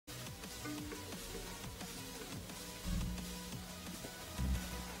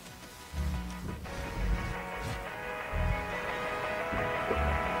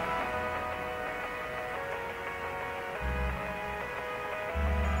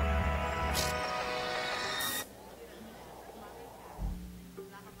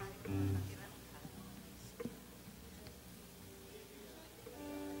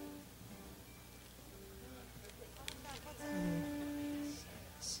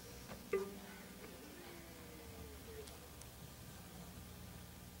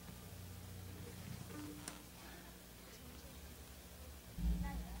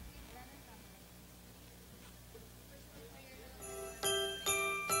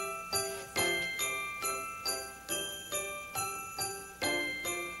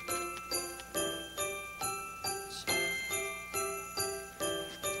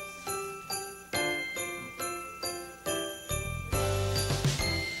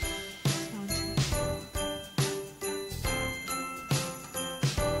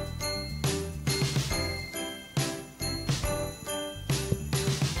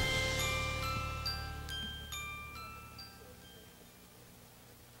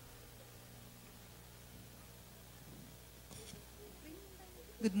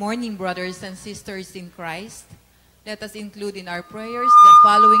Good morning, brothers and sisters in Christ. Let us include in our prayers the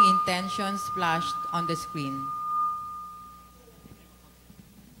following intentions flashed on the screen.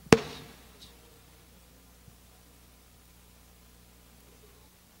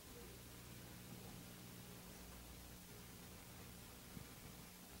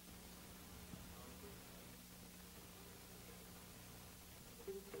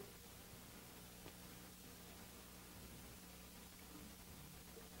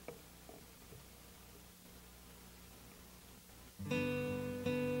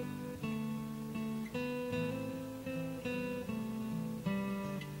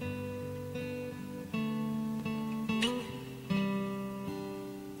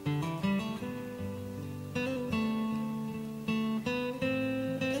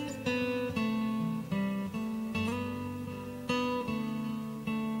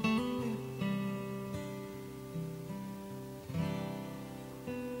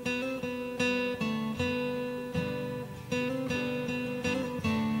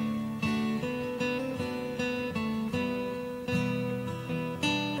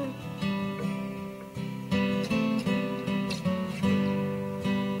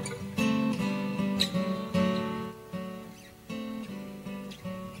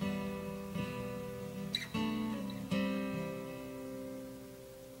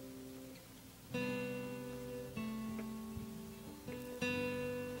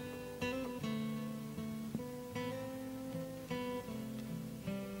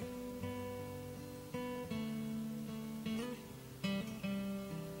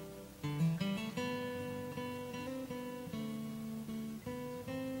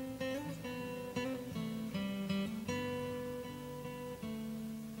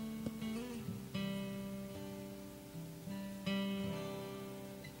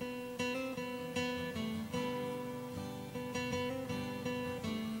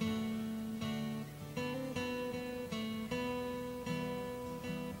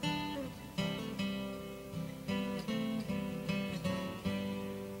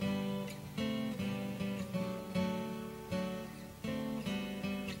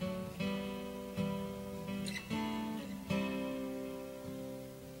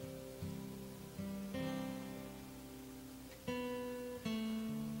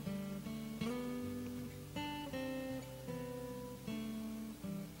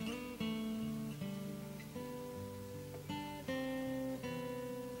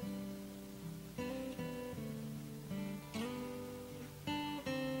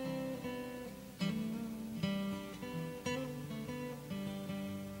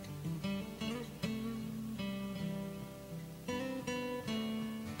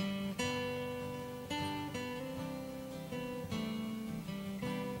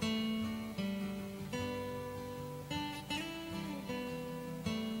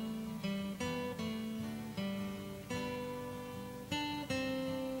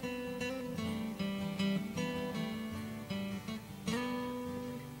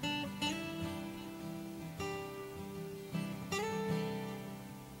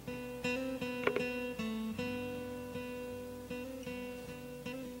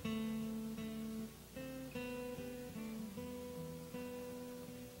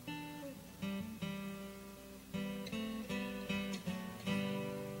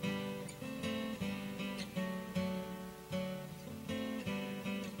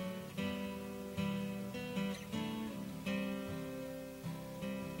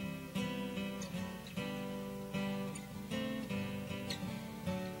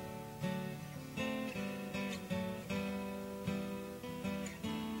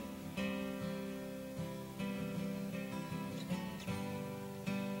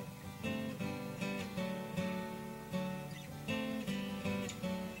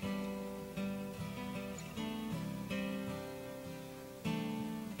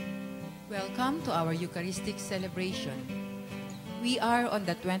 Welcome to our Eucharistic celebration. We are on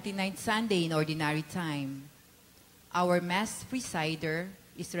the 29th Sunday in Ordinary Time. Our Mass presider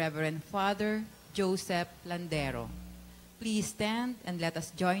is Reverend Father Joseph Landero. Please stand and let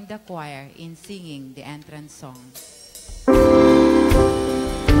us join the choir in singing the entrance song. Your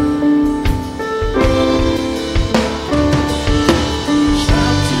name.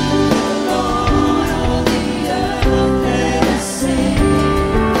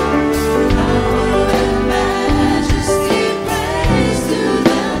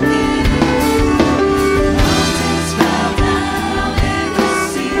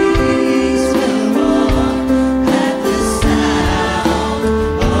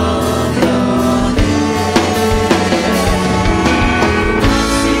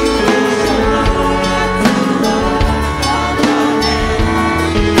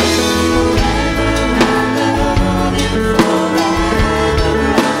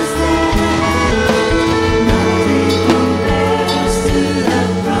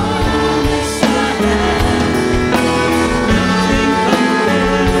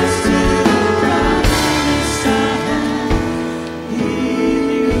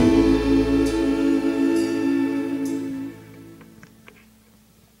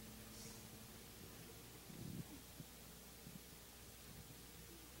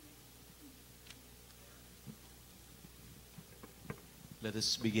 Let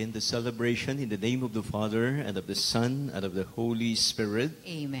us begin the celebration in the name of the Father, and of the Son, and of the Holy Spirit.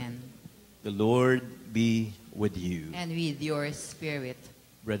 Amen. The Lord be with you. And with your spirit.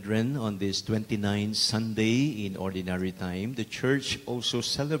 Brethren, on this 29th Sunday in Ordinary Time, the Church also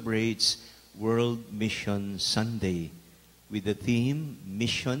celebrates World Mission Sunday with the theme,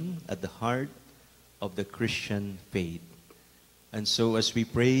 Mission at the Heart of the Christian Faith. And so as we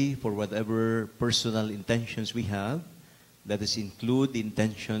pray for whatever personal intentions we have, let us include the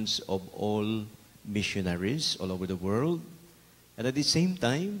intentions of all missionaries all over the world. And at the same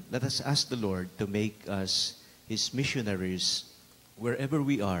time, let us ask the Lord to make us His missionaries wherever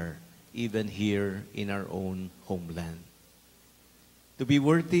we are, even here in our own homeland. To be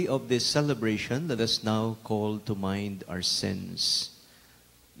worthy of this celebration, let us now call to mind our sins.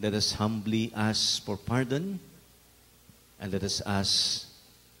 Let us humbly ask for pardon, and let us ask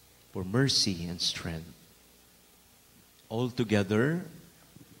for mercy and strength. All together,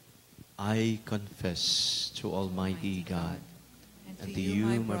 I confess to Almighty God and to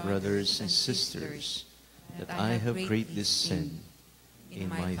you, my brothers and sisters, that I have greatly sinned in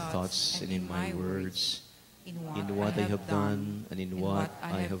my thoughts and in my words, in what I have done and in what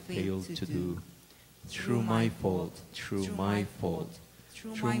I have failed to do, through my fault, through my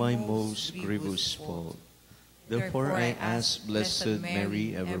most grievous fault. Therefore I ask Blessed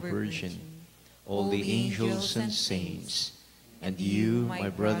Mary, ever Virgin, all the angels and saints, and you, my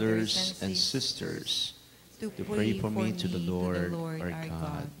brothers and sisters, to pray for me to the Lord our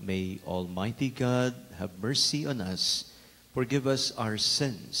God. May Almighty God have mercy on us, forgive us our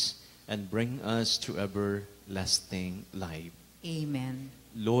sins, and bring us to everlasting life. Amen.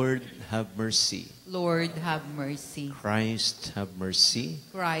 Lord, have mercy. Lord, have mercy. Christ, have mercy.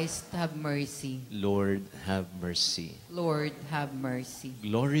 Christ, have mercy. Lord, have mercy. Lord, have mercy.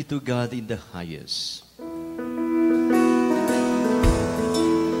 Glory to God in the highest. Glory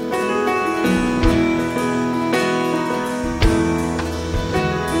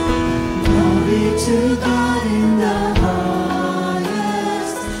to God in the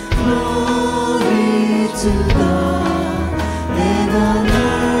highest. Glory to God. And on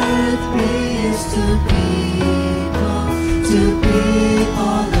earth peace to people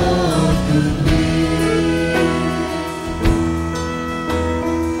of good will.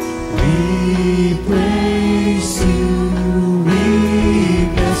 We praise you, we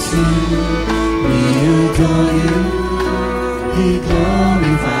bless you, we adore you, we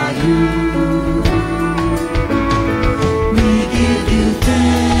glorify you. We give you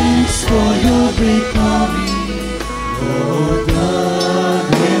thanks for your great glory, Lord God,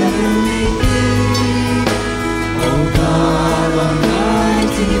 heavenly King, O God,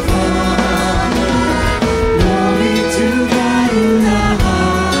 Almighty Father. Glory to God in the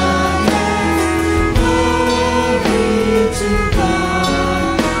highest, glory to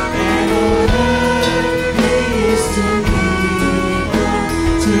God, and on earth peace to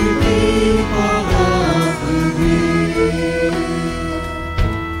people of good will.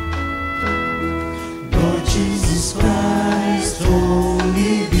 Lord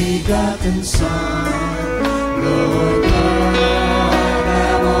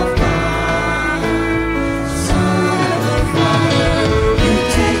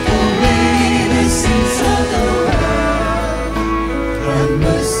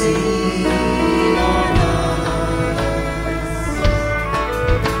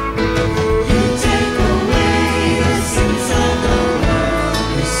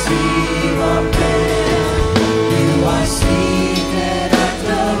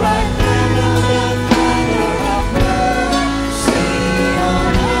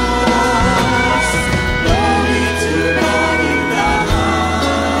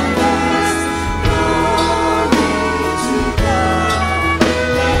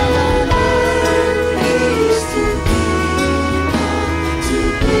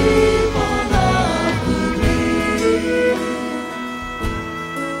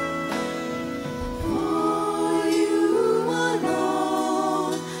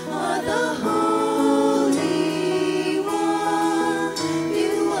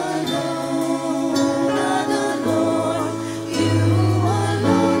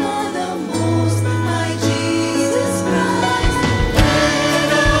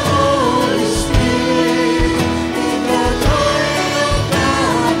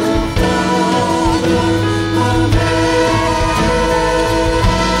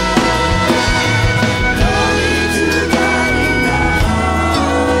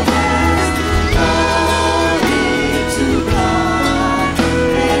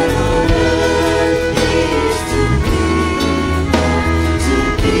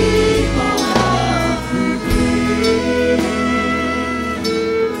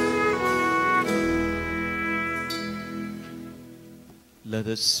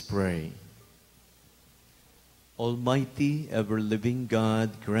Let's pray. Almighty, ever-living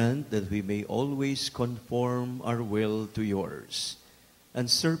God, grant that we may always conform our will to yours and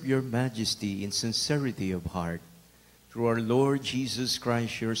serve your majesty in sincerity of heart. Through our Lord Jesus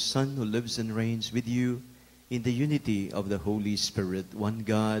Christ, your Son, who lives and reigns with you in the unity of the Holy Spirit, one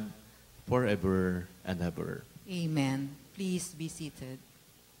God, forever and ever. Amen. Please be seated.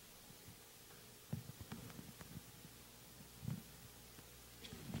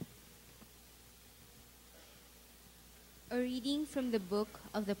 A reading from the book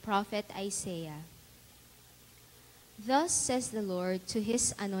of the prophet Isaiah. Thus says the Lord to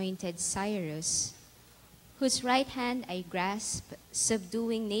his anointed Cyrus, whose right hand I grasp,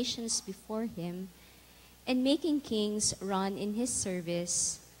 subduing nations before him, and making kings run in his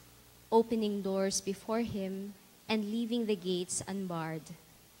service, opening doors before him, and leaving the gates unbarred.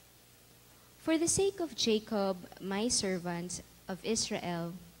 For the sake of Jacob, my servant, of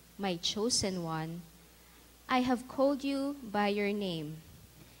Israel, my chosen one, I have called you by your name,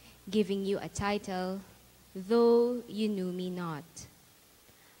 giving you a title, though you knew me not.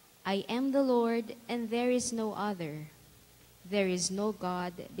 I am the Lord, and there is no other. There is no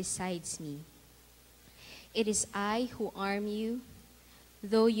God besides me. It is I who arm you,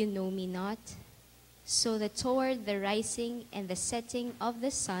 though you know me not, so that toward the rising and the setting of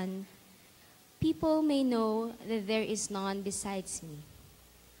the sun, people may know that there is none besides me.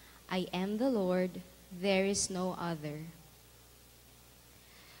 I am the Lord, there is no other.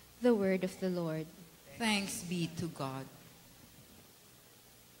 The word of the Lord. Thanks be to God.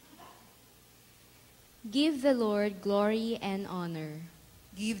 Give the Lord glory and honor.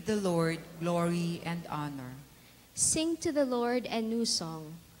 Give the Lord glory and honor. Sing to the Lord a new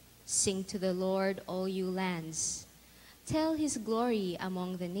song. Sing to the Lord, all you lands. Tell his glory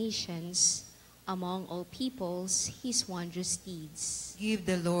among the nations, among all peoples, his wondrous deeds. Give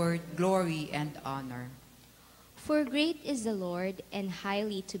the Lord glory and honor. For great is the Lord, and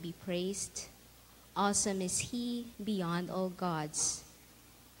highly to be praised. Awesome is he beyond all gods.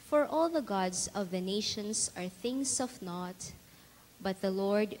 For all the gods of the nations are things of naught, but the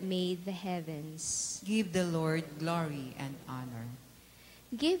Lord made the heavens. Give the Lord glory and honor.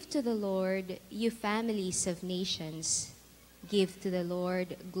 Give to the Lord, you families of nations. Give to the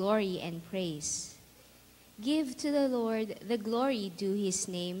Lord glory and praise. Give to the Lord the glory due his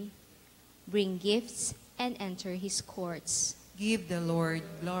name. Bring gifts and enter his courts. Give the Lord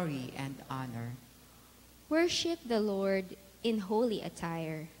glory and honor. Worship the Lord in holy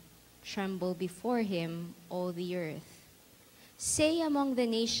attire. Tremble before him, all the earth. Say among the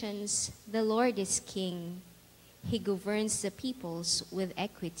nations, the Lord is king. He governs the peoples with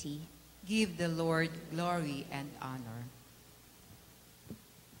equity. Give the Lord glory and honor.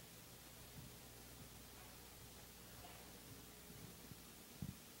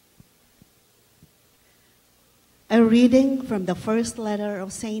 A reading from the first letter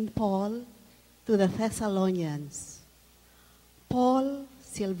of St. Paul to the Thessalonians. Paul,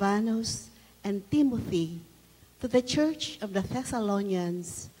 Silvanus, and Timothy, to the church of the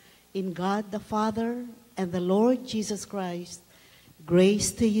Thessalonians, in God the Father and the Lord Jesus Christ,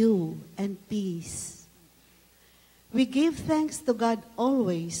 grace to you and peace. We give thanks to God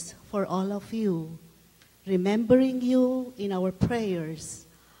always for all of you, remembering you in our prayers,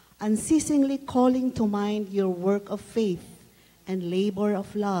 unceasingly calling to mind your work of faith and labor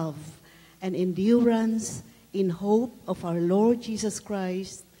of love and endurance in hope of our Lord Jesus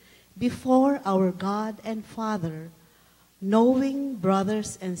Christ before our God and Father, knowing,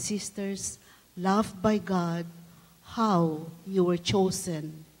 brothers and sisters, loved by God, how you were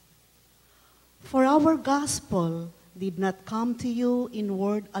chosen. For our gospel did not come to you in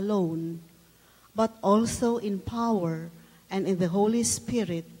word alone, but also in power and in the Holy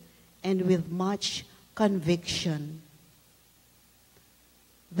Spirit, and with much conviction.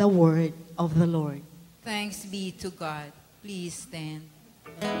 The word of the Lord. Thanks be to God. Please stand.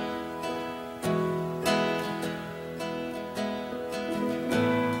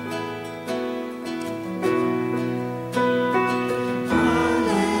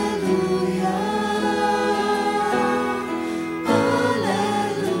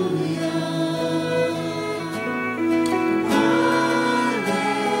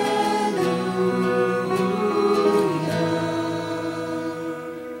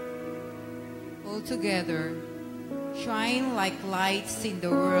 Together, shine like lights in the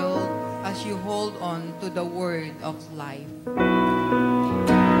world as you hold on to the word of life.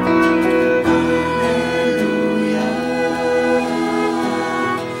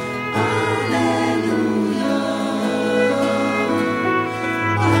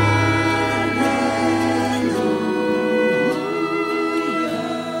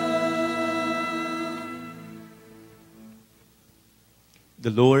 The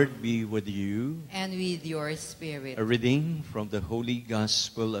Lord be with you. And with your spirit. A reading from the Holy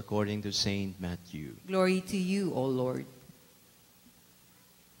Gospel according to Saint Matthew. Glory to you, O Lord.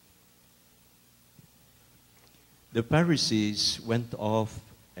 The Pharisees went off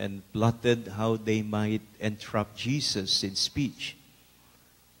and plotted how they might entrap Jesus in speech.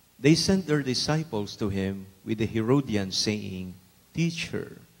 They sent their disciples to him with the Herodians, saying,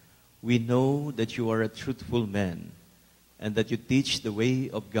 "Teacher, we know that you are a truthful man, and that you teach the way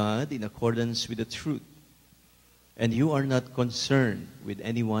of God in accordance with the truth. And you are not concerned with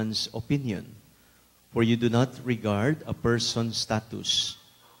anyone's opinion, for you do not regard a person's status.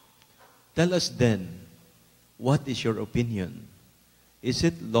 Tell us then, what is your opinion? Is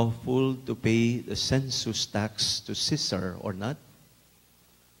it lawful to pay the census tax to Caesar or not?"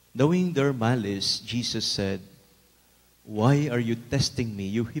 Knowing their malice, Jesus said, "Why are you testing me,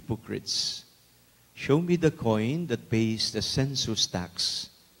 you hypocrites? Show me the coin that pays the census tax."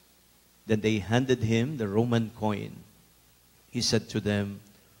 Then they handed him the Roman coin. He said to them,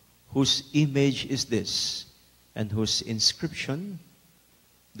 "Whose image is this, and whose inscription?"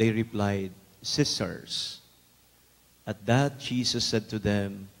 They replied, "Caesar's." At that, Jesus said to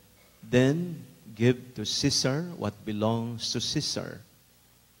them, "Then give to Caesar what belongs to Caesar,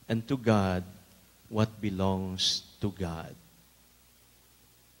 and to God what belongs to God."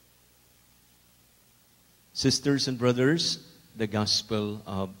 Sisters and brothers, the Gospel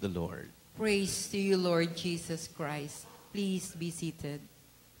of the Lord. Praise to you, Lord Jesus Christ. Please be seated.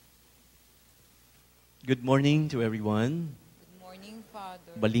 Good morning to everyone. Good morning,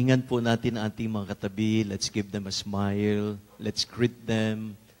 Father. Balingan po natin ang ating mga katabi. Let's give them a smile. Let's greet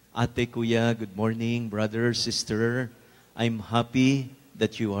them. Ate, kuya, good morning. Brother, sister, I'm happy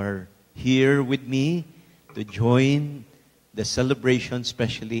that you are here with me to join the celebration,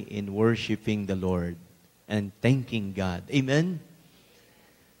 especially in worshiping the Lord and thanking God. Amen?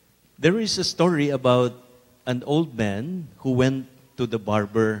 There is a story about an old man who went to the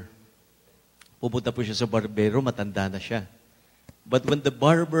barber. Pupunta po siya sa barbero, matanda na siya. But when the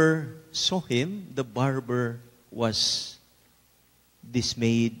barber saw him, the barber was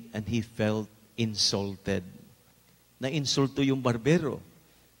dismayed and he felt insulted. Na-insulto yung barbero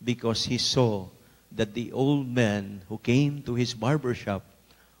because he saw that the old man who came to his barber shop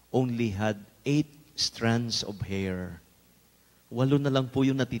only had 8 strands of hair. 8 na lang po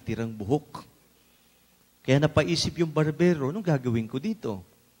yung natitirang buhok. Kaya napaisip yung barbero, anong gagawin ko dito?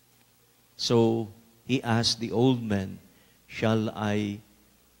 So, he asked the old man, "Shall I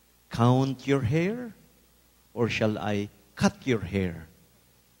count your hair? Or shall I cut your hair?"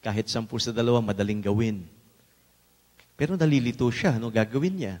 Kahit 10 sa 2, madaling gawin. Pero nalilito siya, ano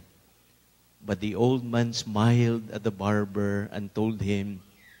gagawin niya? But the old man smiled at the barber and told him,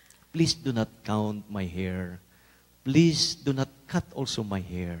 "Please do not count my hair. Please do not cut also my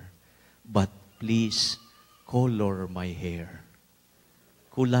hair. But please color my hair."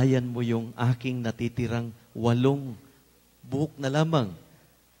 Kulayan mo yung aking natitirang 8 buhok na lamang.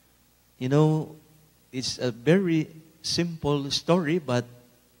 You know, it's a very simple story, but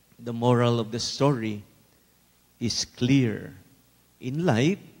the moral of the story is clear. In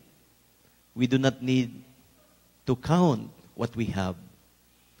life, we do not need to count what we have.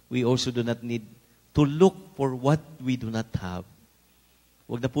 We also do not need to look for what we do not have.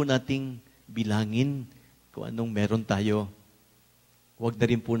 Huwag na po nating bilangin kung anong meron tayo. Huwag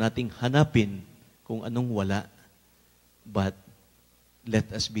na rin po nating hanapin kung anong wala. But let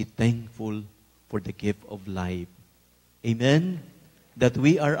us be thankful for the gift of life. Amen? That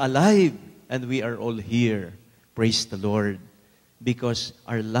we are alive and we are all here. Praise the Lord. Because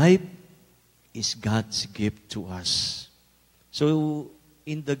our life is God's gift to us. So,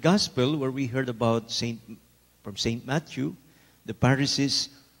 in the Gospel where we heard about from Saint Matthew, the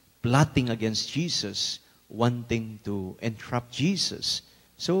Pharisees plotting against Jesus, wanting to entrap Jesus.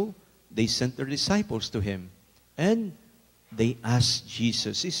 So, they sent their disciples to him. And they asked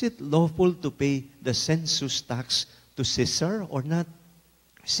Jesus, "Is it lawful to pay the census tax to Caesar or not?"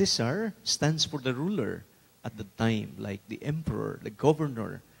 Caesar stands for the ruler at the time, like the emperor, the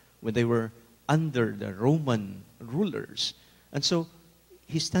governor, when they were under the Roman rulers. And so,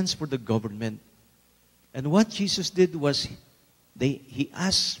 he stands for the government. And what Jesus did was, he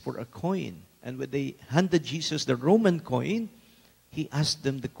asked for a coin. And when they handed Jesus the Roman coin, he asked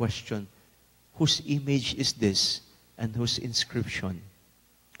them the question, "Whose image is this and whose inscription?"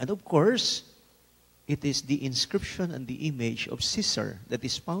 And of course, it is the inscription and the image of Caesar that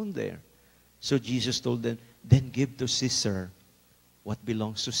is found there. So Jesus told them, "Then give to Caesar what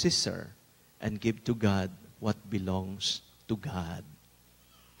belongs to Caesar, and give to God what belongs to God."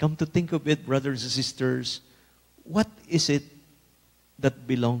 Come to think of it, brothers and sisters, what is it that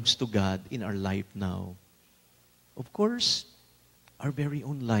belongs to God in our life now? Of course, our very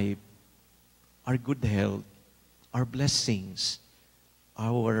own life, our good health, our blessings,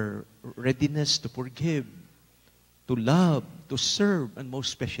 our readiness to forgive, to love, to serve, and most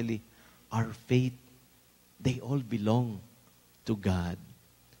especially, our faith. They all belong to God.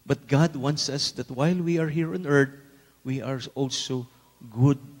 But God wants us that while we are here on earth, we are also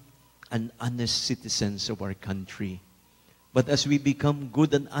good and honest citizens of our country. But as we become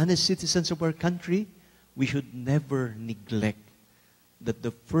good and honest citizens of our country, we should never neglect that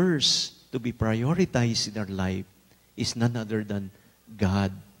the first to be prioritized in our life is none other than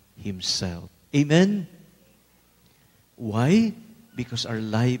God Himself. Amen? Why? Because our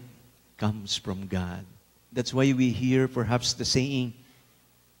life comes from God. That's why we hear perhaps the saying,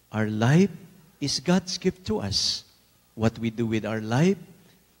 our life is God's gift to us. What we do with our life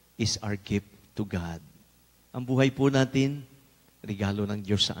is our gift to God. Ang buhay po natin, regalo ng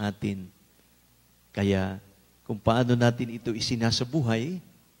Diyos sa atin. Kaya, kung paano natin ito isinasabuhay,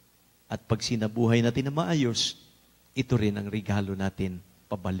 at pag sinabuhay natin na maayos, ito rin ang regalo natin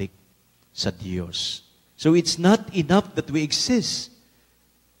pabalik sa Diyos. So it's not enough that we exist.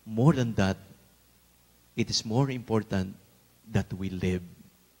 More than that, it is more important that we live.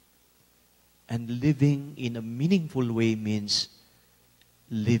 And living in a meaningful way means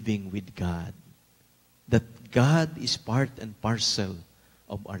living with God. That God is part and parcel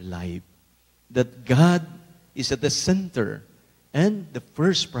of our life. That God is at the center and the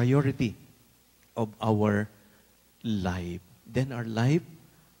first priority of our life. Then our life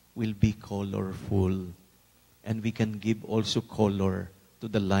will be colorful. And we can give also color to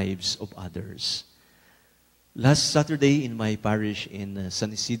the lives of others. Last Saturday in my parish in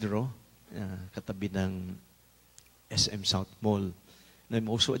San Isidro, katabi ng SM South Mall, and I'm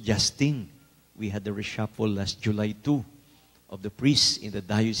also adjusting. We had the reshuffle last July 2 of the priests in the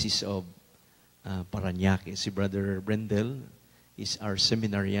Diocese of Parañaque. Si Brother Brendel is our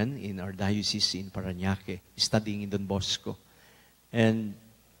seminarian in our diocese in Parañaque, studying in Don Bosco. And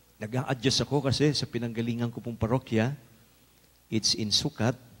nag-a-adjust ako kasi sa pinanggalingan ko pong parokya, it's in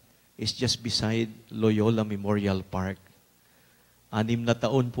Sucat, it's just beside Loyola Memorial Park. 6 na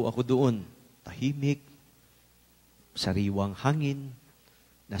taon po ako doon. Tahimik, sariwang hangin,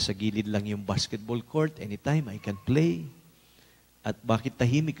 nasa gilid lang yung basketball court, anytime I can play. At bakit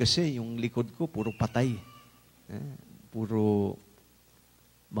tahimik kasi yung likod ko, puro patay. Puro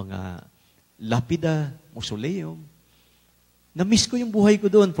mga lapida, mausoleum. Na-miss ko yung buhay ko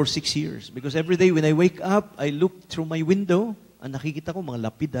doon for 6 years. Because every day when I wake up, I look through my window, ang nakikita ko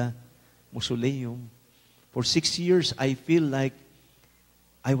mga lapida, mausoleum. For 6 years, I feel like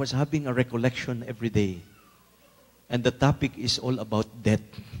I was having a recollection every day. And the topic is all about death.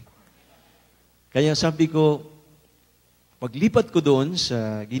 Kaya sabi ko, paglipat ko doon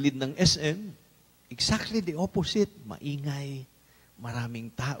sa gilid ng SM, exactly the opposite. Maingay, maraming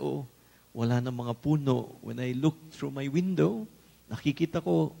tao, wala na mga puno. When I look through my window, nakikita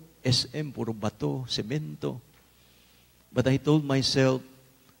ko SM, puro bato, semento. But I told myself,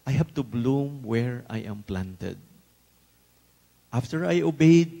 I have to bloom where I am planted. After I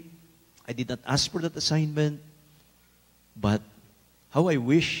obeyed, I did not ask for that assignment, but how I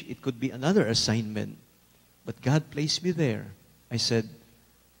wish it could be another assignment. But God placed me there. I said,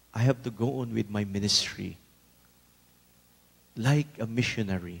 I have to go on with my ministry. Like a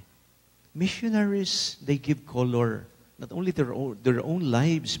missionary. Missionaries, they give color, not only to their own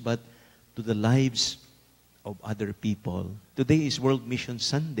lives, but to the lives of other people. Today is World Mission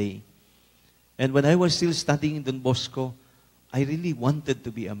Sunday. And when I was still studying in Don Bosco, I really wanted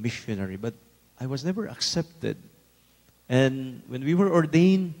to be a missionary, but I was never accepted. And when we were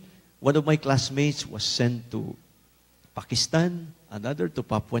ordained, one of my classmates was sent to Pakistan, another to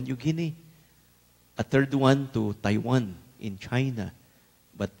Papua New Guinea, a third one to Taiwan in China,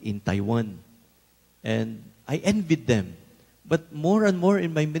 but in Taiwan. And I envied them. But more and more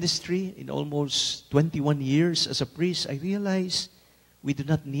in my ministry, in almost 21 years as a priest, I realized we do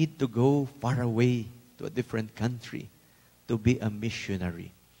not need to go far away to a different country to be a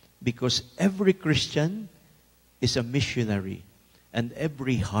missionary. Because every Christian is a missionary. And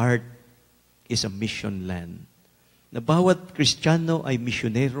every heart is a mission land. Na bawat Kristiyano ay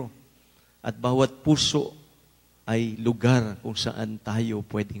misyonero. At bawat puso ay lugar kung saan tayo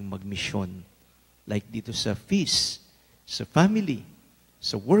pwedeng magmisyon. Like dito sa feast, sa family,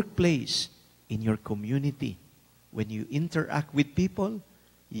 sa workplace, in your community. When you interact with people,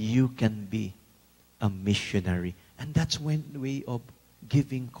 you can be a missionary. And that's one way of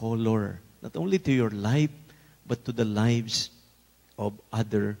giving color, not only to your life, but to the lives of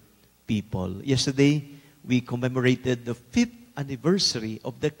other people. Yesterday, we commemorated the 5th anniversary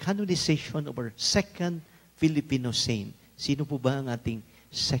of the canonization of our second Filipino saint. Sino po ba ang ating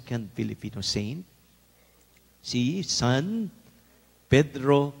second Filipino saint? Si San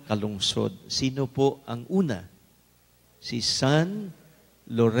Pedro Calungsod. Sino po ang una? Si San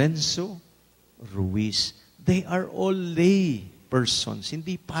Lorenzo Ruiz. They are all lay persons.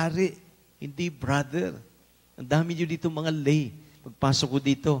 Hindi pare, hindi brother. Ang dami nyo dito mga lay. Pagpasok ko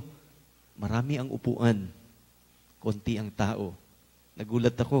dito, marami ang upuan. Konti ang tao.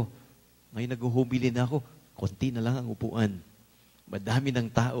 Nagulat ako. Ngayon nag-humili na ako. Konti na lang ang upuan. Madami ng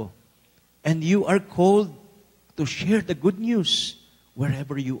tao. And you are called to share the good news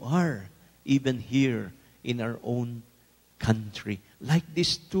wherever you are, even here in our own country. Like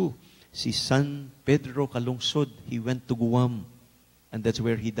this too, si San Pedro Calungsod, he went to Guam, and that's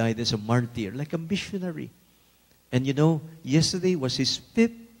where he died as a martyr, like a missionary. And you know, yesterday was his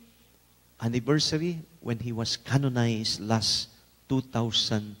 5th anniversary when he was canonized last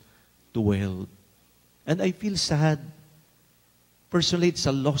 2012. And I feel sad. Personally, it's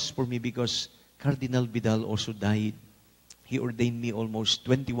a loss for me because Cardinal Vidal also died. He ordained me almost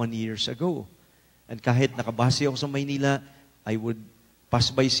 21 years ago. And kahit nakabase ako sa Maynila, I would pass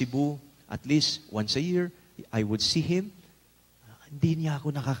by Cebu at least once a year. I would see him. Hindi niya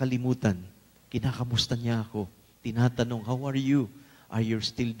ako nakakalimutan. Kinakamusta niya ako. Tinatanong, how are you? Are you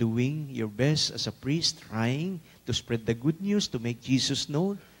still doing your best as a priest, trying to spread the good news, to make Jesus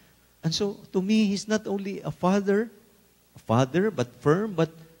known? And so, to me, he's not only a father, but firm,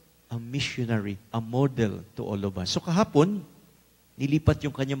 but a missionary, a model to all of us. So kahapon, nilipat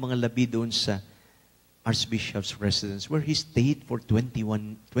yung kanyang mga labi doon sa Archbishop's residence where he stayed for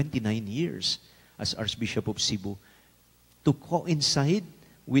 29 years as Archbishop of Cebu to coincide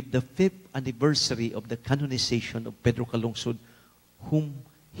with the 5th anniversary of the canonization of Pedro Calungsod,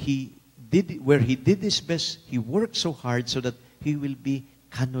 where he did his best. He worked so hard so that he will be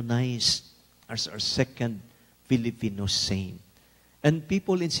canonized as our second Filipino saint. And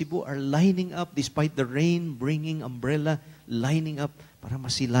people in Cebu are lining up despite the rain, bringing umbrella, lining up para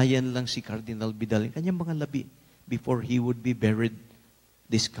masilayan lang si Cardinal Vidal, yung kanyang mga labi, before he would be buried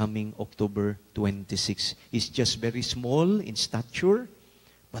this coming October 26. He's just very small in stature,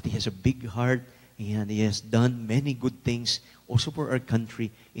 but he has a big heart, and he has done many good things also for our country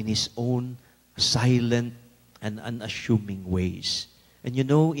in his own silent and unassuming ways. And you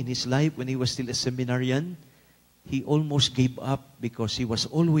know, in his life, when he was still a seminarian, he almost gave up because he was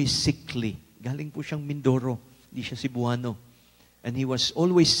always sickly. Galing po siyang Mindoro, hindi siya Cebuano. And he was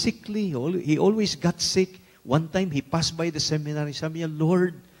always sickly, he always got sick. One time, he passed by the seminary, sabi niya,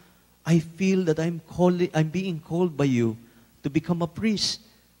 Lord, I feel that I'm being called by you to become a priest.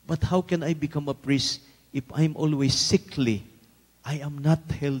 But how can I become a priest if I'm always sickly? I am not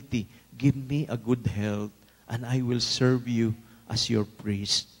healthy. Give me a good health, and I will serve you as your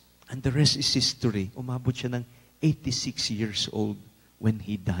priest. And the rest is history. Umabot siya ng 86 years old when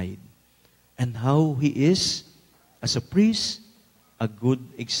he died. And how he is, as a priest, a good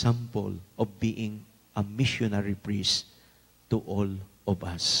example of being a missionary priest to all of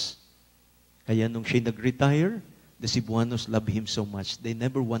us. Kaya nung siya nag-retire, the Cebuanos love him so much. They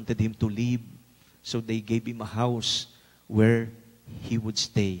never wanted him to leave. So they gave him a house where he would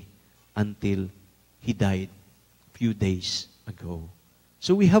stay until he died a few days ago.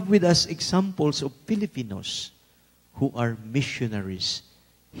 So we have with us examples of Filipinos who are missionaries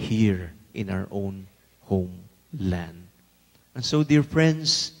here in our own homeland. And so, dear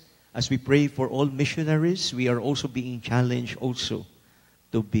friends, as we pray for all missionaries, we are also being challenged also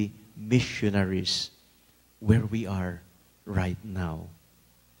to be missionaries where we are right now.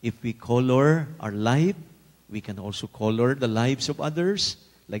 If we color our life, we can also color the lives of others,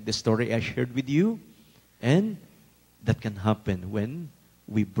 like the story I shared with you. And that can happen when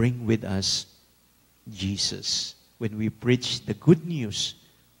we bring with us Jesus. When we preach the good news,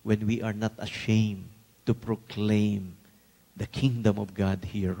 when we are not ashamed to proclaim the kingdom of God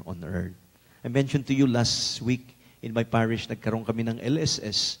here on earth. I mentioned to you last week in my parish, nagkaroon kami ng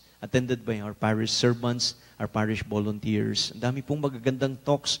LSS, attended by our parish servants, our parish volunteers. Ang dami pong magagandang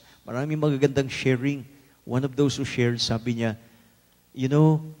talks, maraming magagandang sharing. One of those who shared, sabi niya, you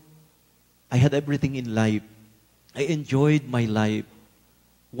know, I had everything in life. I enjoyed my life.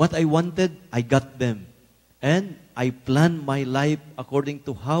 What I wanted, I got them. And I planned my life according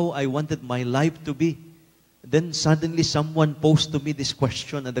to how I wanted my life to be. Then suddenly someone posed to me this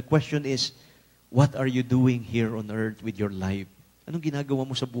question, and the question is, what are you doing here on earth with your life? Anong ginagawa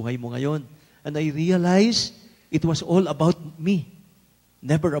mo sa buhay mo ngayon? And I realized it was all about me.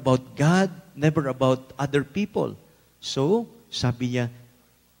 Never about God, never about other people. So, sabi niya,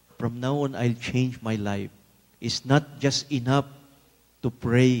 from now on, I'll change my life. is not just enough to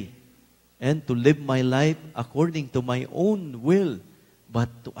pray and to live my life according to my own will, but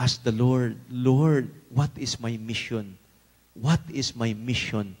to ask the Lord, Lord, what is my mission? What is my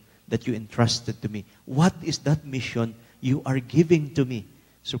mission that you entrusted to me? What is that mission you are giving to me?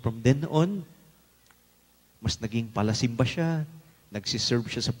 So from then on, mas naging palasimba siya, nagsiserve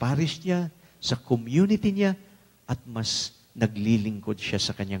siya sa parish niya, sa community niya, at mas naglilingkod siya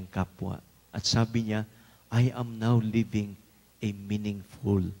sa kanyang kapwa. At sabi niya, I am now living a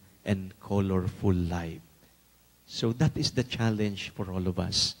meaningful and colorful life. So that is the challenge for all of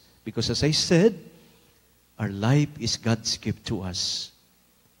us. Because as I said, our life is God's gift to us.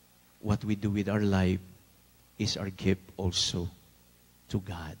 What we do with our life is our gift also to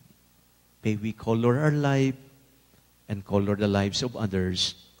God. May we color our life and color the lives of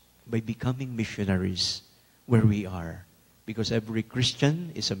others by becoming missionaries where we are. Because every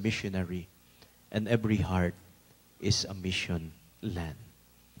Christian is a missionary and every heart is a mission land.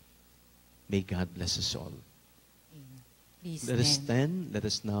 May God bless us all. Please Let us stand. Let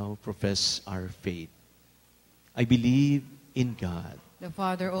us now profess our faith. I believe in God, the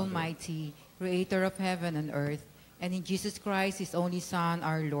Father Almighty, creator of heaven and earth, and in Jesus Christ, his only Son,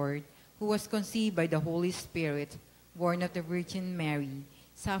 our Lord, who was conceived by the Holy Spirit, born of the Virgin Mary,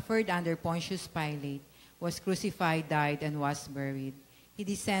 suffered under Pontius Pilate, was crucified, died, and was buried. He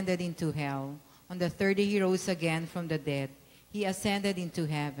descended into hell. On the third day he rose again from the dead. He ascended into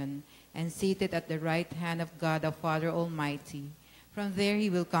heaven, and seated at the right hand of God the Father Almighty. From there he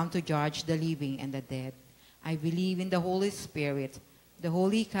will come to judge the living and the dead. I believe in the Holy Spirit, the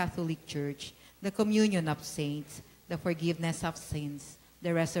Holy Catholic Church, the communion of saints, the forgiveness of sins,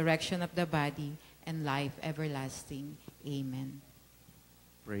 the resurrection of the body, and life everlasting. Amen.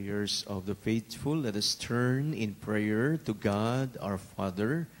 prayers of the faithful. Let us turn in prayer to God our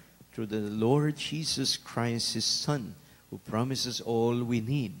Father through the Lord Jesus Christ, His Son, who promises all we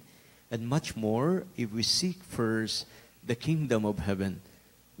need, and much more if we seek first the kingdom of heaven.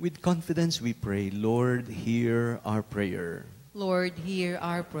 With confidence we pray, Lord, hear our prayer. Lord, hear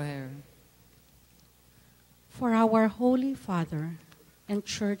our prayer. For our Holy Father and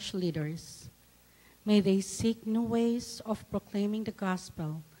church leaders, may they seek new ways of proclaiming the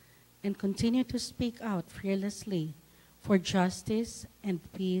gospel and continue to speak out fearlessly for justice and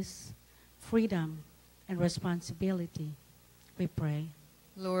peace, freedom and responsibility. We pray.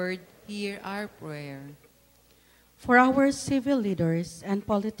 Lord, hear our prayer. For our civil leaders and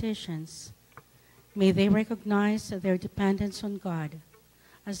politicians, may they recognize their dependence on God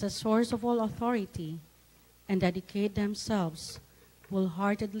as the source of all authority and dedicate themselves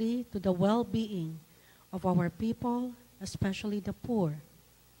wholeheartedly to the well-being of our people, especially the poor,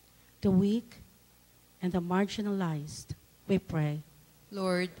 the weak, and the marginalized. We pray.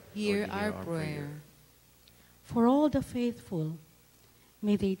 Lord, hear Lord, our prayer. For all the faithful,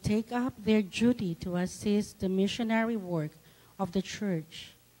 may they take up their duty to assist the missionary work of the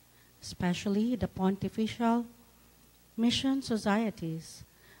Church, especially the pontifical mission societies,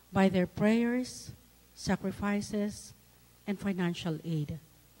 by their prayers, sacrifices, and financial aid.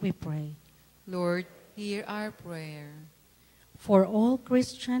 We pray. Lord, hear our prayer. For all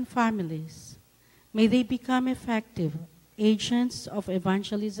Christian families, may they become effective agents of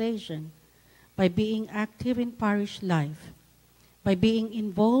evangelization by being active in parish life, by being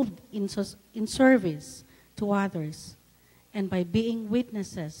involved in service to others, and by being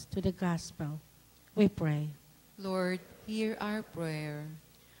witnesses to the gospel. We pray. Lord, hear our prayer.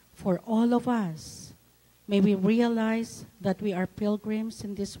 For all of us, may we realize that we are pilgrims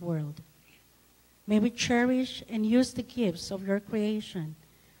in this world. May we cherish and use the gifts of your creation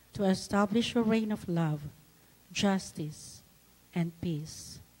to establish your reign of love, justice, and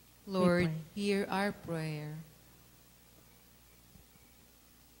peace. Lord, pray. hear our prayer.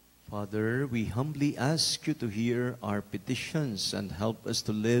 Father, we humbly ask you to hear our petitions and help us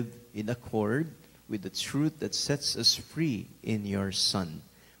to live in accord with the truth that sets us free in your Son,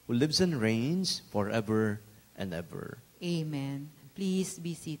 who lives and reigns forever and ever. Amen. Please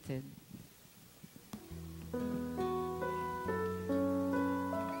be seated.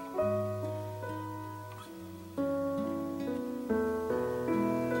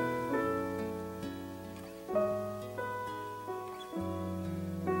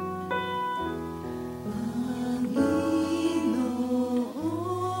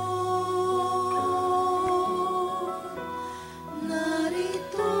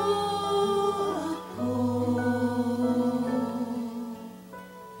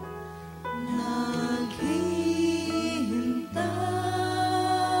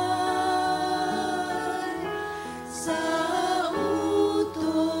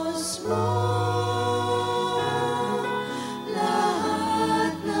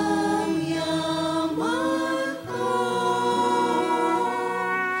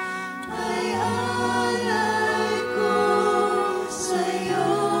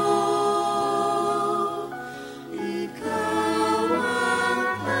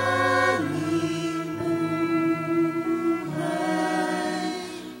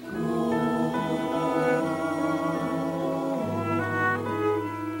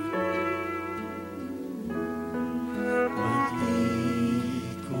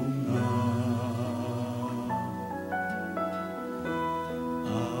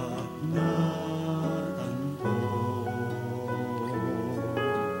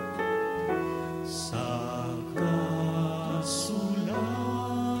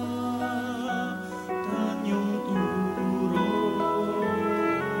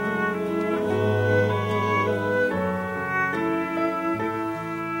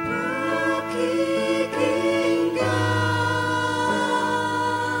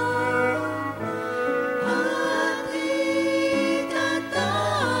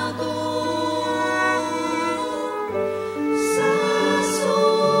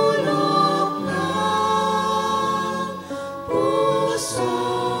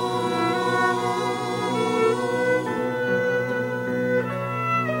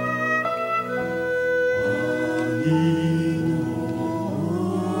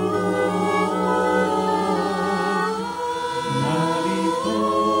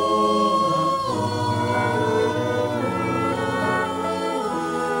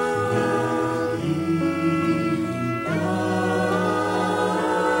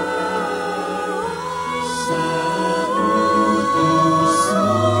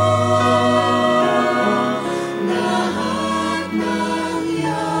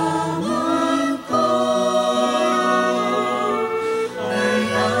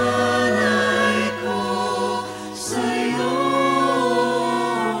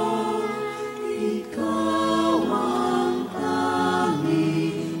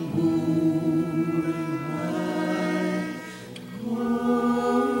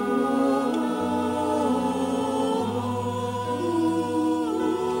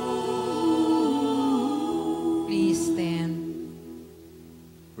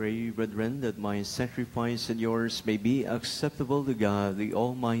 brethren, that my sacrifice and yours may be acceptable to God, the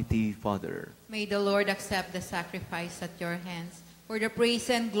Almighty Father. May the Lord accept the sacrifice at your hands for the praise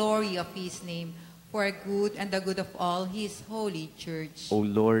and glory of his name, for our good and the good of all his holy church. O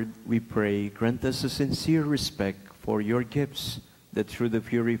Lord, we pray, grant us a sincere respect for your gifts, that through the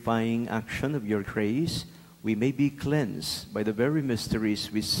purifying action of your grace, we may be cleansed by the very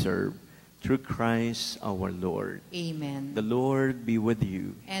mysteries we serve, through Christ our Lord. Amen. The Lord be with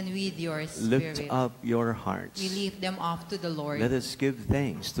you. And with your spirit. Lift up your hearts. We lift them up to the Lord. Let us give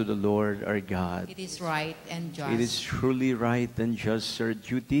thanks to the Lord our God. It is right and just. It is truly right and just, our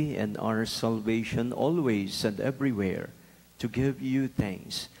duty and our salvation, always and everywhere, to give you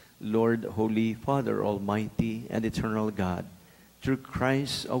thanks, Lord, Holy Father, Almighty and eternal God, through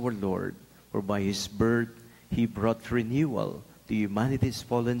Christ our Lord, for by his birth he brought renewal to humanity's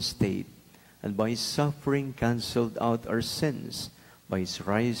fallen state, and by his suffering canceled out our sins. By his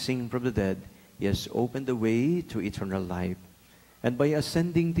rising from the dead, he has opened the way to eternal life. And by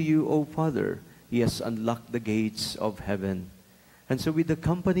ascending to you, O Father, he has unlocked the gates of heaven. And so with the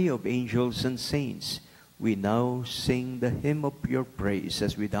company of angels and saints, we now sing the hymn of your praise,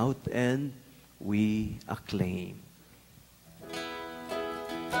 as without end we acclaim.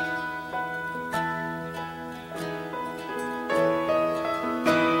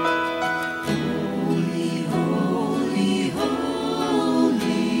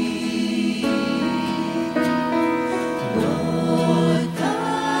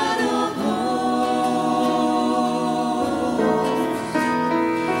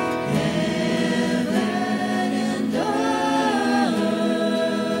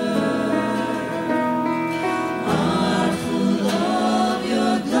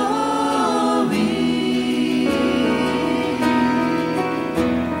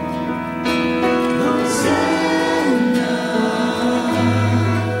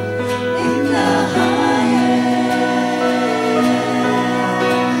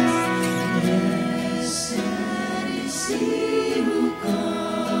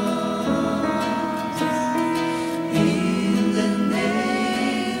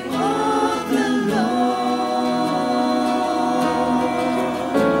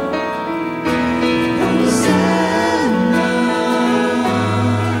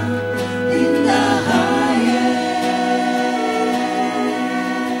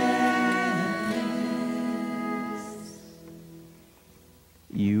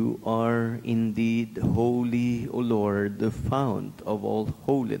 You are indeed holy, O Lord, the fount of all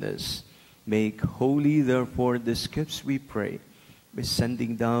holiness. Make holy, therefore, these gifts, we pray, by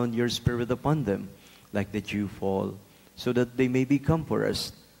sending down your Spirit upon them like the dew fall, so that they may become for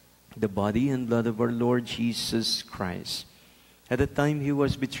us the body and blood of our Lord Jesus Christ. At the time he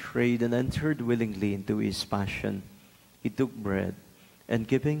was betrayed and entered willingly into his passion, he took bread, and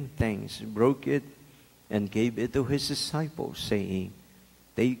giving thanks, broke it, and gave it to his disciples, saying,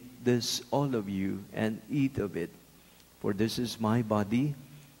 "Take this, all of you, and eat of it, for this is my body,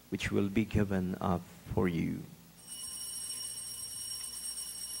 which will be given up for you."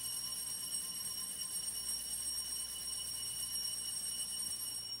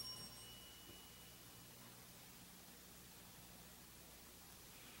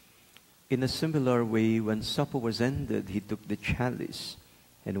 In a similar way, when supper was ended, he took the chalice,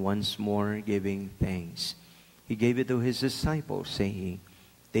 and once more giving thanks, he gave it to his disciples, saying,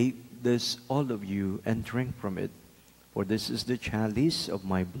 "Take this, all of you, and drink from it, for this is the chalice of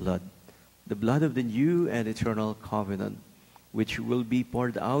my blood, the blood of the new and eternal covenant, which will be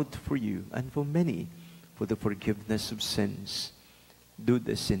poured out for you and for many for the forgiveness of sins. Do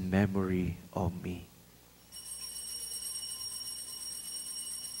this in memory of me."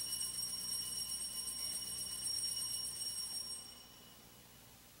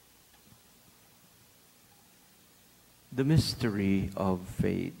 The mystery of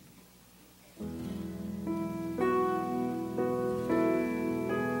faith.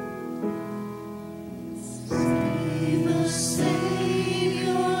 See the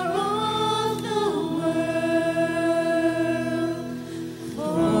Savior of the world,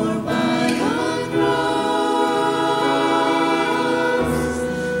 for by your cross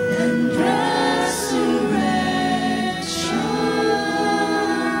and resurrection,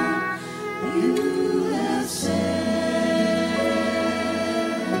 you have set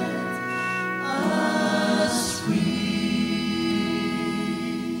us free.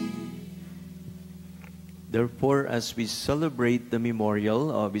 Therefore, as we celebrate the memorial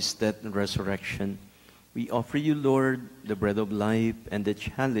of his death and resurrection, we offer you, Lord, the bread of life and the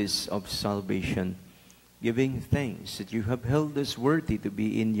chalice of salvation, giving thanks that you have held us worthy to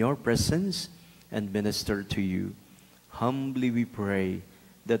be in your presence and minister to you. Humbly we pray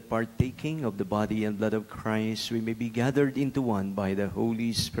that partaking of the body and blood of Christ, we may be gathered into one by the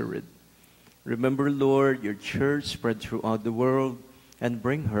Holy Spirit. Remember, Lord, your church spread throughout the world and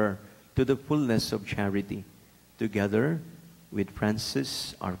bring her to the fullness of charity, together with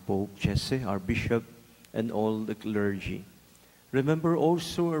Francis, our Pope, Jesse, our Bishop, and all the clergy. Remember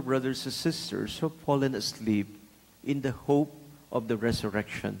also our brothers and sisters who have fallen asleep in the hope of the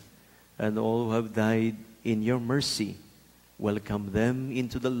resurrection, and all who have died in your mercy. Welcome them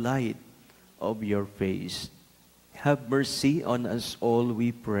into the light of your face. Have mercy on us all,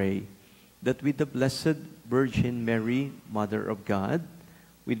 we pray, that with the Blessed Virgin Mary, Mother of God,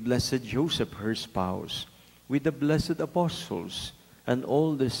 with Blessed Joseph, her spouse, with the blessed apostles, and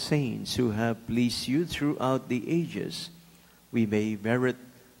all the saints who have pleased you throughout the ages, we may merit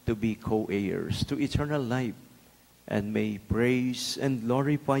to be co-heirs to eternal life, and may praise and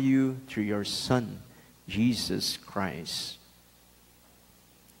glorify you through your Son, Jesus Christ.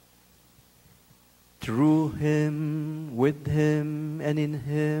 Through him, with him, and in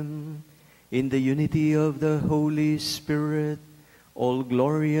him, in the unity of the Holy Spirit, all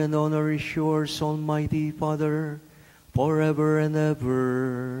glory and honor is yours, Almighty Father, forever and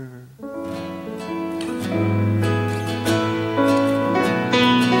ever.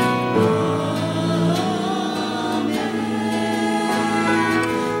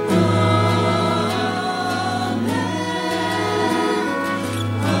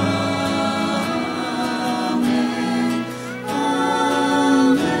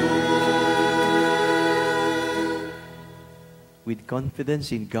 With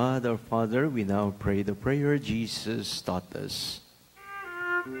confidence in God our Father, we now pray the prayer Jesus taught us.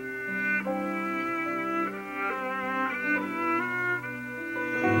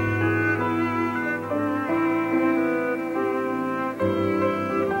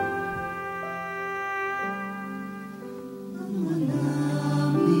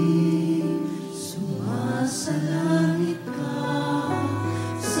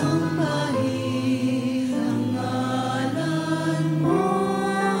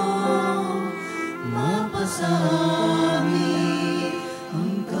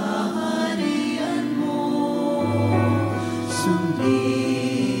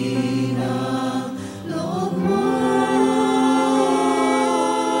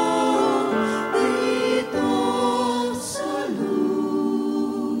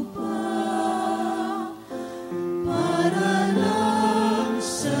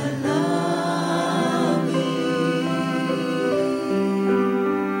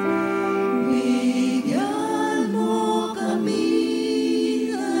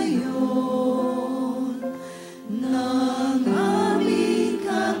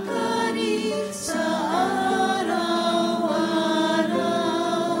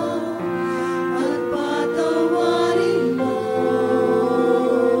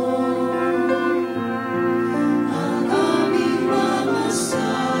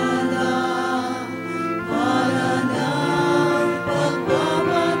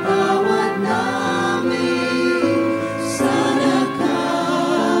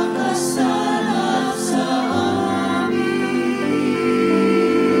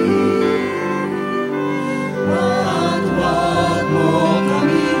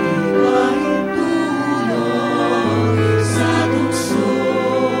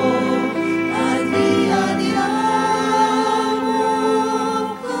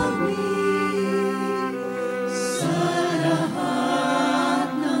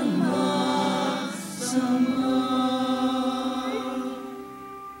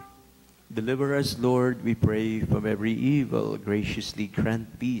 Deliver us, Lord, we pray, from every evil. Graciously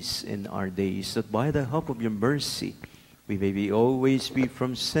grant peace in our days, that by the help of your mercy we may be always free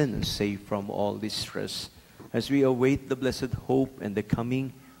from sin and safe from all distress, as we await the blessed hope and the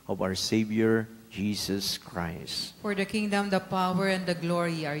coming of our Savior, Jesus Christ. For the kingdom, the power, and the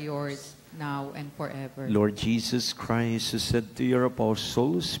glory are yours, now and forever. Lord Jesus Christ, who said to your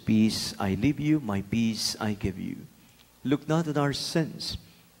apostles, "Peace I leave you, my peace I give you," look not on our sins,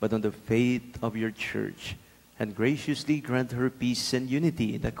 but on the faith of your church, and graciously grant her peace and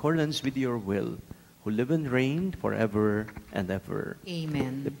unity in accordance with your will, who live and reign forever and ever.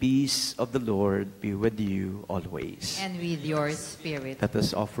 Amen. The peace of the Lord be with you always. And with your spirit. Let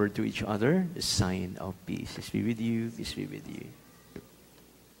us offer to each other the sign of peace. Peace be with you, peace be with you.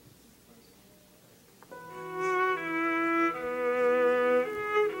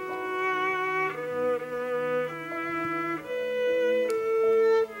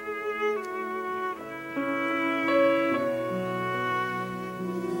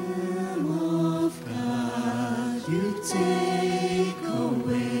 Take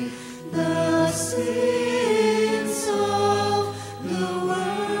away the sins of the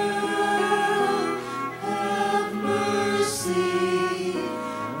world.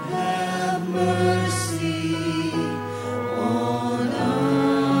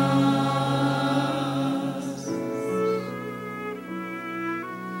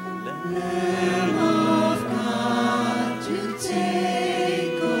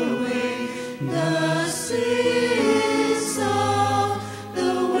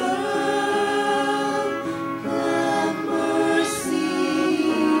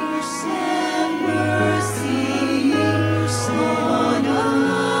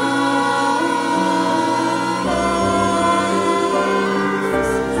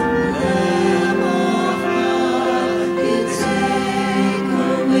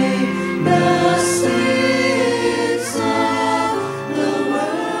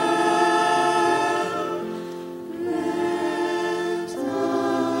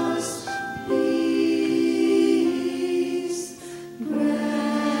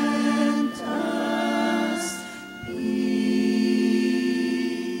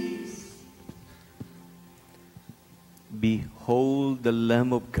 Behold the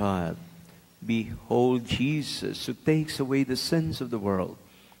Lamb of God. Behold Jesus, who takes away the sins of the world.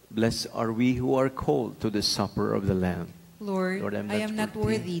 Blessed are we who are called to the supper of the Lamb. Lord, I am not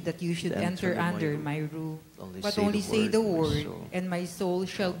worthy that you should enter under my roof, but only say the word, and my soul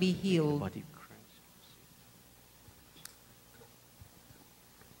shall be healed.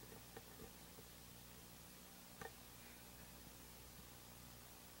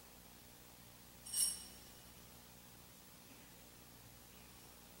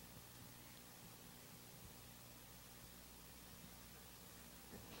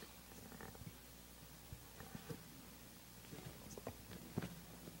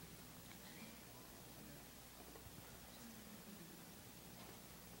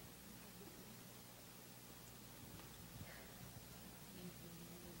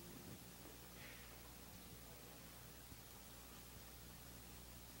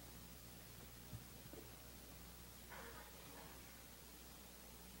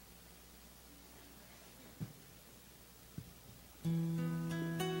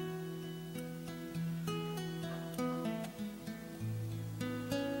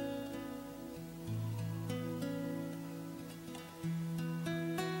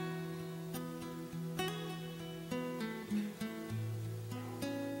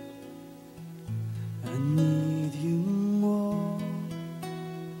 I need you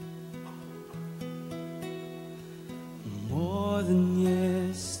more than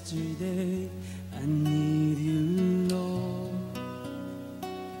yesterday. I need you, Lord,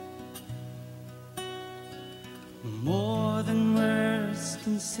 more than words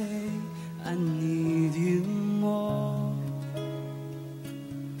can say. I need you more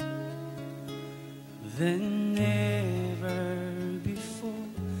than ever before.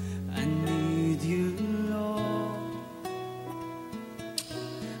 I need you, Lord.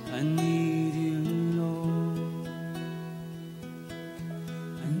 I need you, Lord.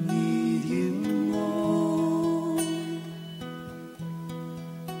 I need you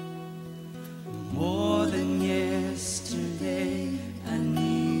more than yesterday. I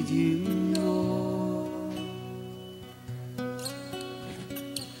need you, Lord,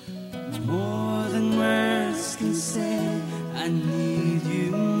 more than words can say. I need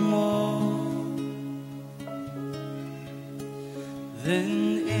you more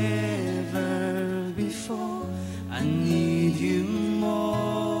than ever before. I need you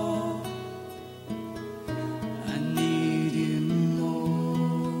more. I need you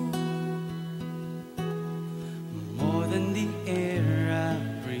more than the air I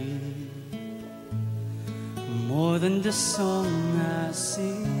breathe, more than the song I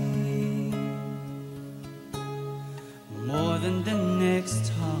sing, more than the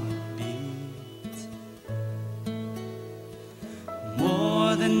next heartbeat,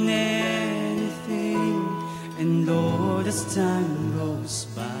 more than anything. And Lord, as time goes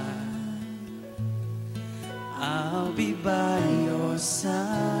by, I'll be by your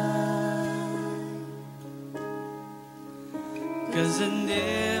side. 'Cause I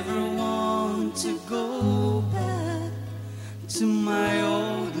never want to go back to my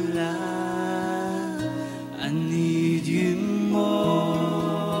old life. I need you more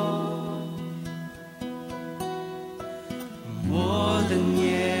than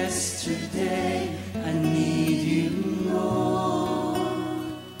yesterday. I need you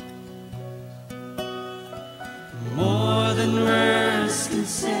more than words can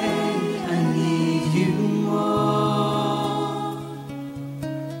say. I need you more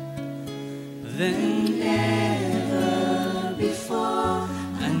than ever before.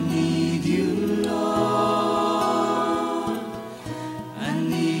 I need you, Lord. I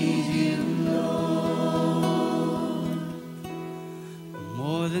need you, Lord,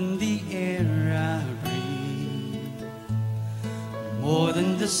 more than the air I breathe, more than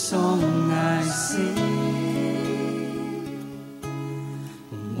the song I sing,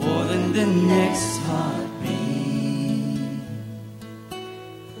 more than the next heartbeat,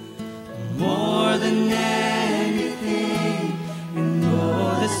 more than anything. And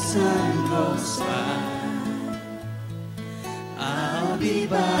all the time goes by, I'll be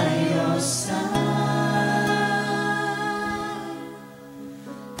by your side.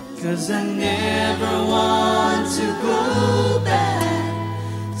 'Cause I never want to go back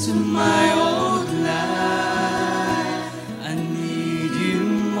to my old life. I need you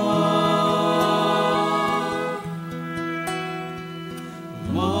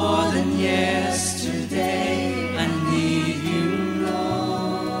more than yesterday. I need you,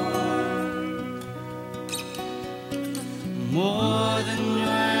 Lord, more than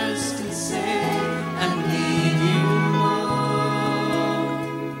words can say. I need you more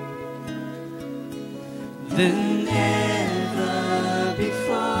than ever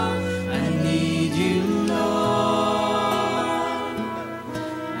before. I need you, Lord.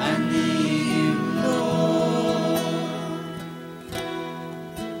 I need you, Lord.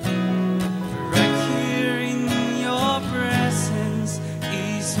 Right here in your presence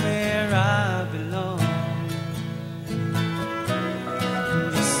is where I belong.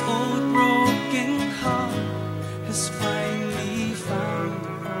 This old broken heart has finally found a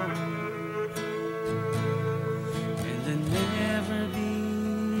home, and I'll never be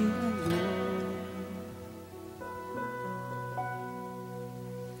alone.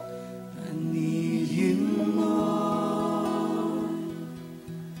 I need you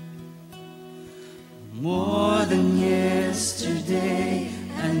more than yesterday.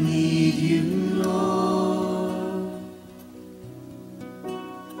 I need you, Lord,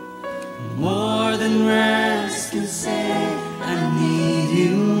 more than words can say. I need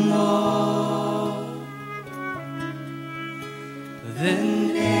you, Lord,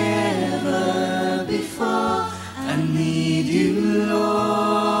 than ever before. I need you, Lord.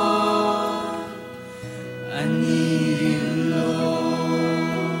 I need you, Lord.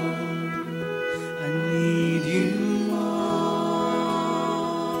 I need you, Lord,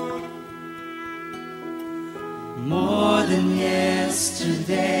 more than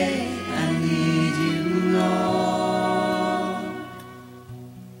yesterday. I need you, Lord,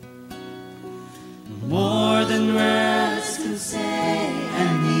 more than words can say. I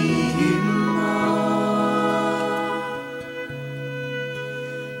need you, Lord,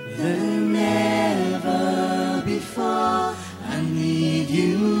 than ever before. I need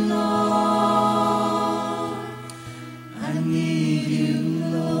you, Lord. I need you,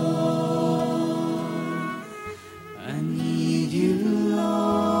 Lord. I need you,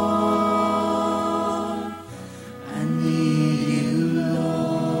 Lord. I need you,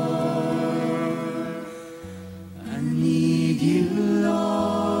 Lord. I need you, Lord.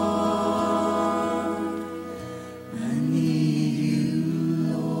 I need you,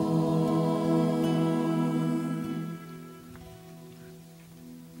 Lord.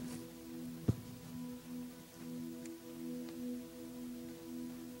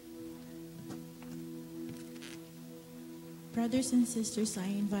 Brothers and sisters, I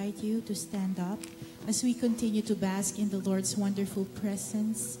invite you to stand up as we continue to bask in the Lord's wonderful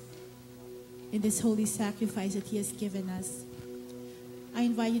presence in this holy sacrifice that He has given us. I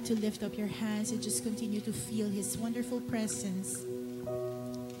invite you to lift up your hands and just continue to feel His wonderful presence.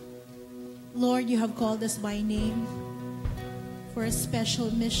 Lord, you have called us by name for a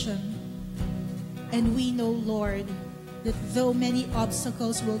special mission. And we know, Lord, that though many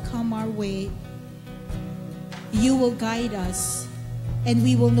obstacles will come our way, you will guide us, and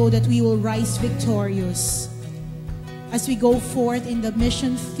we will know that we will rise victorious as we go forth in the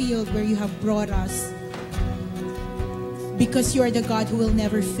mission field where you have brought us, because you are the God who will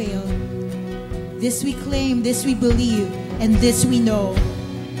never fail. This we claim, this we believe, and this we know.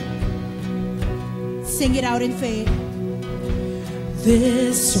 Sing it out in faith.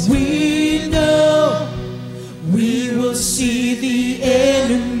 This we know, we will see the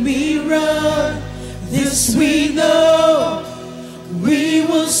enemy run. This we know, we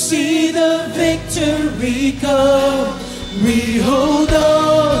will see the victory come. We hold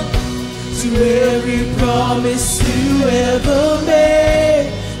on to every promise you ever made.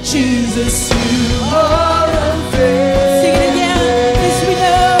 Jesus, you are unfailing. Sing it again. This we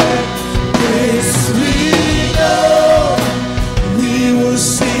know. This we know, we will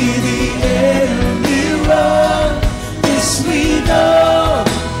see the enemy run. This we know,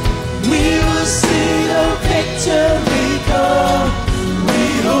 we will see the victory come. We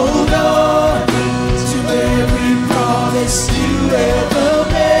hold on to every promise you ever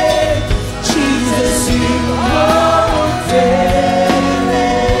made. Jesus, you are unfailing.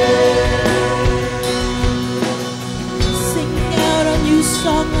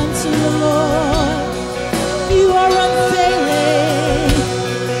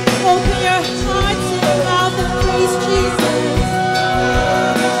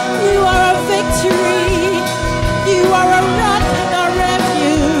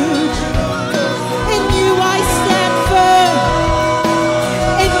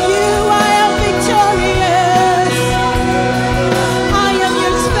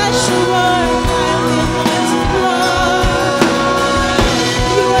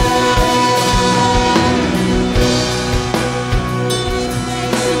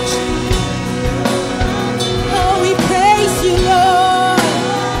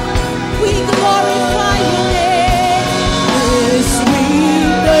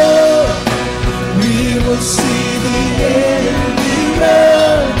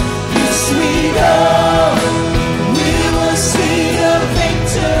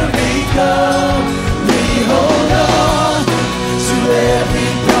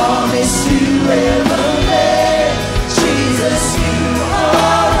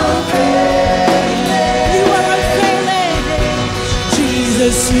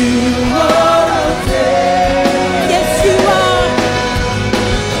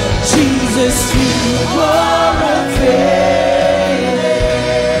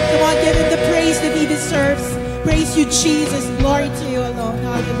 Praise you, Jesus. Glory to you alone.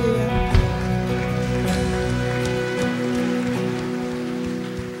 Hallelujah.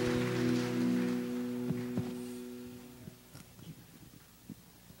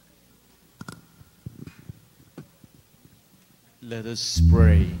 Let us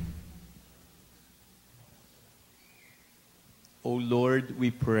pray. O Lord, we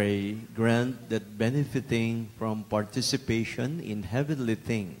pray, grant that benefiting from participation in heavenly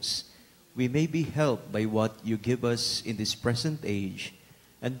things, we may be helped by what you give us in this present age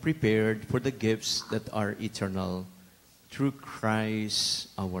and prepared for the gifts that are eternal. Through Christ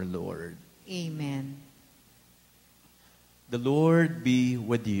our Lord. Amen. The Lord be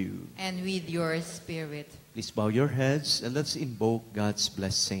with you. And with your spirit. Please bow your heads and let's invoke God's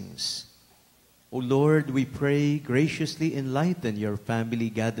blessings. O Lord, we pray, graciously enlighten your family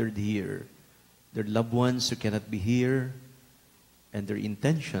gathered here, their loved ones who cannot be here, and their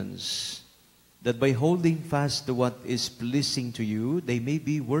intentions, that by holding fast to what is pleasing to you, they may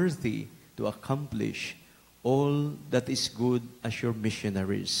be worthy to accomplish all that is good as your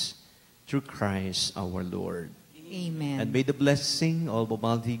missionaries, through Christ our Lord. Amen. And may the blessing of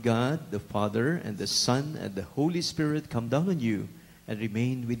Almighty God, the Father, and the Son, and the Holy Spirit come down on you and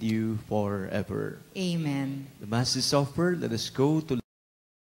remain with you forever. Amen. The Mass is offered. Let us go to...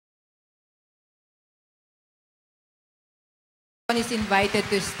 Everyone is invited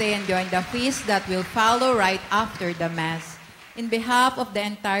to stay and join the feast that will follow right after the Mass. In behalf of the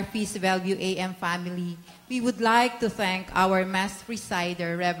entire Feast Bellevue AM family, we would like to thank our Mass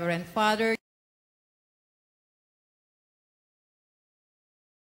presider, Reverend Father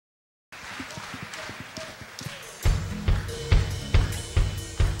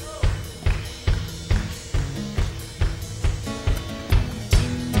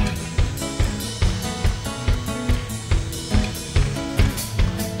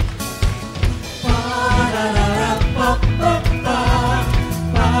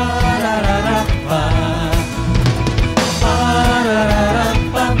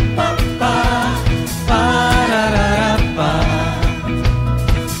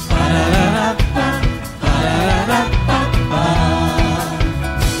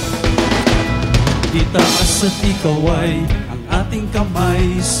Itaas at ikaw ay ang ating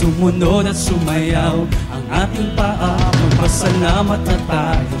kamay, sumunod at sumayaw ang ating paa, magpasalamat na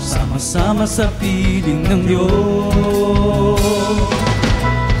tayo sama-sama sa piling ng Diyos.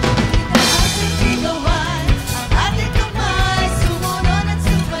 Itaas at ikaw ay ang ating kamay, sumunod at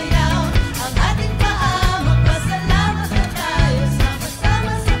sumayaw ang ating paa, magpasalamat na tayo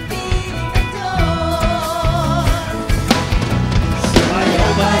sama-sama sa piling ng Diyos.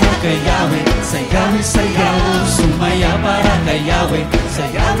 Sumayaw para kay Yahweh, sayawin sayaw, sumayaw para kay Yahweh,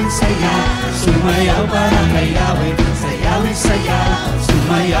 sayawin sayaw, sumayaw para kay Yahweh, sayawin sayaw,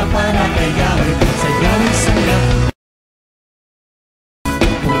 sumayaw para kay Yahweh, sayawin sayaw.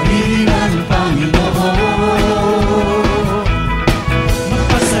 Purihin ang Panginoon,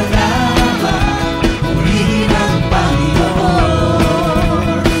 magpasalamat, purihin ang Panginoon.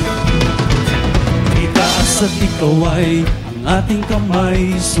 Itaas at ikaw ay ating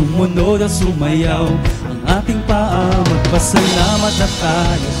kamay, sumunod at sumayaw ang ating paa, magpasalamat na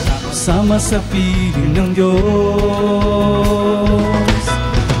tayo sama sa piling ng Diyos.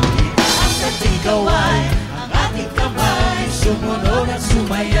 Itaas at ikaw ay ang ating kamay, sumunod at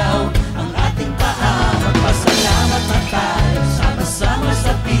sumayaw ang ating paa, magpasalamat na tayo sama-sama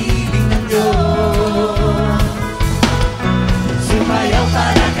sa piling ng Diyos. Sumayaw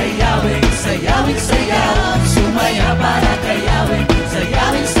para kay Yahweh, sayawin sayaw, sumayaw para kay Yahweh,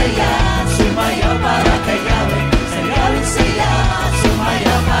 sayawin sayaw, sumayaw para kay Yahweh, sayawin sayaw,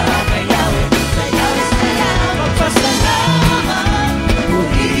 sumayaw para kay Yahweh, sayawin sayaw, magpasalamat.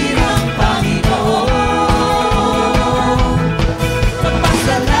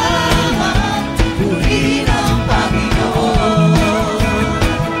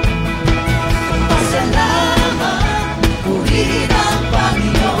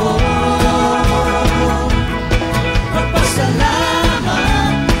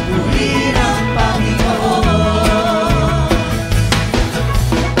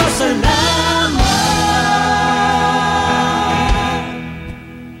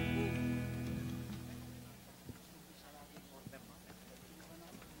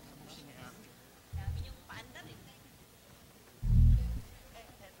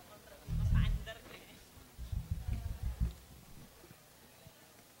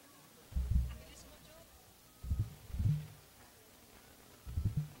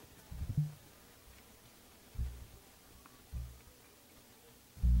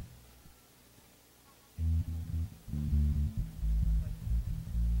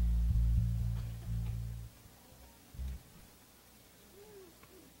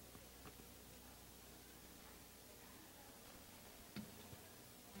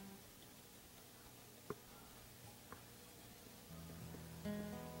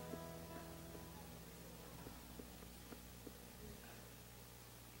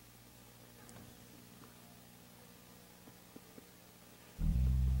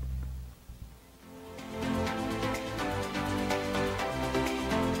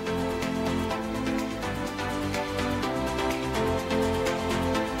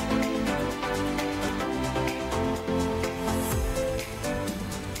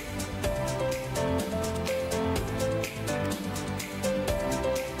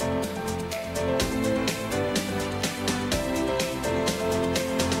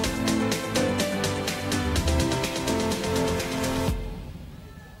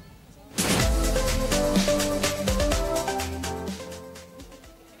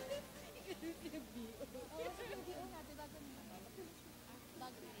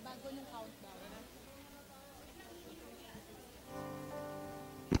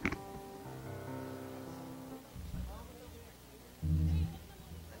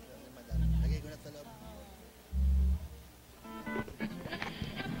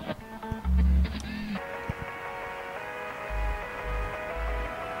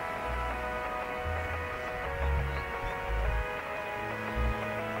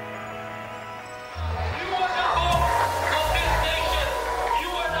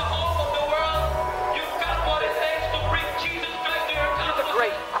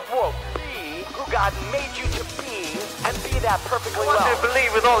 Yeah, perfectly I want well. you to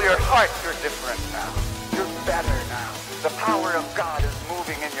believe with all your heart you're different now. You're better now. The power of God is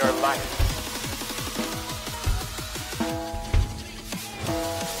moving in your life.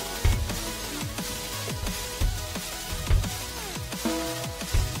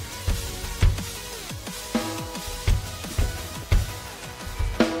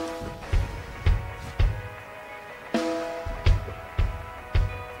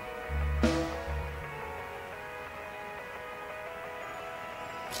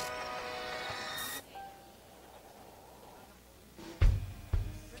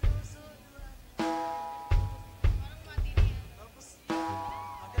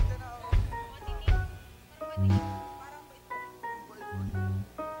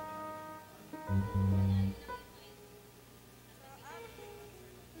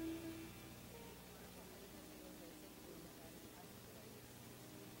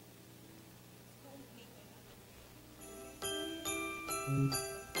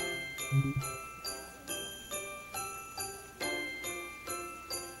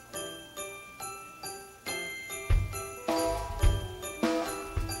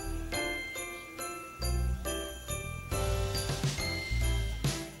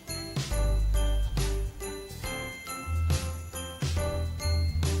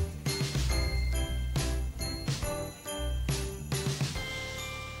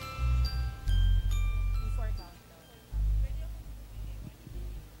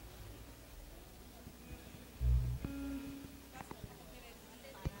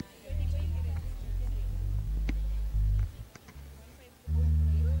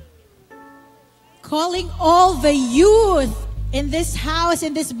 Calling all the youth in this house,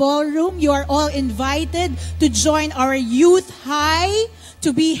 in this ballroom, you are all invited to join our youth high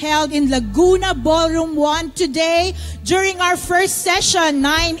to be held in Laguna Ballroom 1 today during our first session,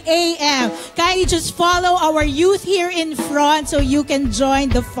 9 a.m. Kindly just follow our youth here in front so you can join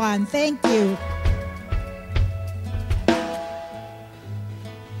the fun. Thank you.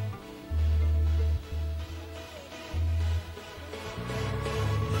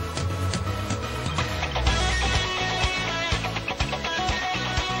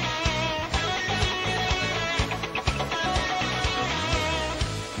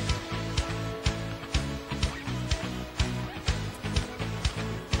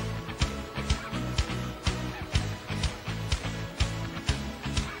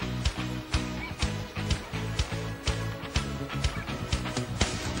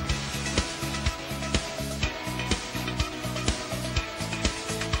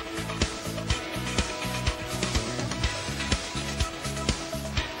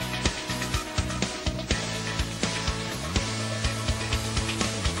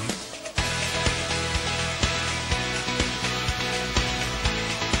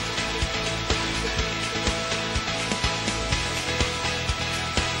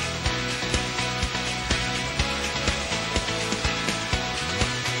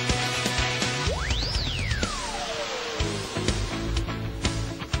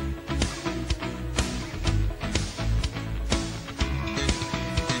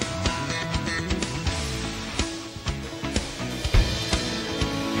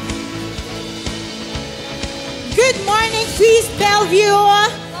 Good morning, Feast Bellevue.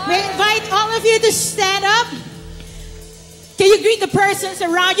 May I invite all of you to stand up. Can you greet the persons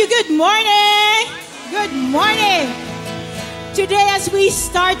around you? Good morning. Good morning. Today, as we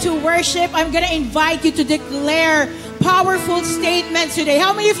start to worship, I'm going to invite you to declare powerful statements today.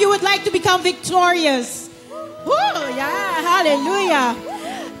 How many of you would like to become victorious? Woo, yeah, hallelujah.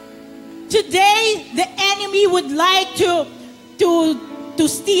 Today, the enemy would like to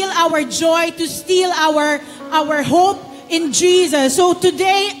steal our joy, to steal our hope in Jesus. So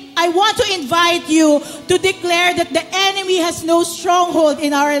today, I want to invite you to declare that the enemy has no stronghold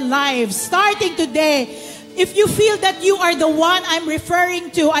in our lives. Starting today, if you feel that you are the one I'm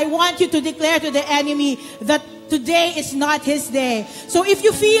referring to, I want you to declare to the enemy that today is not his day. So if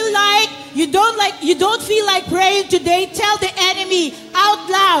you feel like you don't feel like praying today, tell the enemy out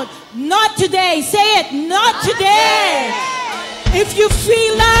loud, not today. Say it, not today. If you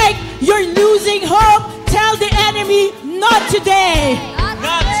feel like you're losing hope, tell the enemy, not today.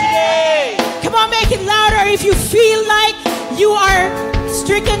 Not today. Come on, make it louder. If you feel like you are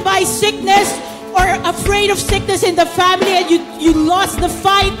stricken by sickness or afraid of sickness in the family and you lost the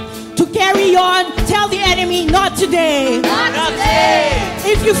fight to carry on, tell the enemy, not today. Not today.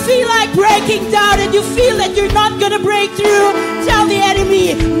 If you feel like breaking down and you feel that you're not going to break through, tell the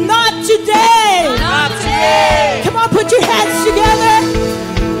enemy, not today. Not today. Come on, put your hands together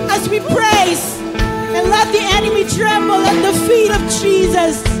as we praise and let the enemy tremble at the feet of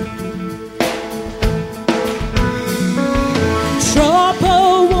Jesus.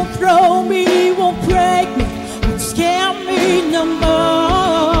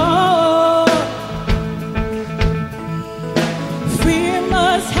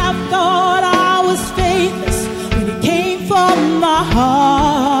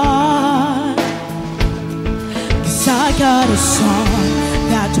 a song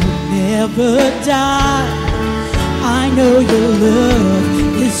that will never die. I know your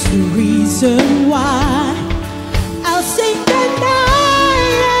love is the reason why. I'll sing the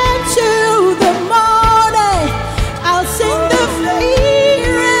night into the morning. I'll sing the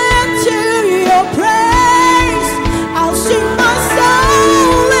fear into your praise. I'll sing my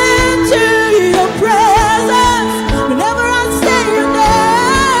soul into your presence whenever I say your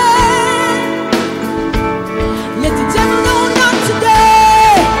name. Let the devil know not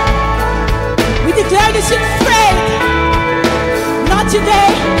today. We declare this in faith. Not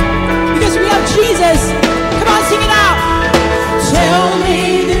today, because we have Jesus. Come on, sing it out. Tell me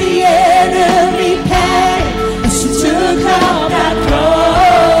that the enemy paid as you took up that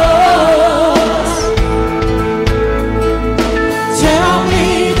cross. Tell me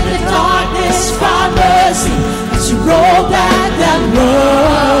that the darkness found mercy as you rolled back that road.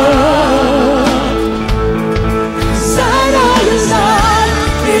 Sign of your Son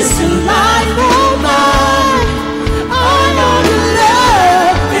is the life of mine. I know your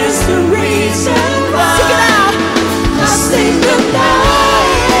love is the reason why. Sing it out. I sing the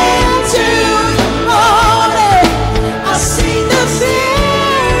night into the morning. I sing the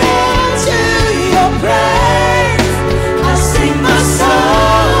fear into your praise. I sing my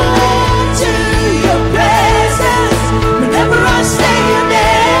soul into your presence whenever I say your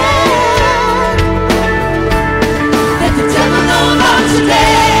name. Let the devil know not today.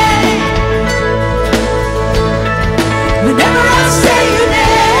 Whenever I say your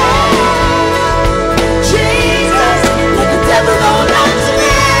name, Jesus, let the devil know not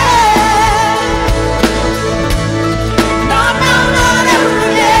today. No, no, not ever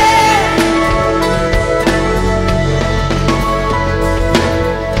again.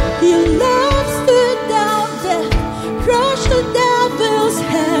 Your love stood down death, crushed the devil's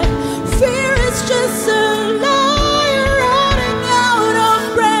head. Fear is just a liar running out of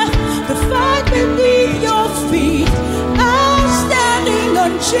breath. The fight beneath your feet, I'm standing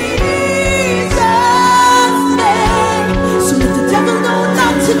on Jesus' name. So let the devil know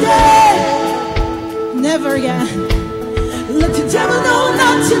not today. Never again. Let the devil know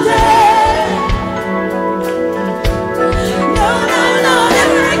not today. No, no, no,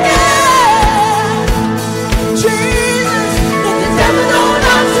 never again. Jesus, let the devil know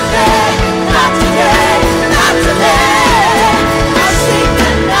not today. Not today, not today. I sing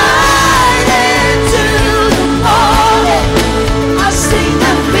the night into the morning. I sing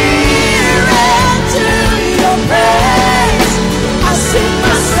the fear into your praise. I sing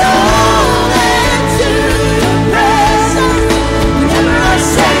my soul into your presence whenever I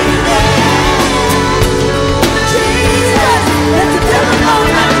say your name. Jesus, let the devil know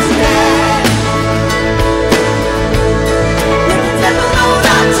not today. Let the devil know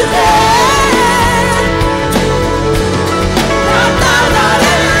not today. No, no, not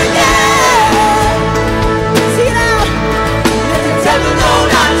ever again. See it out. Let the devil know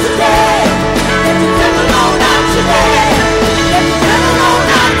not today. Let the devil know not today. Let the devil know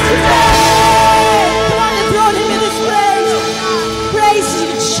not today. Come on, let's Lord him in this praise. Praise you,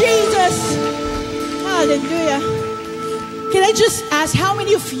 Jesus. Hallelujah. Can I just ask, how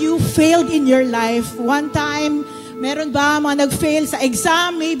many of you failed in your life? One time, meron ba mga nag-fail sa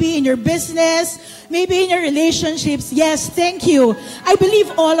exam, maybe in your business, maybe in your relationships? Yes, thank you. I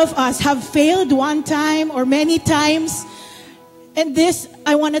believe all of us have failed one time or many times. And this,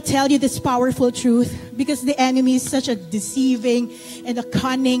 I want to tell you this powerful truth, because the enemy is such a deceiving and a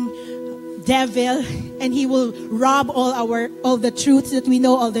cunning devil, and he will rob all the truths that we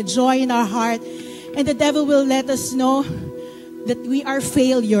know, all the joy in our heart. And the devil will let us know that we are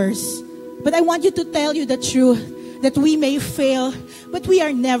failures. But I want you to tell you the truth, that we may fail, but we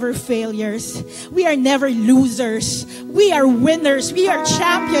are never failures. We are never losers. We are winners. We are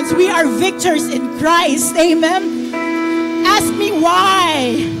champions. We are victors in Christ. Amen. Ask me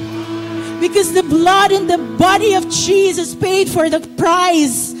why. Because the blood and the body of Jesus paid for the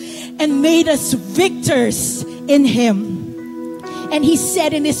price and made us victors in Him. And He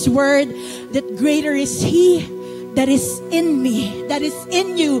said in His word that greater is He that is in me, that is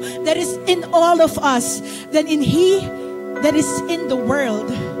in you, that is in all of us, than in He that is in the world.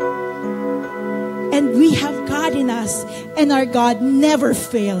 And we have God in us, and our God never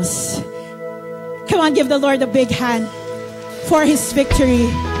fails. Come on, give the Lord a big hand for His victory.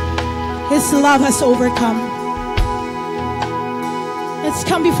 His love has overcome. Let's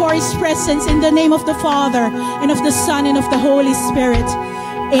come before His presence in the name of the Father, and of the Son, and of the Holy Spirit.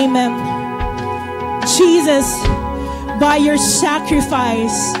 Amen. Jesus, by your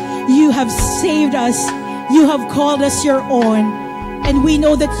sacrifice, you have saved us. You have called us your own. And we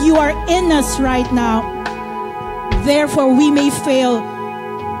know that you are in us right now, Therefore, we may fail,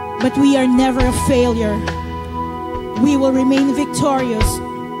 but we are never a failure. We will remain victorious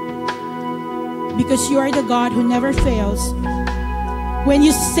because you are the God who never fails. When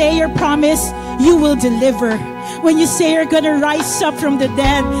you say your promise, you will deliver. When you say you're going to rise up from the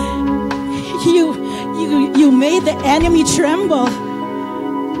dead, you made the enemy tremble.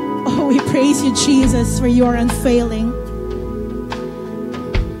 Oh, we praise you, Jesus, for you are unfailing.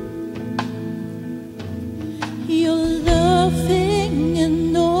 You're loving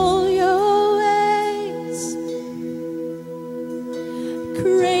in all your ways,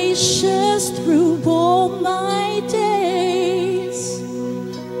 gracious through all my days,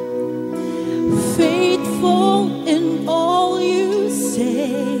 faithful in all you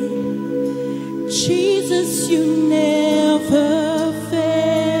say. Jesus, you never fail.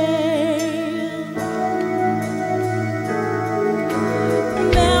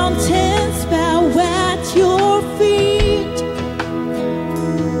 Mountains bow at your feet,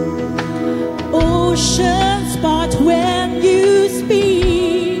 oceans part when you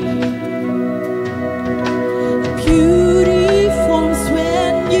speak, beauty forms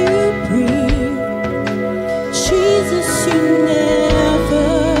when you breathe. Jesus, you never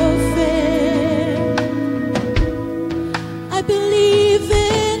fail. I believe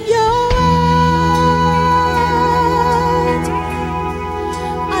in your word.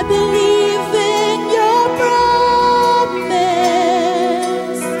 I believe in your promise.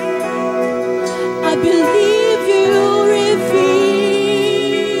 I believe you reveal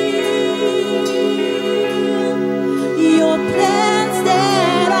your plans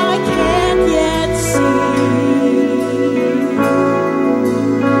that I can't yet see.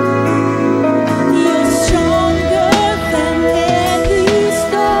 You're stronger than any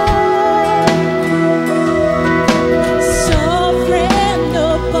storm, sovereign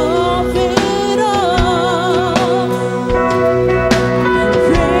above it all,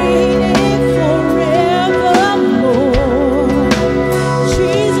 reigning forevermore.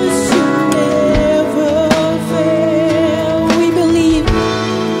 Jesus, you never fail. We believe.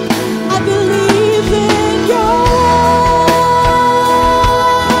 I believe in your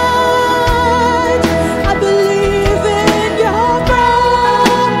word. I believe in your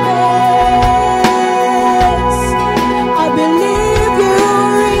promise. I believe you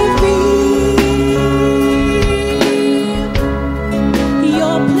reveal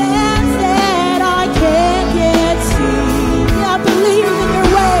your plans that I can't yet see. I believe in your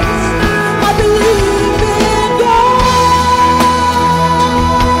ways. I believe in your ways.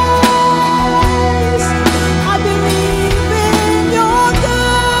 I believe in your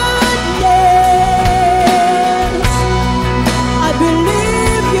goodness. I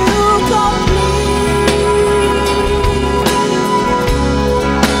believe you complete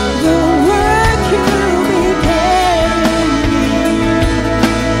the work you began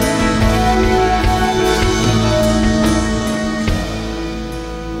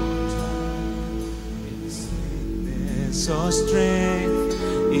So strength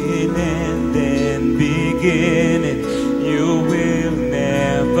in end and beginning, you will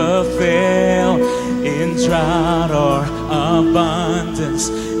never fail. In drought or abundance,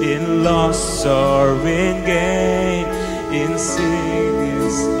 in loss or in gain, in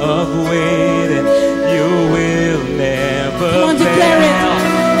sickness of waiting, you will never Come on, declare it. fail.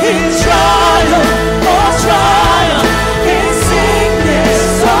 In trial or triumph, in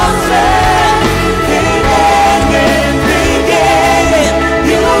sickness or death, in end and beginning,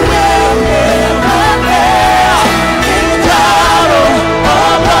 you will never fail. In drought or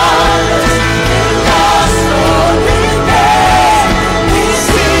abundance, in loss or in gain, in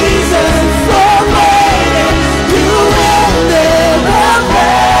seasons of waiting, you will never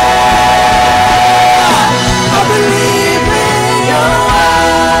fail. I believe in your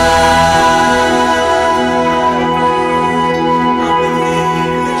word.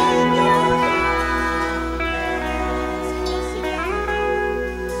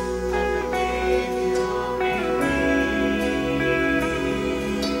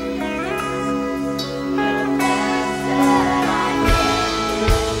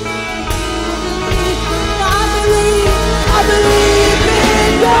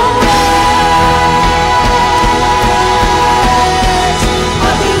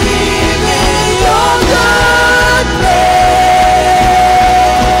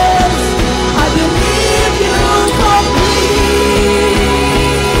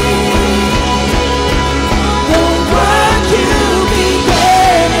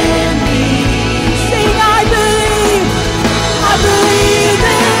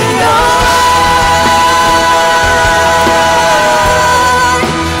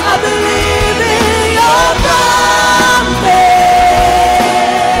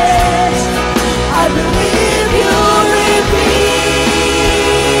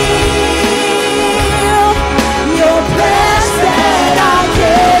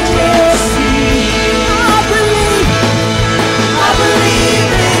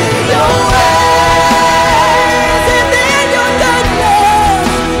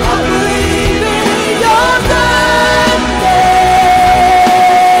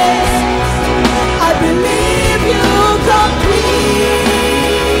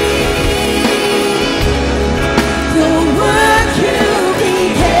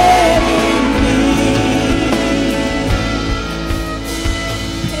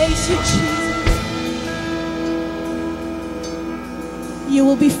 praise you, Jesus. You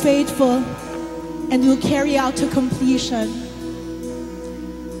will be faithful and will carry out to completion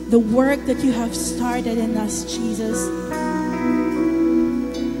the work that you have started in us, Jesus.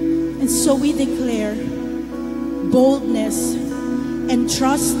 And so we declare boldness and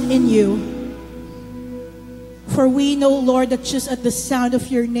trust in you. For we know, Lord, that just at the sound of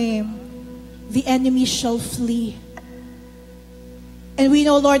your name, the enemy shall flee. And we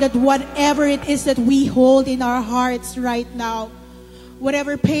know, Lord, that whatever it is that we hold in our hearts right now,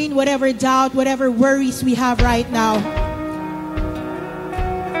 whatever pain, whatever doubt, whatever worries we have right now,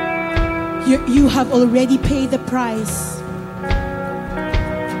 you have already paid the price.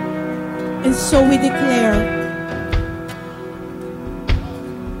 And so we declare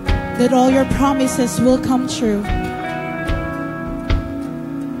that all your promises will come true.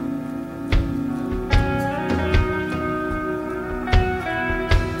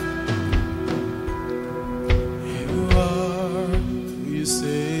 You are who you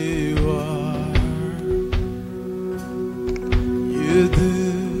say you are. You do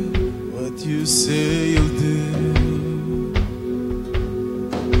what you say you'll do.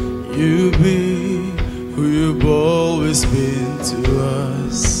 You be who you've always been to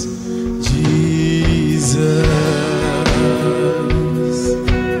us, Jesus.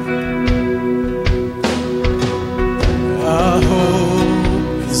 Our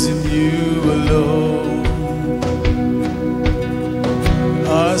hope is in you alone.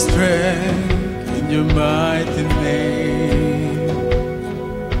 Our strength in your mighty name.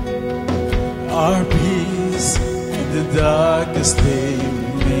 Our peace in the darkest day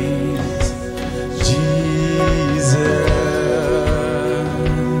remains, Jesus.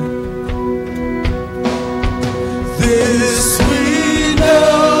 This we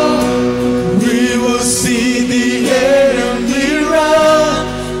know, we will see the enemy run.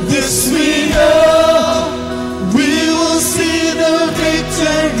 This we know, we will see the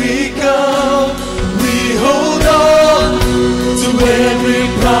victory come. We hold on to every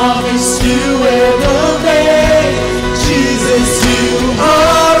promise you ever made. Jesus, you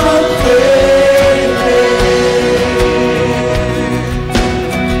are unfailing.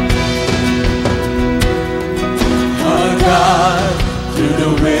 Our God, through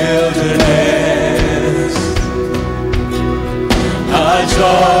the wilderness, our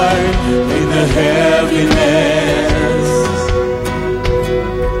joy in the heaviness,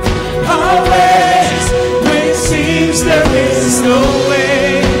 our ways when it seems there is no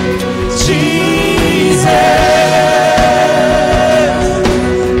way, Jesus.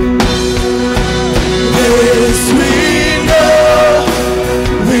 This we know,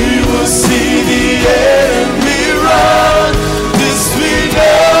 we will see the enemy run. This we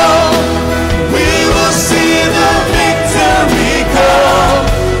know, we will see the victory come.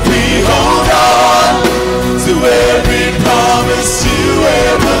 We hold on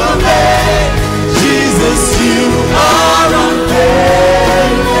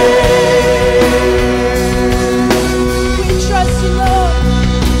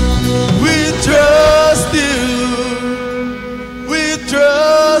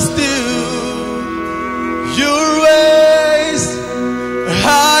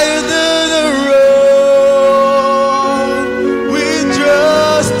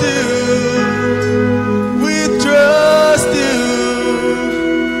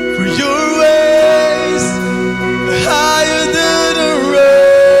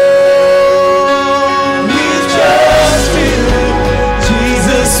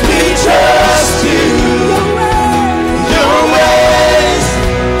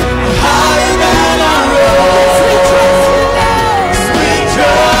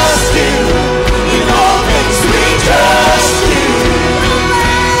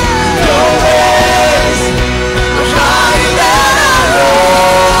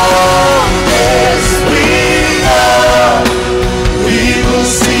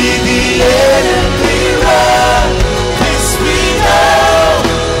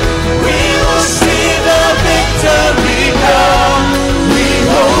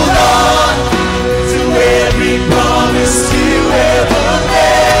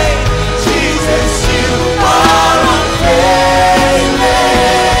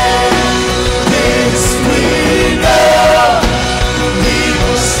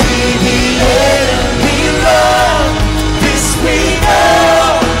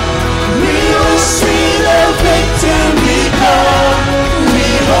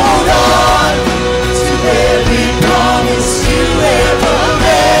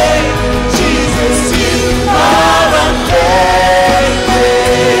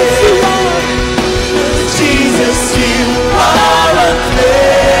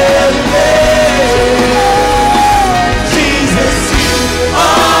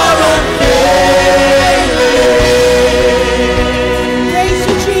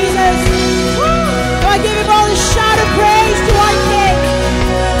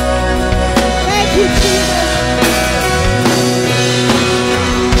you, Jesus.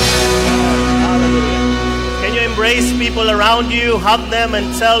 Can you embrace people around you, hug them,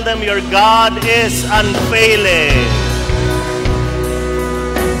 and tell them your God is unfailing?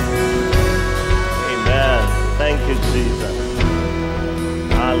 Amen. Thank you, Jesus.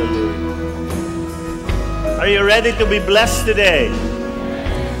 Hallelujah. Are you ready to be blessed today?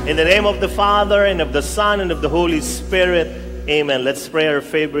 In the name of the Father, and of the Son, and of the Holy Spirit. Amen. Let's pray our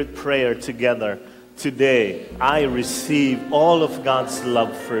favorite prayer together. Today, I receive all of God's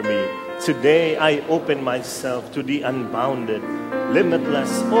love for me. Today, I open myself to the unbounded,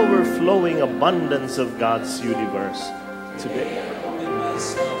 limitless, overflowing abundance of God's universe. Today, I open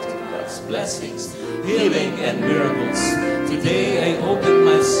myself to God's blessings, healing, and miracles. Today, I open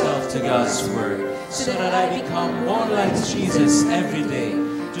myself to God's Word, so that I become more like Jesus every day.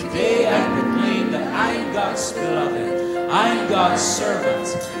 Today, I proclaim that I am God's beloved, I am God's servant,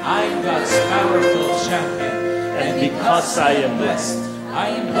 I am God's powerful champion. And because I am blessed, I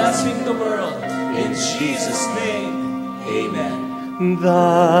am blessing the world. In Jesus' name, amen.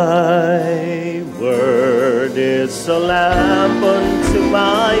 Thy word is a lamp unto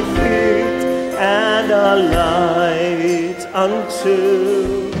my feet, and a light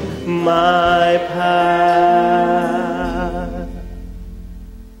unto my path.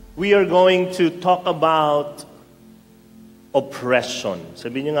 We are going to talk about oppression.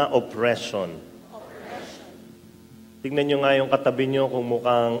 Sabihin niyo nga, oppression. Tingnan niyo nga yung katabi niyo kung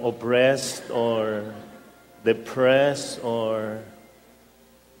mukhang oppressed or depressed or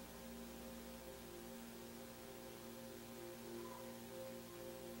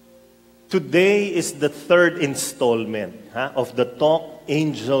today is the third installment of the talk,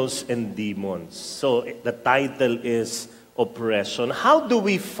 Angels and Demons. So the title is Oppression. How do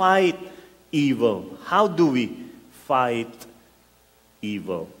we fight evil? How do we fight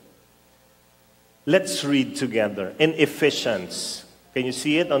evil? Let's read together in Ephesians. Can you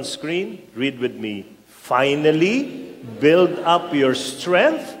see it on screen? Read with me. Finally, build up your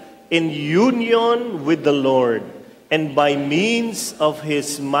strength in union with the Lord, and by means of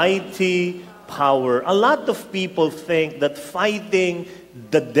His mighty power. A lot of people think that fighting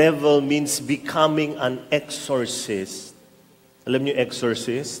the devil means becoming an exorcist. Alam niyo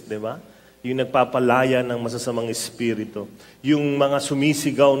exorcist, di ba? Yung nagpapalaya ng masasamang espiritu. Yung mga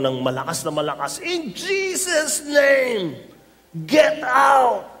sumisigaw ng malakas na malakas, in Jesus' name, get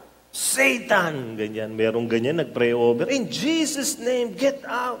out, Satan. Ganyan, merong ganyan, nag-pray over. In Jesus' name, get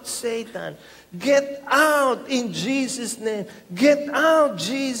out, Satan. Get out in Jesus' name. Get out,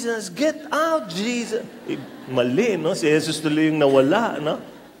 Jesus. Get out, Jesus. Mali, no? Si Jesus tuloy yung nawala, no?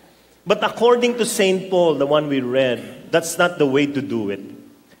 But according to St. Paul, the one we read, that's not the way to do it.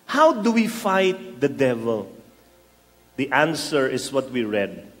 How do we fight the devil? The answer is what we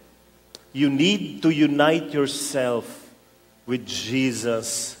read. You need to unite yourself with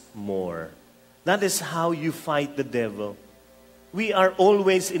Jesus more. That is how you fight the devil. We are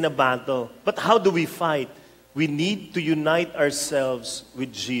always in a battle. But how do we fight? We need to unite ourselves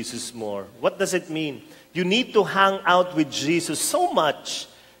with Jesus more. What does it mean? You need to hang out with Jesus so much,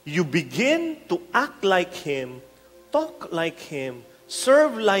 you begin to act like Him, talk like Him,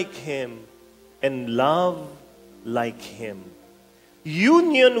 serve like Him, and love like Him.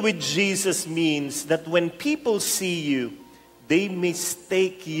 Union with Jesus means that when people see you, they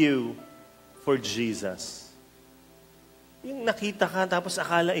mistake you for Jesus. Yung nakita ka tapos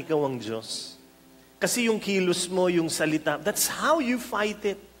akala ikaw ang Diyos. Kasi yung kilos mo, yung salita, that's how you fight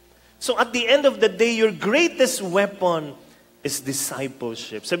it. So at the end of the day, your greatest weapon is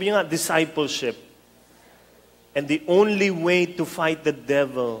discipleship. Sabi niyo nga, discipleship. And the only way to fight the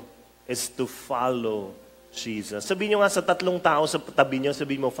devil is to follow Jesus. Sabihin niyo nga sa tatlong tao sa tabi niyo,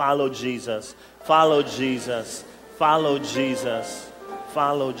 sabihin mo, follow Jesus, follow Jesus, follow Jesus,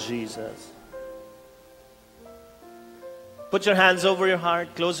 follow Jesus. Put your hands over your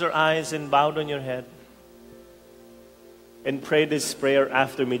heart, close your eyes, and bow down your head. And pray this prayer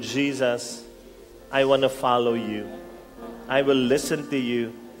after me. Jesus, I want to follow you. I will listen to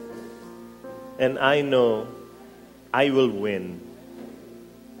you. And I know I will win.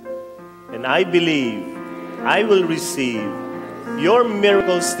 And I believe I will receive your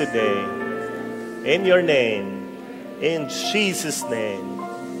miracles today. In your name. In Jesus' name.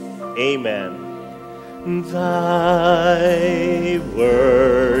 Amen. Thy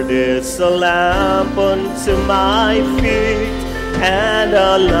word is a lamp unto my feet, and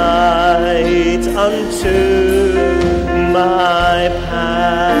a light unto my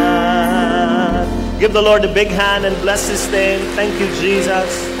path. Give the Lord a big hand and bless His name. Thank you, Jesus.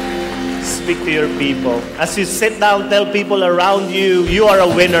 Speak to your people. As you sit down, tell people around you, you are a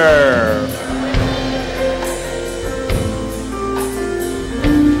winner.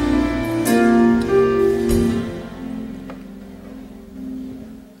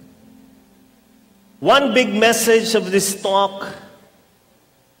 One big message of this talk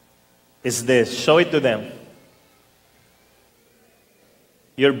is this. Show it to them.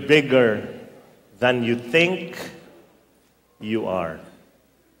 You're bigger than you think you are.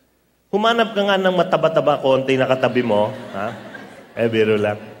 Humanap ka nga ng mataba-taba konti na katabi mo. Ha? Biro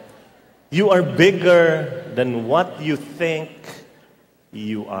lang. You are bigger than what you think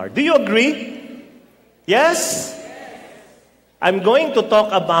you are. Do you agree? Yes? I'm going to talk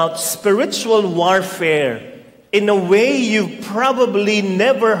about spiritual warfare in a way you've probably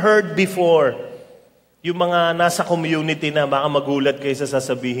never heard before. Yung mga nasa community na baka magulat kayo sa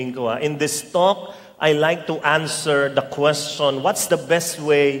sasabihin ko. In this talk, I like to answer the question, what's the best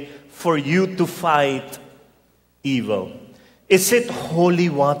way for you to fight evil? Is it holy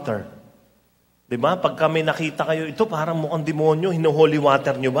water? Diba? Pag kami nakita kayo, ito parang mukhang demonyo, hino-holy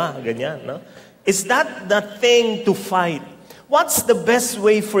water nyo ba? Ganyan, no? Is that the thing to fight? What's the best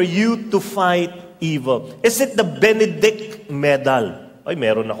way for you to fight evil? Is it the Benedict medal? Ay,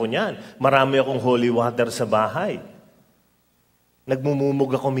 meron ako niyan. Marami akong holy water sa bahay.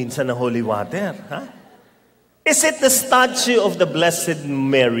 Nagmumumog ako minsan ng holy water. Ha? Is it the statue of the Blessed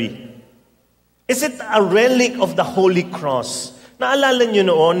Mary? Is it a relic of the Holy Cross? Naalala nyo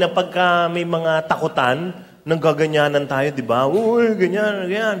noon na pagka may mga takutan, nanggaganyanan tayo, di ba? Uy, ganyan,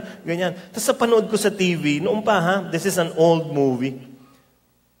 ganyan, ganyan. Tapos sa panood ko sa TV, noon pa ha, this is an old movie.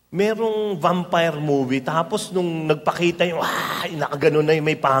 Merong vampire movie, tapos nung nagpakita yung, nakaganon na yung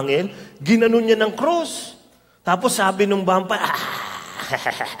may pangil, ginanon niya ng cross. Tapos sabi nung vampire,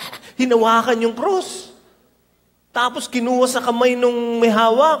 hinawakan yung cross. Tapos kinuha sa kamay nung may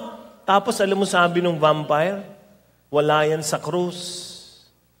hawak. Tapos alam mo sabi nung vampire, wala yan sa krus.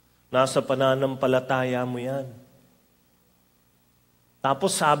 Nasa pananampalataya mo yan.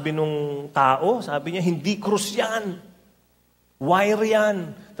 Tapos sabi nung tao, sabi niya, hindi krus yan. Wire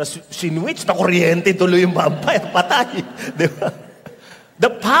yan. Tapos sinwitch na kuryente, tuloy yung vampire, patay. Diba?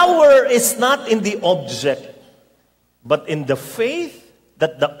 The power is not in the object, but in the faith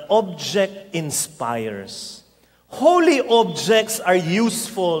that the object inspires. Holy objects are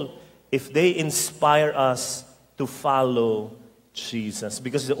useful if they inspire us to follow Jesus.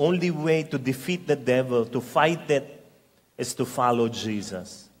 Because the only way to defeat the devil, to fight it, is to follow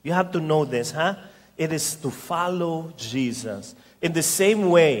Jesus. You have to know this, huh? It is to follow Jesus. In the same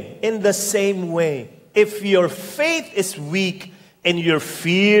way, if your faith is weak and your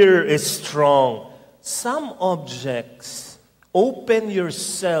fear is strong, some objects open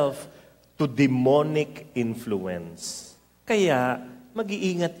yourself to demonic influence. Kaya,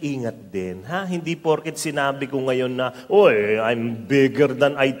 mag-iingat-ingat din, ha? Hindi porket sinabi ko ngayon na, I'm bigger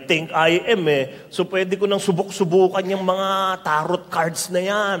than I think I am So pwede ko nang subok-subukan yung mga tarot cards na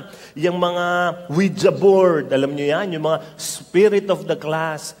yan. Yung mga Ouija board, alam nyo yan, yung mga spirit of the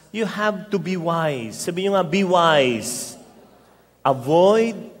class. You have to be wise. Sabi nyo nga, be wise.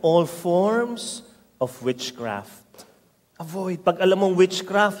 Avoid all forms of witchcraft. Avoid. Pag alam mong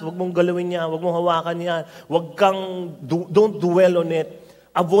witchcraft, huwag mong galawin niya, huwag mong hawakan niya, don't dwell on it.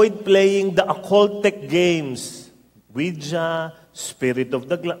 Avoid playing the occultic games. Ouija, spirit of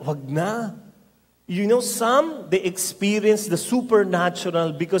the glass, wag na. You know, some, they experience the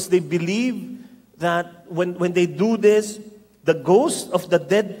supernatural because they believe that when they do this, the ghost of the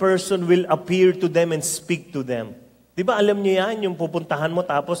dead person will appear to them and speak to them. Di ba alam niyo yan, yung pupuntahan mo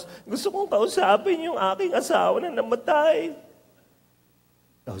tapos, gusto kong kausapin yung aking asawa na namatay.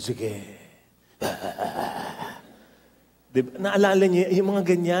 Sige. Diba? Naalala niyo yung mga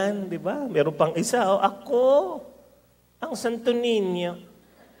ganyan, di ba? Meron pang isa, ako, ang Santo Niño.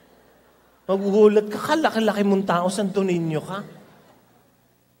 Magugulat ka, kalaki-laki mong tao, Santo Niño ka.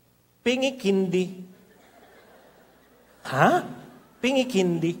 Pingikindi. Ha?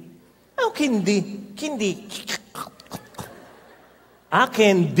 Pingikindi. Kindi. Kindi.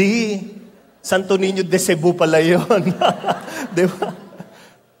 Candy. Santo Niño de Cebu pala yun. Diba?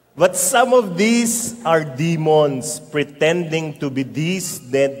 But some of these are demons pretending to be these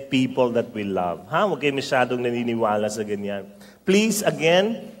dead people that we love. Huwag kayo masyadong naniniwala sa ganyan. Please,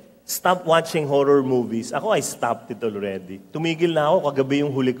 again, stop watching horror movies. Ako, I stopped it already. Tumigil na ako, kagabi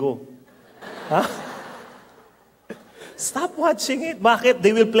yung huli ko. Stop watching it. Bakit?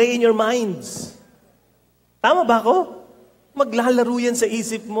 They will play in your minds. Tama ba ako? Maglalaro yan sa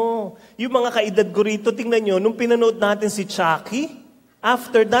isip mo. Yung mga kaedad ko rito, tingnan nyo, nung pinanood natin si Chucky,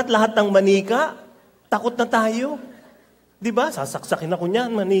 after that, lahat ng manika, takot na tayo. Diba? Sasaksakin ako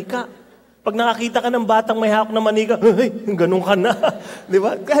niyan, manika. Pag nakakita ka ng batang may hawak na manika, ganun ka na.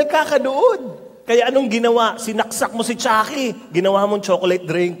 Diba? Dahil kakanood. Kaya anong ginawa? Sinaksak mo si Chucky. Ginawa mong chocolate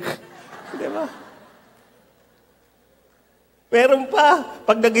drink. Diba? Meron pa,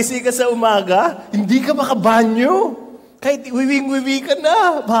 pag nagising ka sa umaga, hindi ka makabanyo. Kahit wiwing-wiwi ka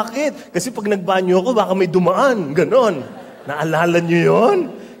na. Bakit? Kasi pag nagbanyo ako, baka may dumaan. Ganon. Naalala nyo yun?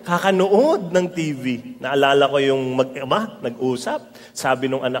 Kakanood ng TV. Naalala ko yung mag-ama, nag-usap.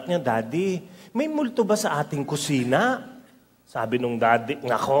 Sabi nung anak niya, Daddy, may multo ba sa ating kusina? Sabi nung daddy,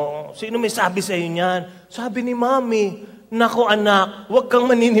 nako, sino may sabi sa iyo niyan? Sabi ni Mami, nako anak, huwag kang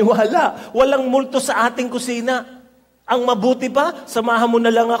maniniwala. Walang multo sa ating kusina. Ang mabuti pa, samahan mo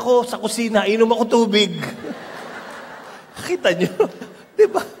na lang ako sa kusina, inom ako tubig. Kita niyo?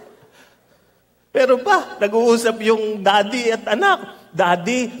 Diba? Pero pa, nag-uusap yung daddy at anak.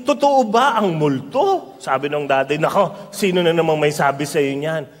 Daddy, totoo ba ang multo? Sabi nung daddy, nako, sino na namang may sabi sa iyo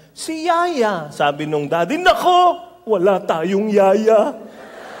niyan? Si Yaya. Sabi nung daddy, nako, wala tayong yaya.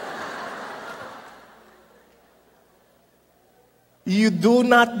 You do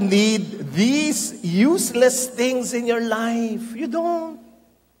not need these useless things in your life. You don't.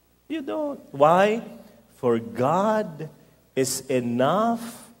 You don't. Why? For God is enough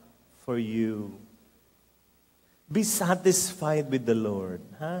for you. Be satisfied with the Lord.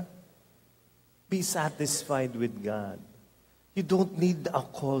 Huh? Be satisfied with God. You don't need a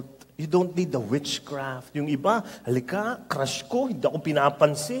cult. You don't need the witchcraft. Yung iba, halika, crush ko, hindi ako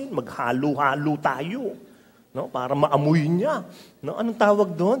pinapansin, maghalo-halo tayo. No? Para maamoy niya. No? Anong tawag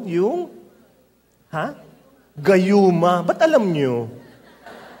doon? Yung, gayuma. Ba't alam niyo?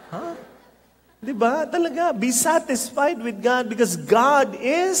 Diba? Talaga, be satisfied with God because God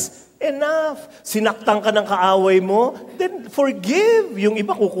is enough. Sinaktan ka ng kaaway mo, then forgive. Yung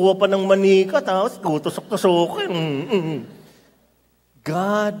iba, kukuha pa ng manika, tapos tutusok-tusokin.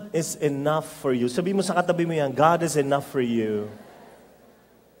 God is enough for you. Sabi mo sa katabi mo yan, God is enough for you.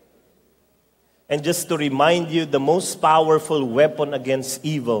 And just to remind you, the most powerful weapon against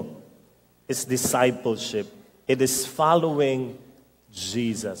evil is discipleship. It is following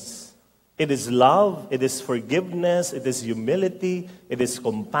Jesus. It is love, it is forgiveness, it is humility, it is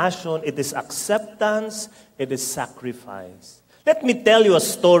compassion, it is acceptance, it is sacrifice. Let me tell you a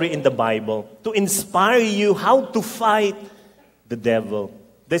story in the Bible to inspire you how to fight the devil.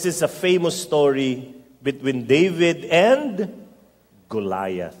 This is a famous story between David and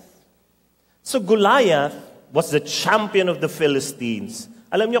Goliath. So Goliath was the champion of the Philistines.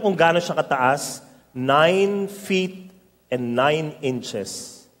 Alam niyo kung gaano siya kataas? 9 feet and 9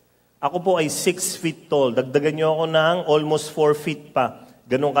 inches. Ako po ay 6 feet tall. Dagdagan niyo ako ng almost 4 feet pa.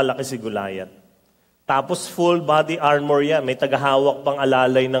 Ganun kalaki si Goliath. Tapos full body armor yan. May tagahawak pang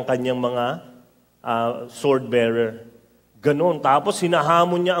alalay ng kanyang mga sword bearer. Ganon. Tapos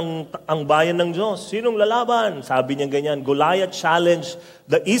hinahamon niya ang bayan ng Diyos. Sinong lalaban? Sabi niya ganyan. Goliath challenged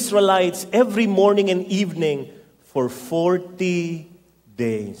the Israelites every morning and evening for 40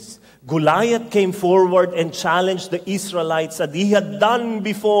 days. Goliath came forward and challenged the Israelites as he had done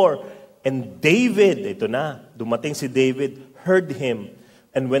before. And David, ito na, dumating si David, heard him.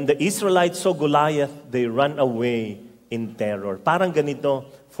 And when the Israelites saw Goliath, they ran away in terror. Parang ganito,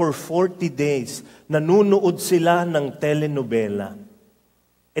 for 40 days, nanunood sila ng telenovela.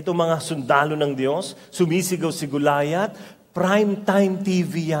 Ito mga sundalo ng Diyos, sumisigaw si Goliath, primetime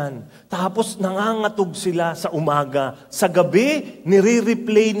TV yan. Tapos nangangatog sila sa umaga. Sa gabi,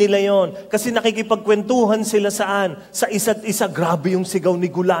 nire-replay nila yon. Kasi nakikipagkwentuhan sila saan? Sa isa't isa. Grabe yung sigaw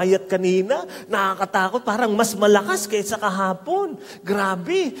ni Goliath kanina. Nakakatakot. Parang mas malakas kaysa kahapon.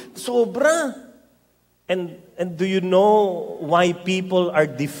 Grabe. Sobra. And do you know why people are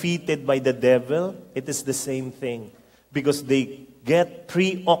defeated by the devil? It is the same thing. Because they get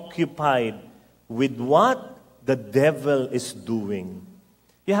preoccupied with what the devil is doing.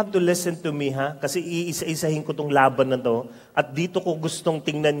 You have to listen to me, ha? Kasi iisa-isahin ko tong laban na to. At dito ko gustong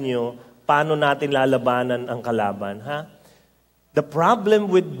tingnan nyo paano natin lalabanan ang kalaban, ha? The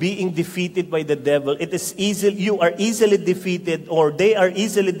problem with being defeated by the devil, you are easily defeated or they are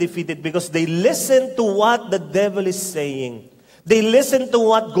easily defeated because they listen to what the devil is saying. They listen to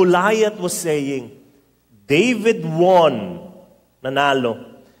what Goliath was saying. David won, nanalo,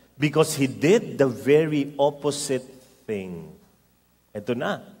 because he did the very opposite thing. Ito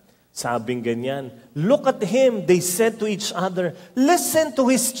na, sabing ganyan. Look at him, they said to each other, listen to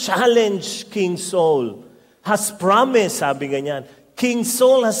his challenge, King Saul. Has promised, sabi ganyan, King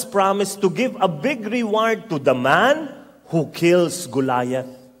Saul has promised to give a big reward to the man who kills Goliath.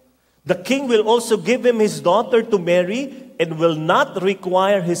 The king will also give him his daughter to marry and will not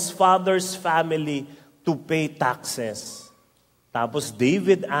require his father's family to pay taxes. Tapos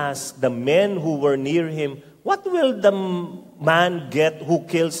David asked the men who were near him, what will the man get who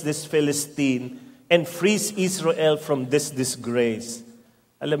kills this Philistine and frees Israel from this disgrace?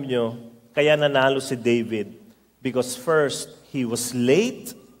 Alam nyo, kaya nanalo si David because first, he was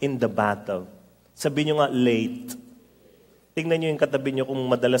late in the battle. Sabi nyo nga, late. Tingnan nyo yung katabi nyo kung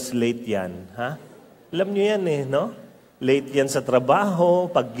madalas late yan. Ha? Alam nyo yan no? Late yan sa trabaho,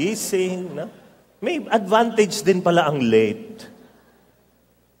 paggising. No? May advantage din pala ang late.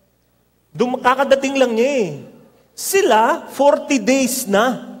 Kakadating lang niya Sila, 40 days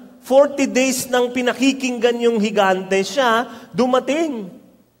na. 40 days nang pinakikinggan yung higante, siya, dumating.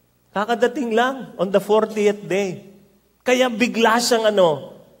 Kakadating lang on the 40th day. Kaya bigla siyang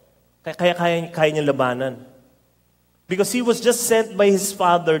kaya niya labanan. Because he was just sent by his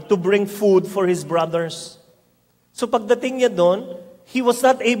father to bring food for his brothers. So pagdating niya doon, he was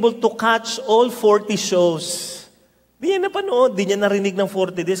not able to catch all 40 shows. Di niya napanood, di niya narinig ng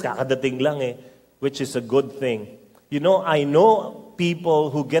 40 days, kakadating lang which is a good thing. You know, I know people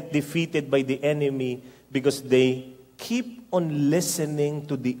who get defeated by the enemy because they keep on listening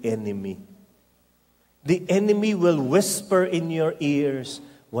to the enemy. The enemy will whisper in your ears,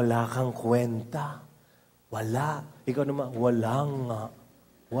 wala kang kwenta. Wala. Ikaw naman, wala nga.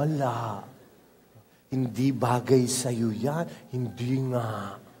 Wala. Hindi bagay sa'yo yan. Hindi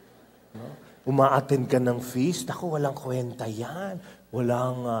nga. No? Uma-attend ka ng feast, ako walang kwenta yan. Wala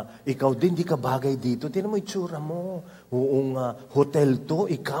nga. Ikaw din, di ka bagay dito. Tinan mo itsura mo. Oo nga. Hotel to,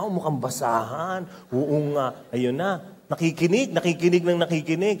 ikaw mukhang basahan. Oo nga. Ayun na. Nakikinig ng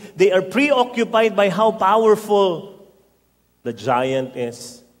nakikinig. They are preoccupied by how powerful the giant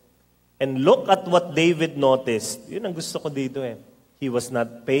is. And look at what David noticed. Yun ang gusto ko dito He was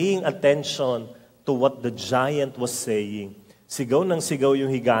not paying attention to what the giant was saying. Sigaw ng sigaw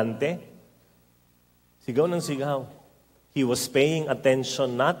yung higante. Sigaw ng sigaw. He was paying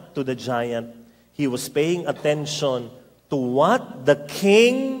attention not to the giant. He was paying attention to what the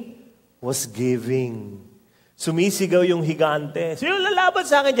king was giving. Sumisigaw yung higante. Sino lalaban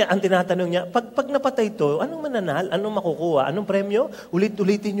sa akin dyan? Ang tinatanong niya, pag napatay to, anong mananal? Anong makukuha? Anong premyo?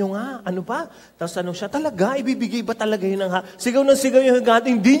 Ulit-ulitin nyo nga. Ano pa? Tapos tanong siya, talaga? Ibibigay ba talaga yun ang sigaw ng sigaw yung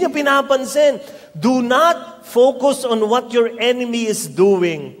higante? Hindi niya pinapansin. Do not focus on what your enemy is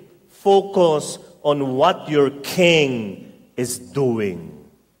doing. Focus on what your king is doing.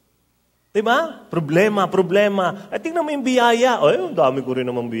 Diba? Problema. At tingnan mo yung biyaya. Ay, ang dami ko rin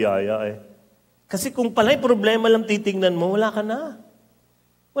namang biyaya Kasi kung pala'y problema lang titingnan mo, wala ka na.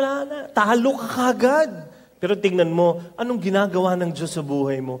 Wala na. Talo ka kagad. Pero tingnan mo, anong ginagawa ng Diyos sa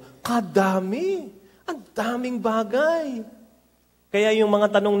buhay mo? Kadami. Ang daming bagay. Kaya yung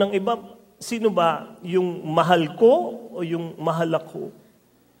mga tanong ng iba, sino ba? Yung mahal ko o yung mahal ako?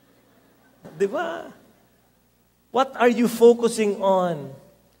 Diba? What are you focusing on?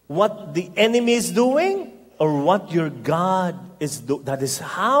 What the enemy is doing or what your God is doing? That is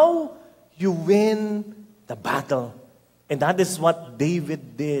how you win the battle. And that is what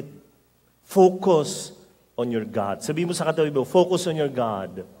David did. Focus on your God. Sabi mo sa katabi mo, focus on your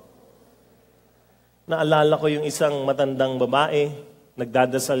God. Naalala ko yung isang matandang babae,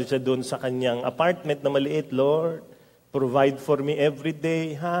 nagdadasal siya doon sa kanyang apartment na maliit, Lord, provide for me every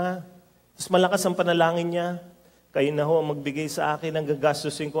day, ha? Tapos malakas ang panalangin niya. Kayo na ho ang magbigay sa akin ang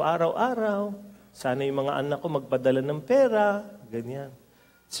gagastusin ko araw-araw. Sana yung mga anak ko magpadala ng pera. Ganyan.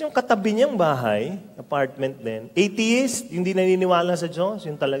 So yung katabi niyang bahay, apartment din, atheist, hindi naniniwala sa Diyos.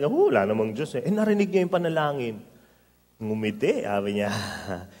 Yung talaga, wala namang Diyos narinig niya yung panalangin. Ngumiti, sabi niya,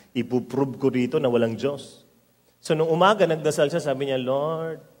 ipuprove ko rito na walang Diyos. So nung umaga, nagdasal siya, sabi niya,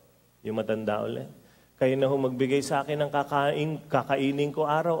 Lord, yung matanda ulit, kayo na ho magbigay sa akin ng kakainin ko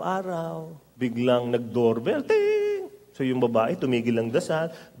araw-araw. Biglang nag-doorbell, ting! So yung babae, tumigil ang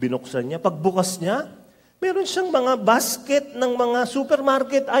dasal, binuksan niya. Pagbukas niya, meron siyang mga basket ng mga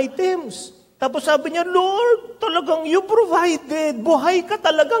supermarket items. Tapos sabi niya, Lord, talagang you provided. Buhay ka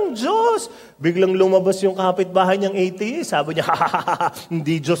talagang Diyos. Biglang lumabas yung kapitbahay niyang atheist. Sabi niya,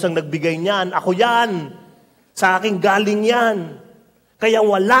 hindi Diyos ang nagbigay niyan. Ako yan. Sa akin galing yan. Kaya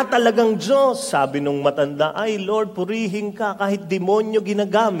wala talagang Diyos. Sabi nung matanda, ay Lord, purihin ka kahit demonyo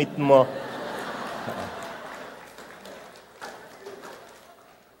ginagamit mo.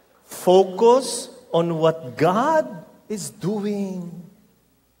 Focus on what God is doing.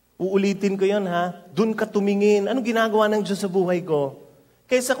 Uulitin ko yan, ha? Doon ka tumingin. Anong ginagawa ng Diyos sa buhay ko?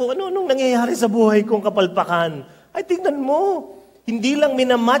 Kaysa kung anong nangyayari sa buhay kong kapalpakan. Ay, tingnan mo. Hindi lang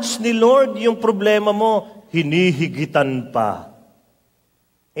minamatch ni Lord yung problema mo, hinihigitan pa.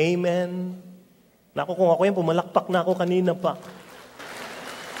 Amen? Naku, kung ako yan, pumalakpak na ako kanina pa.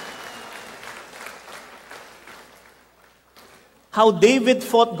 How David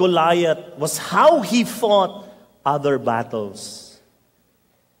fought Goliath was how he fought other battles.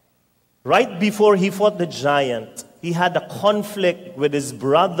 Right before he fought the giant, he had a conflict with his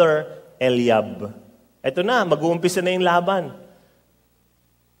brother Eliab. Ito na, mag-uumpisa na yung laban.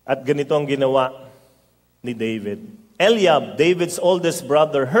 At ganito ang ginawa ni David. Eliab, David's oldest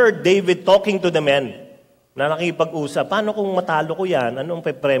brother, heard David talking to the men na nakipag-usap. Paano kung matalo ko yan? Anong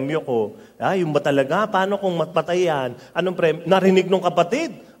premyo ko? Yung ba talaga? Paano kung matpatay yan? Anong premyo? Narinig nung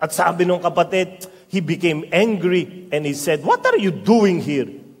kapatid. At sabi nung kapatid, he became angry and he said, "What are you doing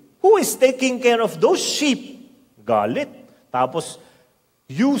here? Who is taking care of those sheep?" Galit. Tapos,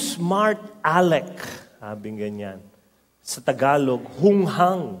 "You smart Alec." Sabing ganyan. Sa Tagalog,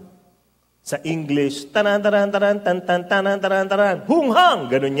 hunghang. Sa English, taran-taran-taran, tan-tan-taran-taran-taran, hunghang.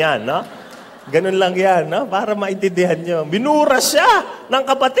 Ganun yan, no? Ganun lang yan, no? Para maintindihan nyo. Binura siya ng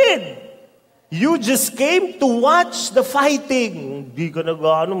kapatid. You just came to watch the fighting. Hindi ka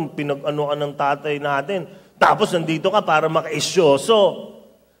pinag-ano ng tatay natin. Tapos nandito ka para maka-isyoso.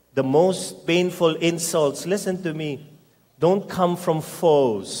 The most painful insults, listen to me, don't come from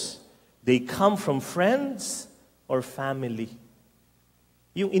foes. They come from friends or family.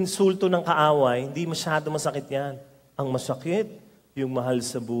 Yung insulto ng kaaway, hindi masyado masakit yan. Ang masakit, yung mahal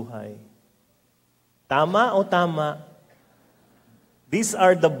sa buhay. Tama o tama? These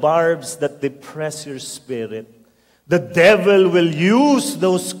are the barbs that depress your spirit. The devil will use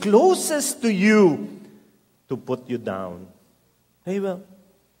those closest to you to put you down.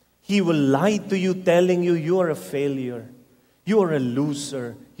 He will lie to you telling you you are a failure. You are a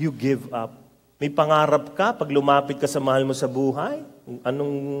loser. You give up. May pangarap ka pag lumapit ka sa mahal mo sa buhay?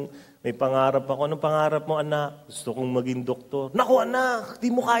 May pangarap ako. Anong pangarap mo, anak? Gusto kong maging doktor. Naku, anak, di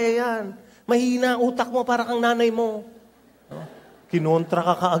mo kaya yan. Mahina ang utak mo para kang nanay mo. Kinontra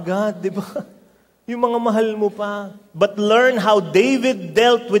ka kaagad, di ba? Yung mga mahal mo pa. But learn how David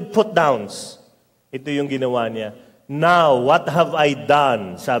dealt with put-downs. Ito yung ginawa niya. Now, what have I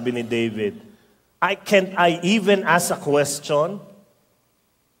done? Sabi ni David. Can't I even ask a question?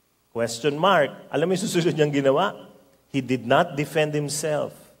 Question mark. Alam mo yung susunod niyang ginawa? He did not defend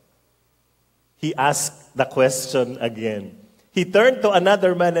himself. He asked the question again. He turned to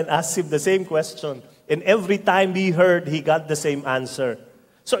another man and asked him the same question. And every time he heard, he got the same answer.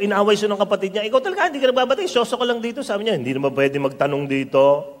 So inaway siya ng kapatid niya, ikaw talaga, hindi ka nagbabatay, syoso ko lang dito. Sabi niya, hindi naman pwede magtanong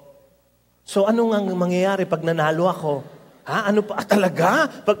dito. So ano nga mangyayari pag nanalo ako? Ano pa?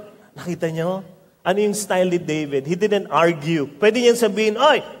 Talaga? Pag nakita niyo, ano yung style ni David? He didn't argue. Pwede niyan sabihin,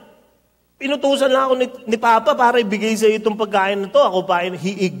 "Oy, pinutusan lang ako ni Papa para ibigay sa iyo itong pagkain na to. Ako pa."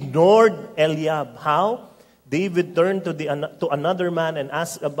 He ignored Eliab. How? David turned to another man and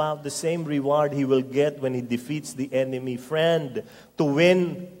asked about the same reward he will get when he defeats the enemy. Friend, to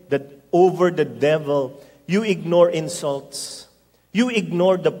win over the devil, you ignore insults. You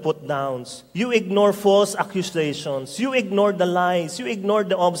ignore the put-downs. You ignore false accusations. You ignore the lies. You ignore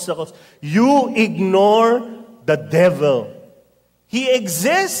the obstacles. You ignore the devil. He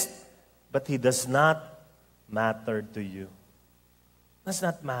exists, but he does not matter to you. Does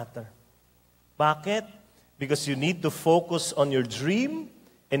not matter. Bakit? Because you need to focus on your dream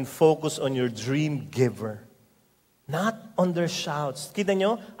and focus on your dream giver. Not on their shouts. Kita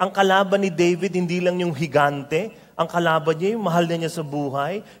nyo, ang kalaban ni David, hindi lang yung higante. Ang kalaban niya, yung mahal niya sa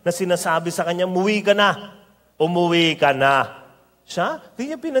buhay, na sinasabi sa kanya, "Umuwi ka na. Umuwi ka na." Siya,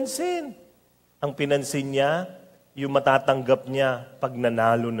 hindi niya pinansin. Ang pinansin niya, yung matatanggap niya pag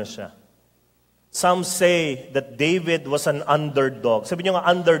nanalo na siya. Some say that David was an underdog. Sabi niyo nga,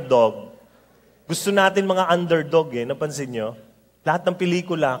 underdog. Gusto natin mga underdog napansin nyo? Lahat ng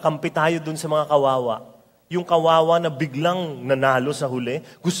pelikula, kampi tayo dun sa mga kawawa. Yung kawawa na biglang nanalo sa huli,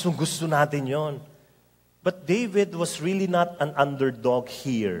 gustong-gusto natin yon. But David was really not an underdog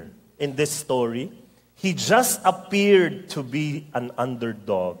here in this story. He just appeared to be an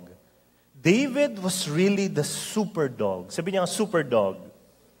underdog. David was really the superdog. Sabi niya, superdog.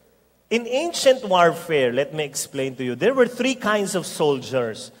 In ancient warfare, let me explain to you, there were 3 kinds of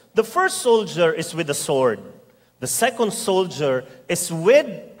soldiers. The first soldier is with a sword. The second soldier is with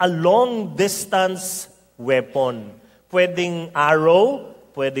a long-distance weapon. Pwedeng arrow,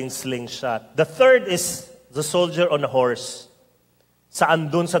 pwedeng slingshot. The third is the soldier on a horse. Saan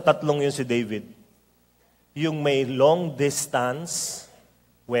dun sa tatlong yun si David? Yung may long-distance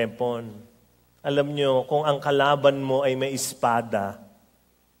weapon. Alam nyo, kung ang kalaban mo ay may espada,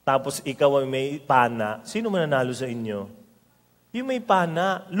 tapos ikaw ay may pana, sino mananalo sa inyo? Yung may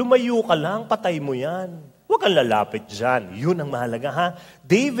pana, lumayo ka lang, patay mo yan. Huwag kang lalapit dyan. Yun ang mahalaga, ha?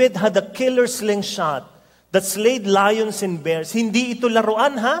 David had a killer slingshot that slayed lions and bears. Hindi ito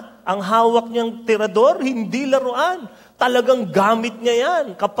laruan, ha? Ang hawak niyang tirador, hindi laruan. Talagang gamit niya yan.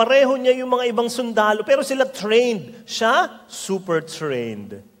 Kapareho niya yung mga ibang sundalo. Pero sila trained. Siya, super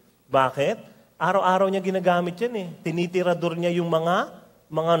trained. Bakit? Araw-araw niya ginagamit yan Tinitirador niya yung mga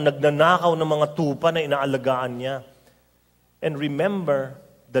nagnanakaw ng mga tupa na inaalagaan niya. And remember,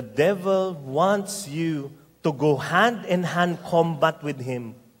 The devil wants you to go hand-in-hand combat with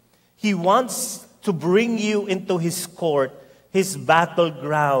him. He wants to bring you into his court, his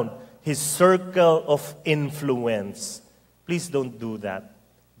battleground, his circle of influence. Please don't do that.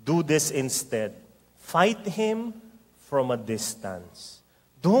 Do this instead. Fight him from a distance.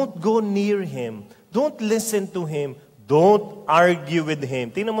 Don't go near him. Don't listen to him. Don't argue with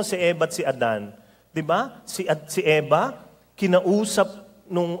him. Tingnan mo si Eva at si Adan. Diba? Si Eva, kinausap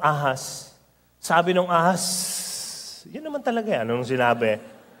nung ahas. Sabi nung ahas, yun naman talaga yan. Anong sinabi?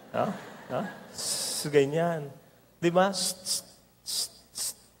 Ganyan. Diba?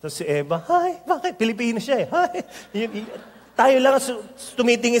 Tapos si Eva, hi, bakit? Pilipino siya eh. Hi. Tayo lang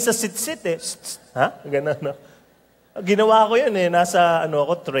tumitingin sa sit-sit eh. Ganun, no? Ginawa ko yun eh. Nasa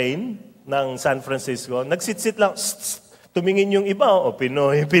train ng San Francisco. Nagsit-sit lang. Tumingin yung iba.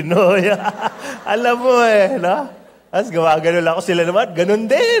 Pinoy. Alam mo eh. No? Tapos gawa-ganon lang ako. Sila naman, ganun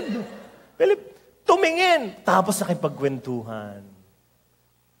din. Tumingin. Tapos nakipagkwentuhan.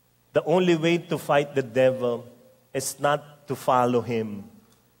 The only way to fight the devil is not to follow him,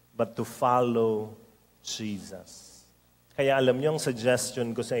 but to follow Jesus. Kaya alam niyo, ang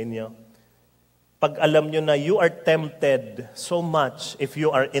suggestion ko sa inyo, pag alam niyo na you are tempted so much if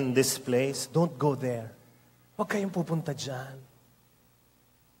you are in this place, don't go there. Huwag kayong pupunta dyan.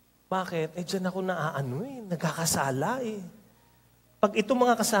 Bakit? Dyan ako nagkakasala eh. Pag itong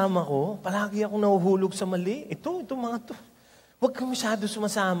mga kasama ko, palagi akong nahuhulog sa mali. Itong mga to. Huwag kang masyado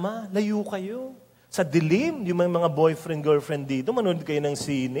sumasama. Layo kayo. Sa dilim, yung mga boyfriend, girlfriend dito, manood kayo ng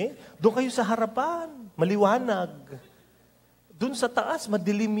sine. Doon kayo sa harapan. Maliwanag. Doon sa taas,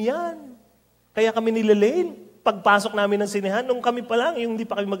 madilim yan. Kaya kami nilalain. Pagpasok namin ng sinehan, nung kami pa lang, yung hindi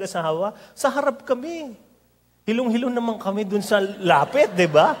pa kami mag-asawa, sa harap kami. Hilong-hilong naman kami doon sa lapit, di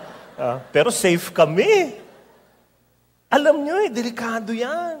ba? Pero safe kami. Alam nyo delikado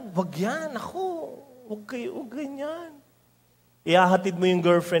yan. Huwag yan, ako. Huwag ganyan. Ihahatid mo yung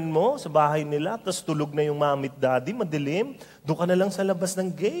girlfriend mo sa bahay nila, tapos tulog na yung mami at daddy, madilim, doon ka na lang sa labas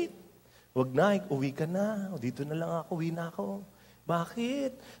ng gate. Huwag na, uwi ka na. Dito na lang ako, uwi na ako.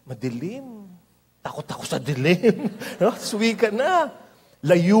 Bakit? Madilim. Takot ako sa dilim. Uwi ka na.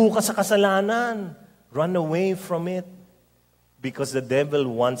 Layo ka sa kasalanan. Run away from it. Because the devil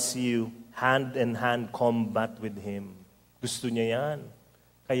wants you hand-in-hand combat with him. Gusto niya yan.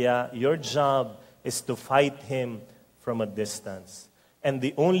 Kaya your job is to fight him from a distance. And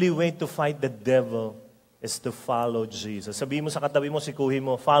the only way to fight the devil is to follow Jesus. Sabihin mo sa katabi mo, sikuhin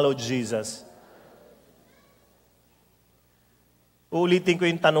mo, follow Jesus. Uulitin ko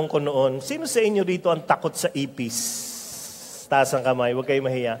yung tanong ko noon. Sino sa inyo rito ang takot sa ipis? Taas ang kamay, huwag kayo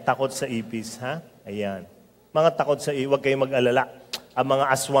mahiya. Takot sa ipis, ha? Ayan. Mga takot sa ipis, huwag kayong mag-alala. Ang mga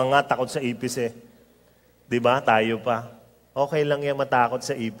aswang nga, takot sa ipis eh. Diba? Tayo pa. Okay lang yan matakot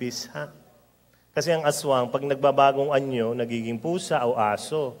sa ipis, ha? Kasi ang aswang, pag nagbabagong anyo, nagiging pusa o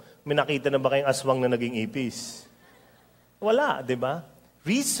aso. May nakita na ba kayong aswang na naging ipis? Wala, di ba?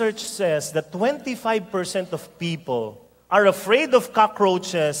 Research says that 25% of people are afraid of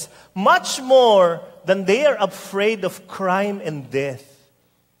cockroaches much more than they are afraid of crime and death.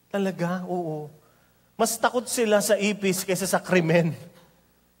 Talaga? Oo. Mas takot sila sa ipis kaysa sa krimen.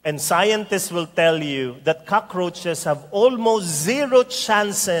 And scientists will tell you that cockroaches have almost zero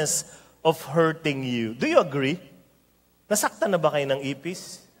chances of hurting you. Do you agree? Nasaktan na ba kayo ng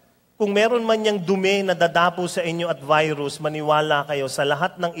ipis? Kung meron man niyang dumi na dadapo sa inyo at virus, maniwala kayo, sa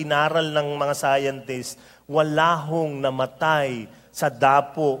lahat ng inaral ng mga scientists, wala hong namatay sa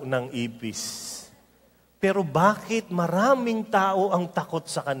dapo ng ipis. Pero bakit maraming tao ang takot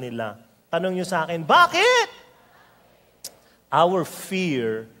sa kanila? Tanong niyo sa akin, bakit? Our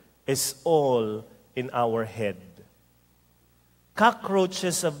fear is all in our head.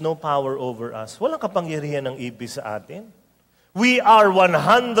 Cockroaches have no power over us. Walang kapangyarihan ng ipis sa atin. We are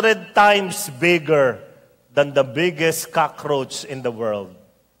 100 times bigger than the biggest cockroach in the world.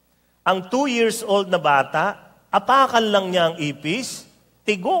 Ang 2 years old na bata, apakan lang niya ang ipis,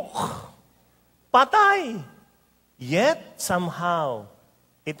 tigok, patay. Yet, somehow,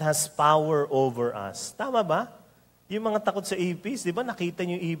 it has power over us. Tama ba? Yung mga takot sa ipis, di ba? Nakita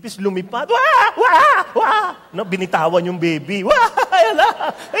niyo yung ipis, lumipad. Wah! Wah! Wah! No, binitawan yung baby. Wah!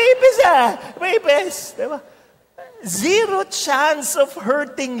 Ayala! May ipis ah! May ipis! Di ba? Zero chance of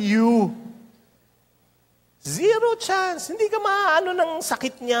hurting you. Zero chance. Hindi ka maano ng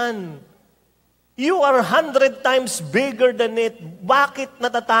sakit niyan. You are 100 times bigger than it. Bakit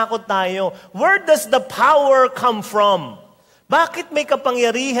natatakot tayo? Where does the power come from? Bakit may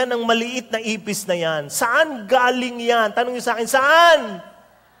kapangyarihan ng maliit na ipis na yan? Saan galing yan? Tanong niyo sa akin, saan?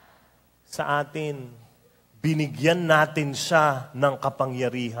 Sa atin. binigyan natin siya ng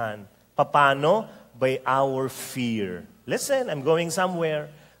kapangyarihan. Paano? By our fear. Listen, I'm going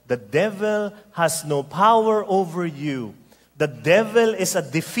somewhere. The devil has no power over you. The devil is a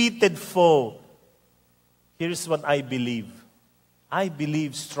defeated foe. Here's what I believe. I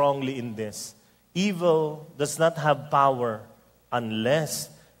believe strongly in this. Evil does not have power unless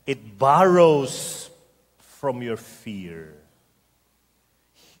it borrows from your fear.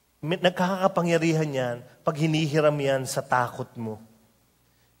 Nagkakapangyarihan yan pag hinihiram yan sa takot mo.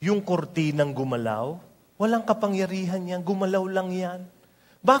 Yung kurtinang gumalaw, walang kapangyarihan yan, gumalaw lang yan.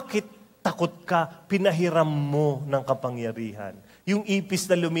 Bakit takot ka? Pinahiram mo ng kapangyarihan. Yung ipis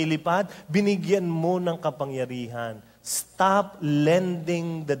na lumilipad, binigyan mo ng kapangyarihan. Stop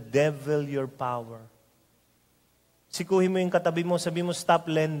lending the devil your power. Sikuhin mo yung katabi mo, sabi mo, stop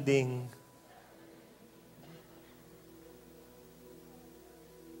lending.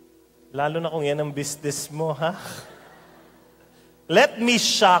 Lalo na kung yan ang business mo, ha? Let me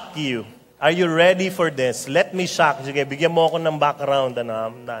shock you. Are you ready for this? Let me shock you. Sige, bigyan mo ako ng background.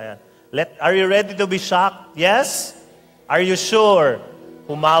 Are you ready to be shocked? Yes? Are you sure?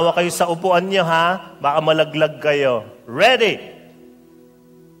 Humawa kayo sa upuan niyo, ha? Baka malaglag kayo. Ready?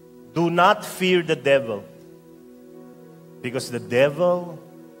 Do not fear the devil. Because the devil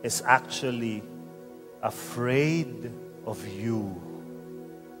is actually afraid of you.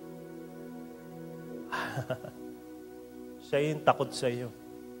 Siya yung takot sa iyo.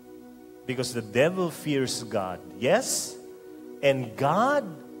 Because the devil fears God. Yes? And God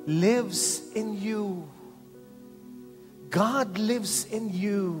lives in you. God lives in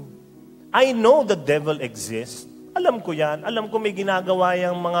you. I know the devil exists. Alam ko yan. Alam ko may ginagawa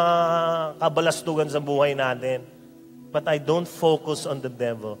yung mga kabalastugan sa buhay natin. But I don't focus on the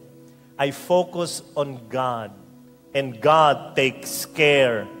devil. I focus on God. And God takes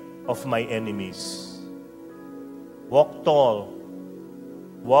care of my enemies. Walk tall.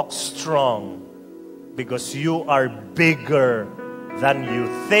 Walk strong. Because you are bigger than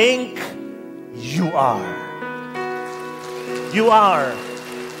you think you are. You are.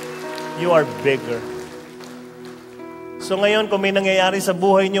 You are bigger. So ngayon, kung may nangyayari sa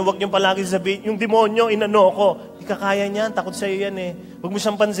buhay niyo, huwag niyo palagi sabihin, yung demonyo, inano ko. Hindi ka kaya niyan, takot sa iyo yan eh. Huwag mo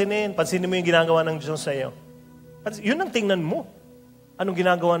siyang pansinin. Pansinin mo yung ginagawa ng Diyos sa iyo. Yun ang tingnan mo. Anong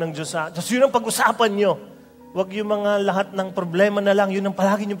ginagawa ng Diyos sa... Tapos yun ang pag-usapan niyo. Huwag yung mga lahat ng problema na lang, yun ang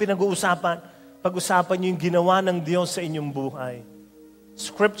palagi niyong pinag-uusapan. Pag-usapan niyo yung ginawa ng Diyos sa inyong buhay.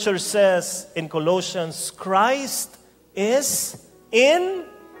 Scripture says in Colossians, Christ is in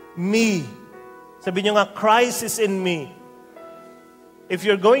me. Sabi niyo nga, Christ is in me. If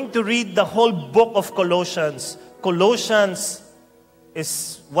you're going to read the whole book of Colossians, Colossians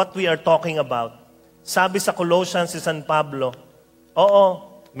is what we are talking about. Sabi sa Colossians si San Pablo, oo,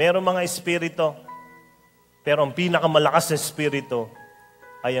 merong mga espiritu, pero ang pinakamalakas na espiritu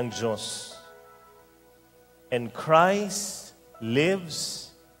ay ang Diyos. And Christ lives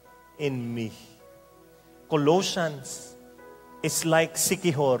in me. Colossians is like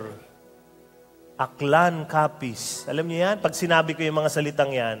Sikihor. Aklan Kapis. Alam niyo yan? Pag sinabi ko yung mga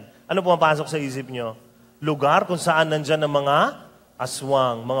salitang yan, ano pumapasok sa isip niyo? Lugar kung saan nandyan ang mga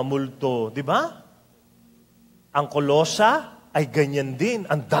aswang, mga multo. Di ba? Ang Kolosya ay ganyan din.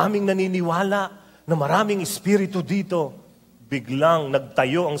 Ang daming naniniwala na maraming espiritu dito. Biglang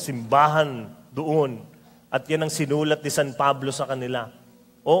nagtayo ang simbahan doon. At yan ang sinulat ni San Pablo sa kanila.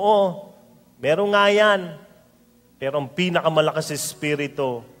 Oo, meron nga yan. Pero ang pinakamalakas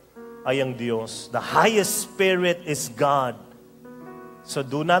espiritu ay ang Diyos. The highest spirit is God. So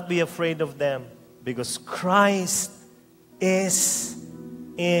do not be afraid of them because Christ is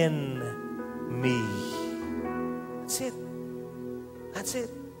in me. That's it. That's it.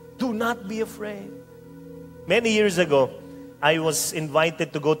 Do not be afraid. Many years ago, I was invited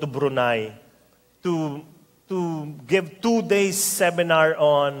to go to Brunei to give 2 days seminar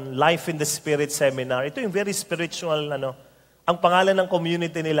on Life in the Spirit seminar. Ito yung very spiritual, ang pangalan ng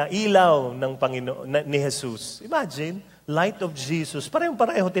community nila, Ilaw ng ni Jesus. Imagine, Light of Jesus.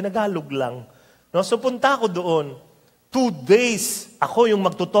 Parehong-pareho, tinagalog lang. No? So punta ako doon. 2 days, ako yung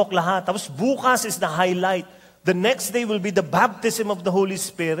magtutok lahat. Tapos bukas is the highlight. The next day will be the baptism of the Holy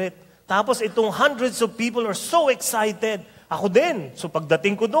Spirit. Tapos itong hundreds of people are so excited. Ako din. So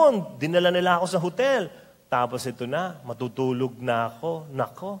pagdating ko doon, dinala nila ako sa hotel. Tapos ito na, matutulog na ako.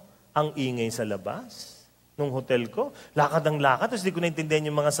 Nako, ang ingay sa labas nung hotel ko. Lakad ang lakad, tapos di ko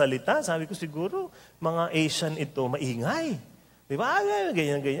naintindihan yung mga salita. Sabi ko siguro, mga Asian ito, maingay. Di ba?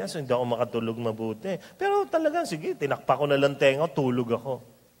 Ganyan. So hindi ako makatulog mabuti. Pero talagang, sige, tinakpa ko na lang tenga, tulog ako.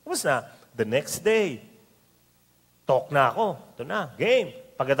 Tapos na, the next day, talk na ako. Ito na, game.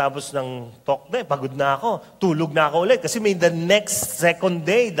 Pagkatapos ng talk na, pagod na ako. Tulog na ako ulit. Kasi may the next second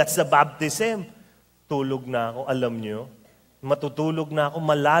day, that's the baptism. Tulog na ako. Alam nyo, matutulog na ako.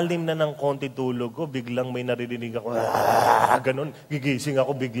 Malalim na ng konti tulog ko. Biglang may naririnig ako. Ganon. Gigising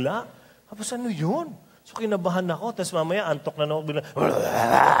ako bigla. Tapos ano yun? So kinabahan ako. Tapos mamaya, antok na ako. Bigla,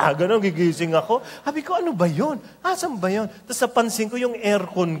 ganon, gigising ako. Sabi ko, ano ba yun? Asan ba yun? Tapos napansin ko yung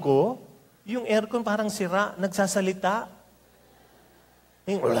aircon ko. Yung aircon parang sira. Nagsasalita.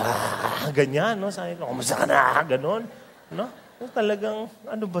 Ganyan, no? Sabi ko, kumusta ka na? Ganon. No? Talagang,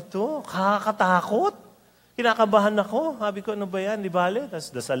 ano ba to? Nakakatakot. Kinakabahan ako. Sabi ko, ano ba yan? Di bale?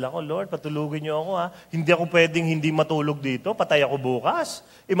 Tapos dasal ako, Lord, patulugin niyo ako, ha? Hindi ako pwedeng hindi matulog dito. Patay ako bukas.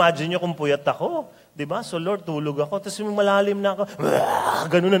 Imagine niyo kung puyat ako. Di ba? So, Lord, tulog ako. Tapos yung malalim na ako.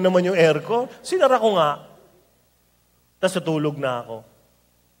 Ganun na naman yung aircon. Sinara ko nga. Tapos tutulog na ako.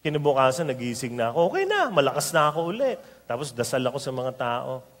 Kinabukasan, nagising na ako. Okay na, malakas na ako ulit. Tapos dasal ako sa mga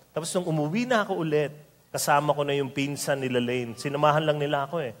tao. Tapos nung umuwi na ako ulit, kasama ko na yung pinsan nila Lane. Sinamahan lang nila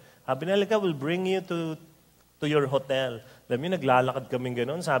ako eh. Sabi nila, we'll bring you to your hotel. Alam niyo, naglalakad kaming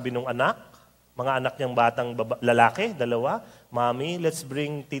gano'n. Sabi nung anak, mga anak niyang batang lalaki, 2, Mommy, let's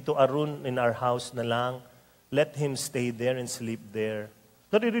bring Tito Arun in our house na lang. Let him stay there and sleep there.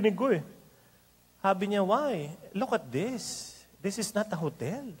 Naririnig ko eh. Sabi niya, why? Look at this. This is not a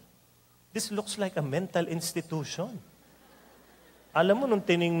hotel. This looks like a mental institution. Alam mo, nung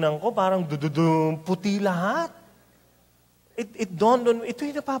tiningnan ko, parang puti lahat. It dawned on me, ito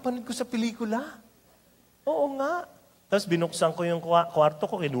yung napapanood ko sa pelikula. Oo nga. Tapos binuksan ko yung kwarto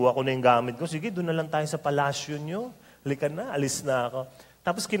ko, kinuha ko na yung gamit ko. Sige, doon na lang tayo sa palasyo nyo. Halika na, alis na ako.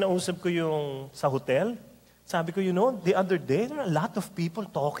 Tapos kinausap ko yung sa hotel. Sabi ko, you know, the other day, there are a lot of people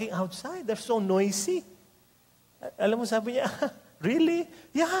talking outside. They're so noisy. Alam mo, sabi niya, really?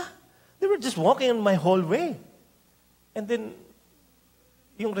 Yeah. They were just walking in my hallway. And then,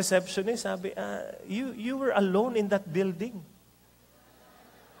 yung receptionist, sabi, you were alone in that building.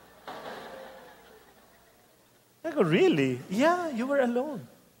 I go, really? Yeah, you were alone.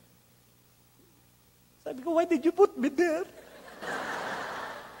 Sabi ko, why did you put me there?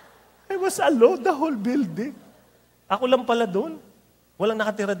 I was alone the whole building. Ako lang pala doon. Walang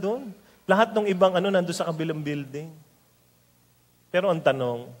nakatira doon. Lahat ng ibang nandun sa kabilang building. Pero ang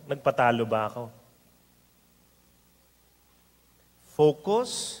tanong, nagpatalo ba ako?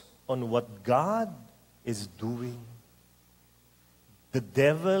 Focus on what God is doing. The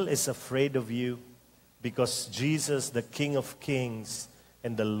devil is afraid of you because Jesus, the King of Kings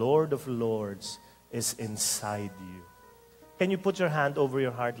and the Lord of Lords, is inside you. Can you put your hand over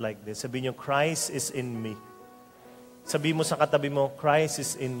your heart like this? Sabihin niyo, Christ is in me. Sabihin mo sa katabi mo, Christ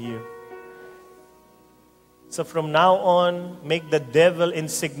is in you. So from now on, make the devil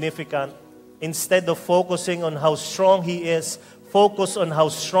insignificant. Instead of focusing on how strong he is, focus on how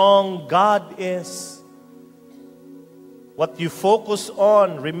strong God is. What you focus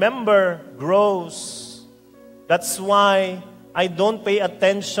on, remember, grows. That's why I don't pay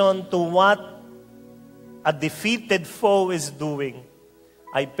attention to what a defeated foe is doing.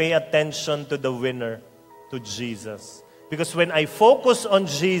 I pay attention to the winner, to Jesus. Because when I focus on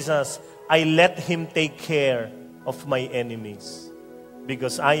Jesus, I let Him take care of my enemies.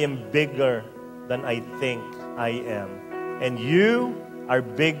 Because I am bigger than I think I am. And you are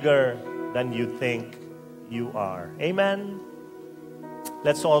bigger than you think you are. Amen?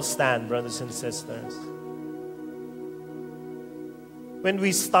 Let's all stand, brothers and sisters. When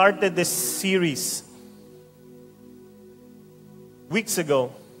we started this series weeks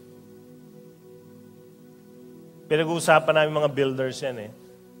ago, pinag-uusapan namin mga builders yan eh.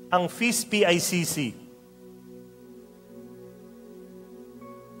 Ang Feast PICC,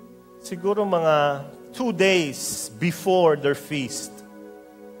 siguro mga 2 days before their feast,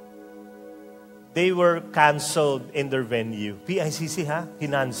 they were canceled in their venue. PICC ha?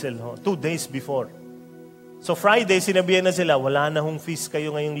 Kinancel ho. 2 days before. So Friday, sinabihan na sila, wala na hong feast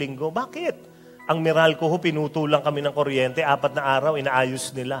kayo ngayong linggo. Bakit? Ang Meralco ho, pinutulang kami ng kuryente, 4 na araw,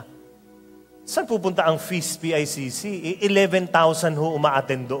 inaayos nila. Saan pupunta ang feast PICC? 11,000 ho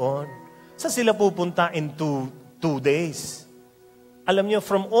umaattend doon. Saan sila pupunta in 2 days? Alam niyo,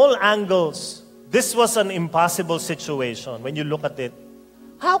 from all angles, this was an impossible situation when you look at it.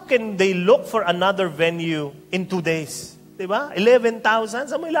 How can they look for another venue in 2 days? Diba?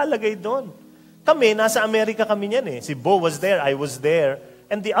 11,000? Saan mo ilalagay doon? Kami, nasa Amerika kami niyan eh. Si Bo was there, I was there.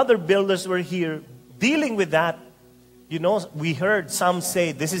 And the other builders were here dealing with that. You know, we heard some say,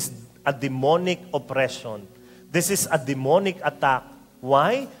 this is a demonic oppression. This is a demonic attack.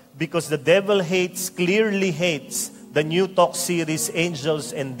 Why? Because the devil clearly hates the new talk series,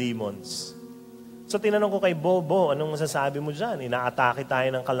 Angels and Demons. So tinanong ko kay Bobo, anong masasabi mo dyan? Inaatake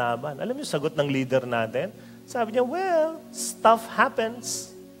tayo ng kalaban. Alam niyo, sagot ng leader natin? Sabi niya, well, stuff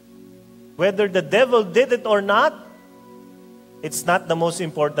happens. Whether the devil did it or not, it's not the most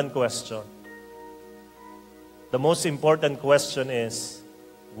important question. The most important question is,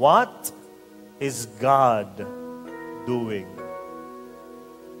 what is God doing?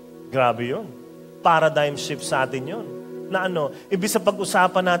 Grabe yun. Paradigm shift sa atin yun. Na ano, ibig sa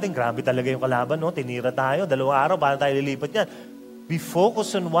pag-usapan natin, grabe talaga yung kalaban, no? Tinira tayo, 2 araw, paano tayo lilipat yan? We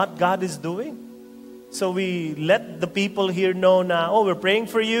focus on what God is doing. So we let the people here know na, oh, we're praying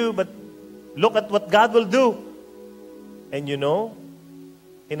for you, but look at what God will do. And you know,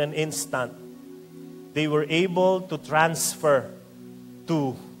 in an instant, they were able to transfer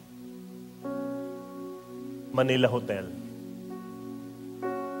to Manila Hotel.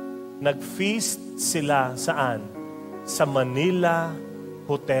 Nag-feast sila saan? Sa Manila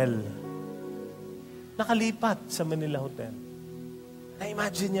Hotel. Nakalipat sa Manila Hotel.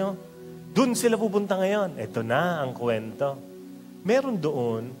 Na-imagine nyo? Doon sila pupunta ngayon. Ito na ang kwento. Meron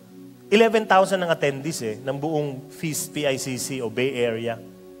doon, 11,000 ang attendees ng buong Feast PICC o Bay Area.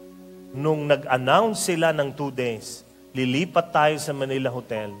 Nung nag-announce sila ng 2 days, lilipat tayo sa Manila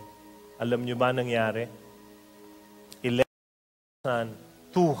Hotel. Alam nyo ba nangyari?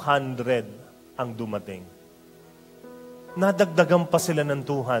 11,200 ang dumating. Nadagdagan pa sila ng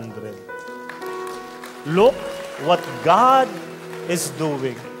 200. Look what God is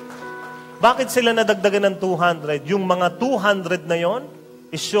doing. Bakit sila nadagdagan ng 200? Yung mga 200 na yon,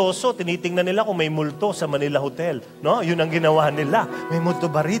 isyoso, tinitingnan nila kung may multo sa Manila Hotel. No? Yun ang ginawa nila. May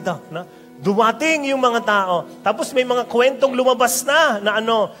multo ba rito? No? Dumating yung mga tao. Tapos may mga kwentong lumabas na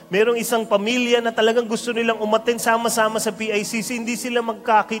ano, merong isang pamilya na talagang gusto nilang umattend sama-sama sa PICC. Hindi sila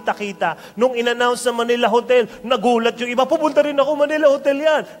magkakita-kita. Nung in-announce sa Manila Hotel, nagulat yung iba, pupunta rin ako Manila Hotel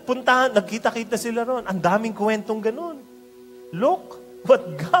yan. Puntahan, nagkita-kita sila ron. Ang daming kwentong ganun. Look what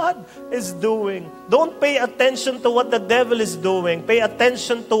God is doing. Don't pay attention to what the devil is doing. Pay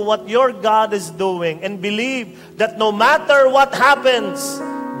attention to what your God is doing. And believe that no matter what happens,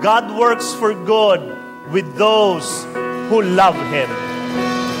 God works for good with those who love Him.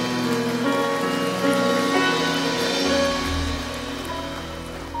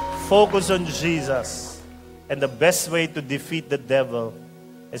 Focus on Jesus. And the best way to defeat the devil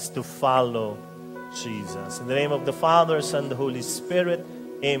is to follow Jesus. In the name of the Father, Son, the Holy Spirit,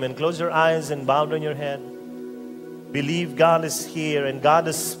 amen. Close your eyes and bow down your head. Believe God is here and God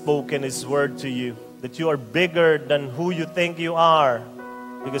has spoken His word to you. That you are bigger than who you think you are.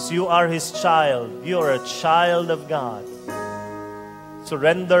 Because you are His child. You are a child of God.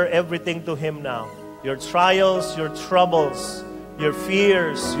 Surrender everything to Him now. Your trials, your troubles, your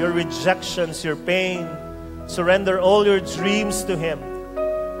fears, your rejections, your pain. Surrender all your dreams to Him.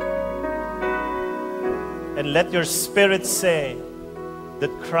 And let your spirit say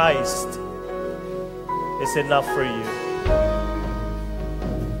that Christ is enough for you.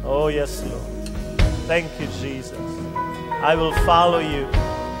 Oh yes, Lord. Thank you, Jesus. I will follow you.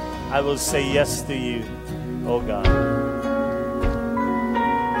 I will say yes to you, oh God.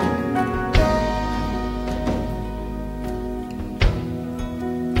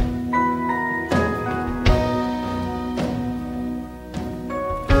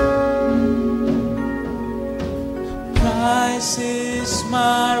 Christ is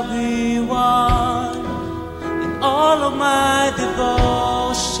my reward in all of my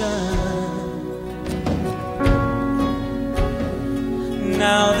devotion.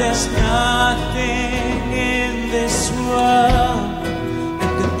 Now there's nothing in this world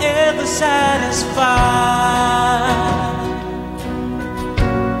that could ever satisfy.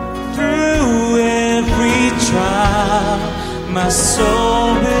 Through every trial, my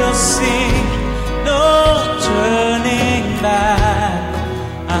soul will sing, no turning back.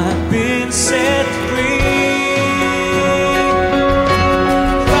 I've been set free.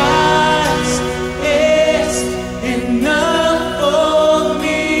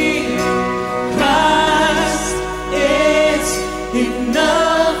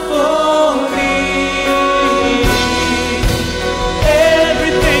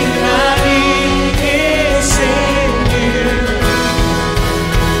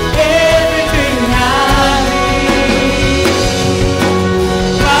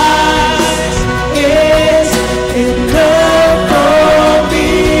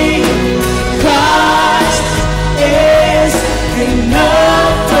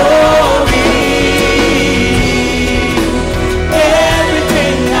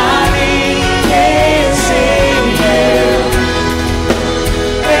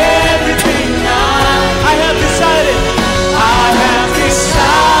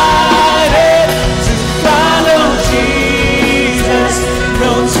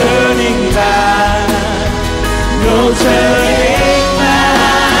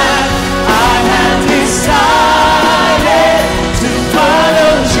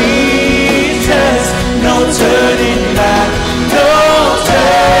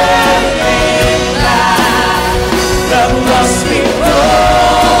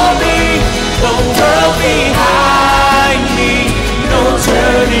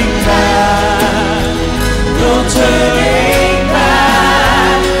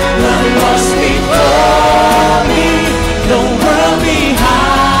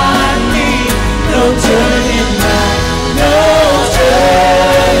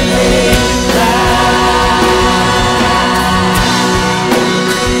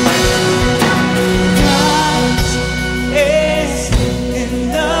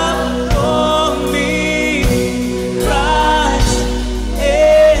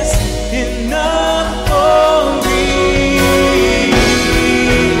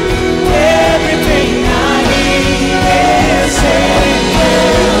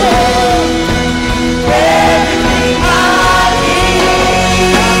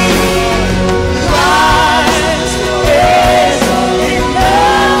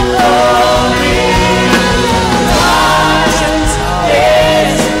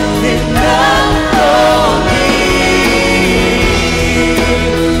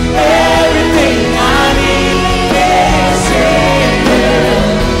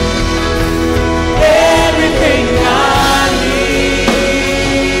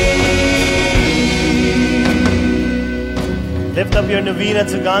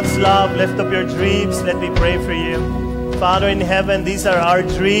 unto God's love, lift up your dreams. Let me pray for you. Father in heaven, these are our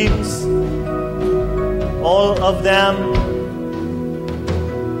dreams. All of them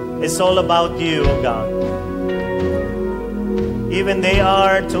is all about you, O God. Even they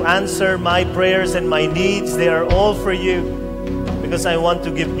are to answer my prayers and my needs. They are all for you because I want to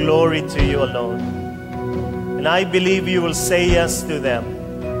give glory to you alone. And I believe you will say yes to them.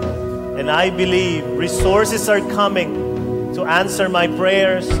 And I believe resources are coming to answer my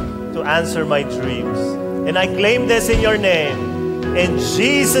prayers, to answer my dreams. And I claim this in your name. In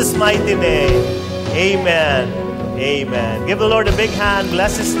Jesus' mighty name. Amen. Amen. Give the Lord a big hand.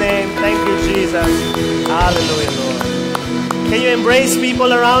 Bless His name. Thank you, Jesus. Hallelujah, Lord. Can you embrace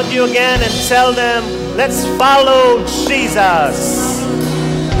people around you again and tell them, let's follow Jesus.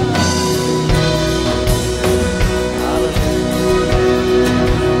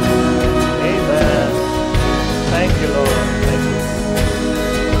 Amen. Thank you, Lord. Thank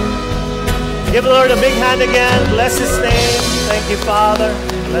you. Give the Lord a big hand again. Bless His name. Thank you, Father.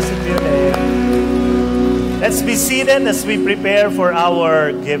 Blessed be your name. Let's be seated as we prepare for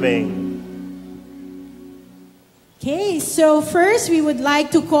our giving. Okay, so first we would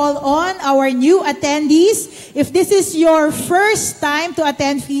like to call on our new attendees. If this is your first time to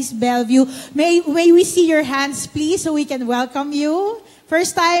attend Feast Bellevue, may we see your hands please so we can welcome you.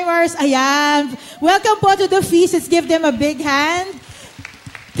 First timers, ayan. Welcome po to the feast. Let's give them a big hand.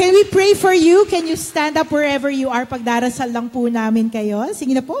 Can we pray for you? Can you stand up wherever you are? Pagdarasal lang po namin kayo.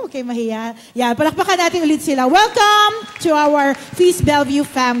 Sige na po, okay, mahiya. Yan, palakpakan natin ulit sila. Welcome to our Feast Bellevue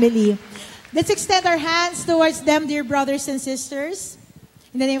family. Let's extend our hands towards them, dear brothers and sisters.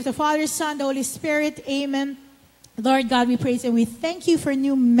 In the name of the Father, Son, the Holy Spirit, amen. Lord God, we praise and we thank you for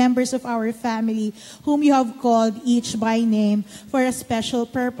new members of our family whom you have called each by name for a special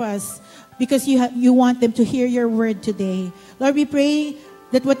purpose because you want them to hear your word today. Lord, we pray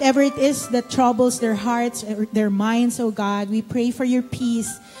that whatever it is that troubles their hearts, or their minds, oh God, we pray for your peace.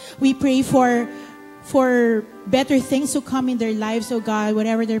 We pray for better things to come in their lives, oh God.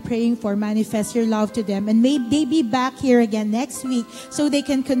 Whatever they're praying for, manifest your love to them. And may they be back here again next week so they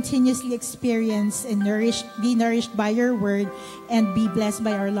can continuously experience and be nourished by your word and be blessed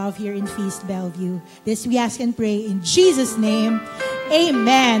by our love here in Feast Bellevue. This we ask and pray in Jesus' name.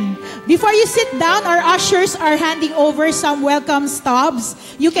 Amen. Before you sit down, our ushers are handing over some welcome stubs.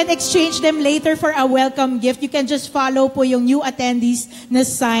 You can exchange them later for a welcome gift. You can just follow po yung new attendees na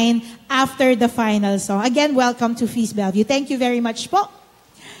sign after the final song. Again, welcome to Feast Bellevue. Thank you very much po.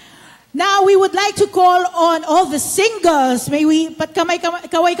 Now, we would like to call on all the singles. May we,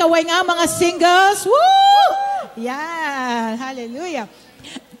 kaway-kaway nga mga singles. Woo! Yeah, hallelujah.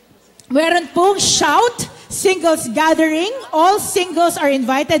 Meron pong shout, singles gathering. All singles are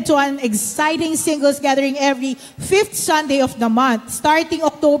invited to an exciting singles gathering every 5th Sunday of the month, starting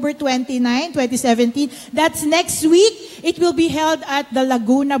October 29, 2017. That's next week. It will be held at the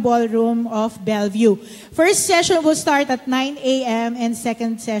Laguna Ballroom of Bellevue. First session will start at 9 a.m. and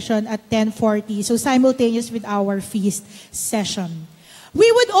second session at 10:40, so simultaneous with our feast session. We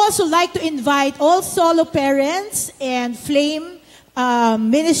would also like to invite all solo parents and Flame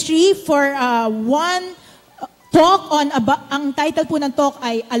ministry for one talk on, ang title po ng talk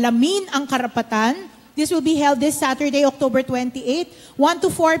ay Alamin ang Karapatan. This will be held this Saturday, October 28, 1 to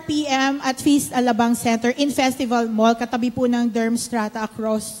 4 p.m. at Feast Alabang Center in Festival Mall, katabi po ng Derm Strata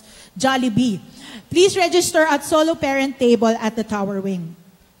across Jollibee. Please register at Solo Parent Table at the Tower Wing.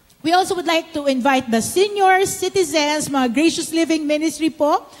 We also would like to invite the seniors, citizens, mga Gracious Living Ministry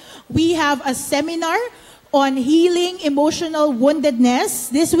po. We have a seminar on healing emotional woundedness.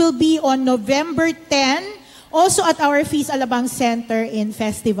 This will be on November 10, also at our Feast Alabang Center in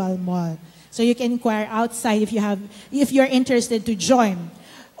Festival Mall. So you can inquire outside if you're interested to join.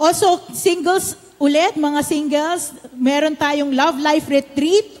 Also, singles ulit, mga singles, meron tayong Love Life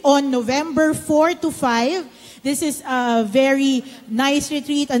Retreat on November 4 to 5. This is a very nice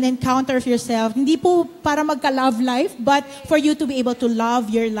retreat, an encounter of yourself. Hindi po para magka-love life, but for you to be able to love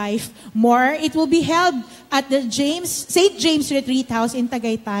your life more. It will be held at the St. James Retreat House in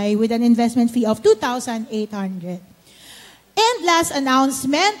Tagaytay with an investment fee of 2,800. And last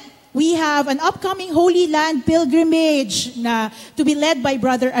announcement, we have an upcoming Holy Land pilgrimage to be led by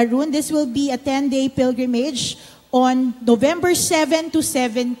Brother Arun. This will be a 10-day pilgrimage on November 7 to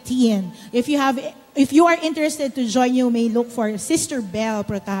 17. If you are interested to join, you may look for Sister Belle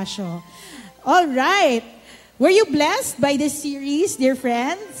Protasio. All right. Were you blessed by this series, dear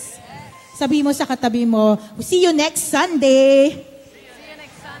friends? Sabi mo sa katabi mo, see you next Sunday.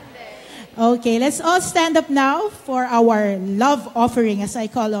 Okay, let's all stand up now for our love offering as I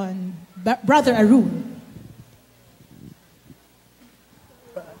call on Brother Arun.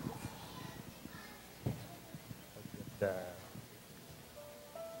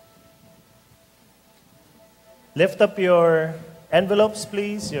 Lift up your envelopes,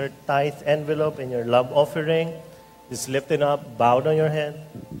 please, your tithe envelope and your love offering. Just lift it up, bowed on your head.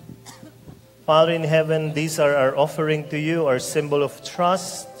 Father in heaven, these are our offering to you, our symbol of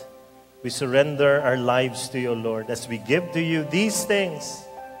trust. We surrender our lives to you, Lord. As we give to you these things,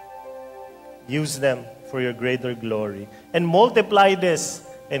 use them for your greater glory. And multiply this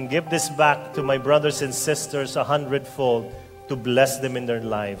and give this back to my brothers and sisters 100-fold to bless them in their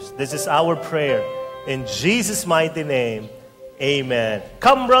lives. This is our prayer. In Jesus' mighty name, amen.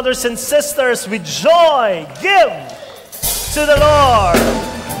 Come, brothers and sisters, with joy, give to the Lord.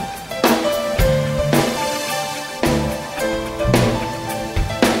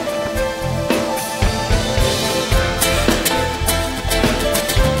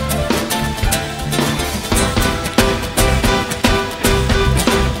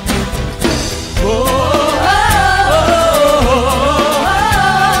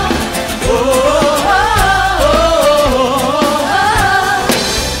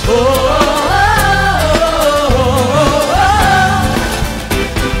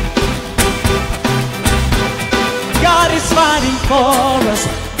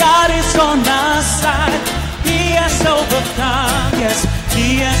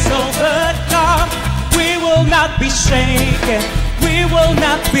 Shaken, we will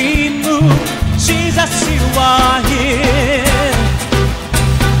not be moved. Jesus, you are here,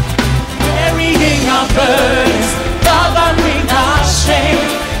 carrying our burdens, covering our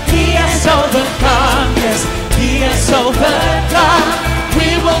shame. He has overcome, yes, He has overcome.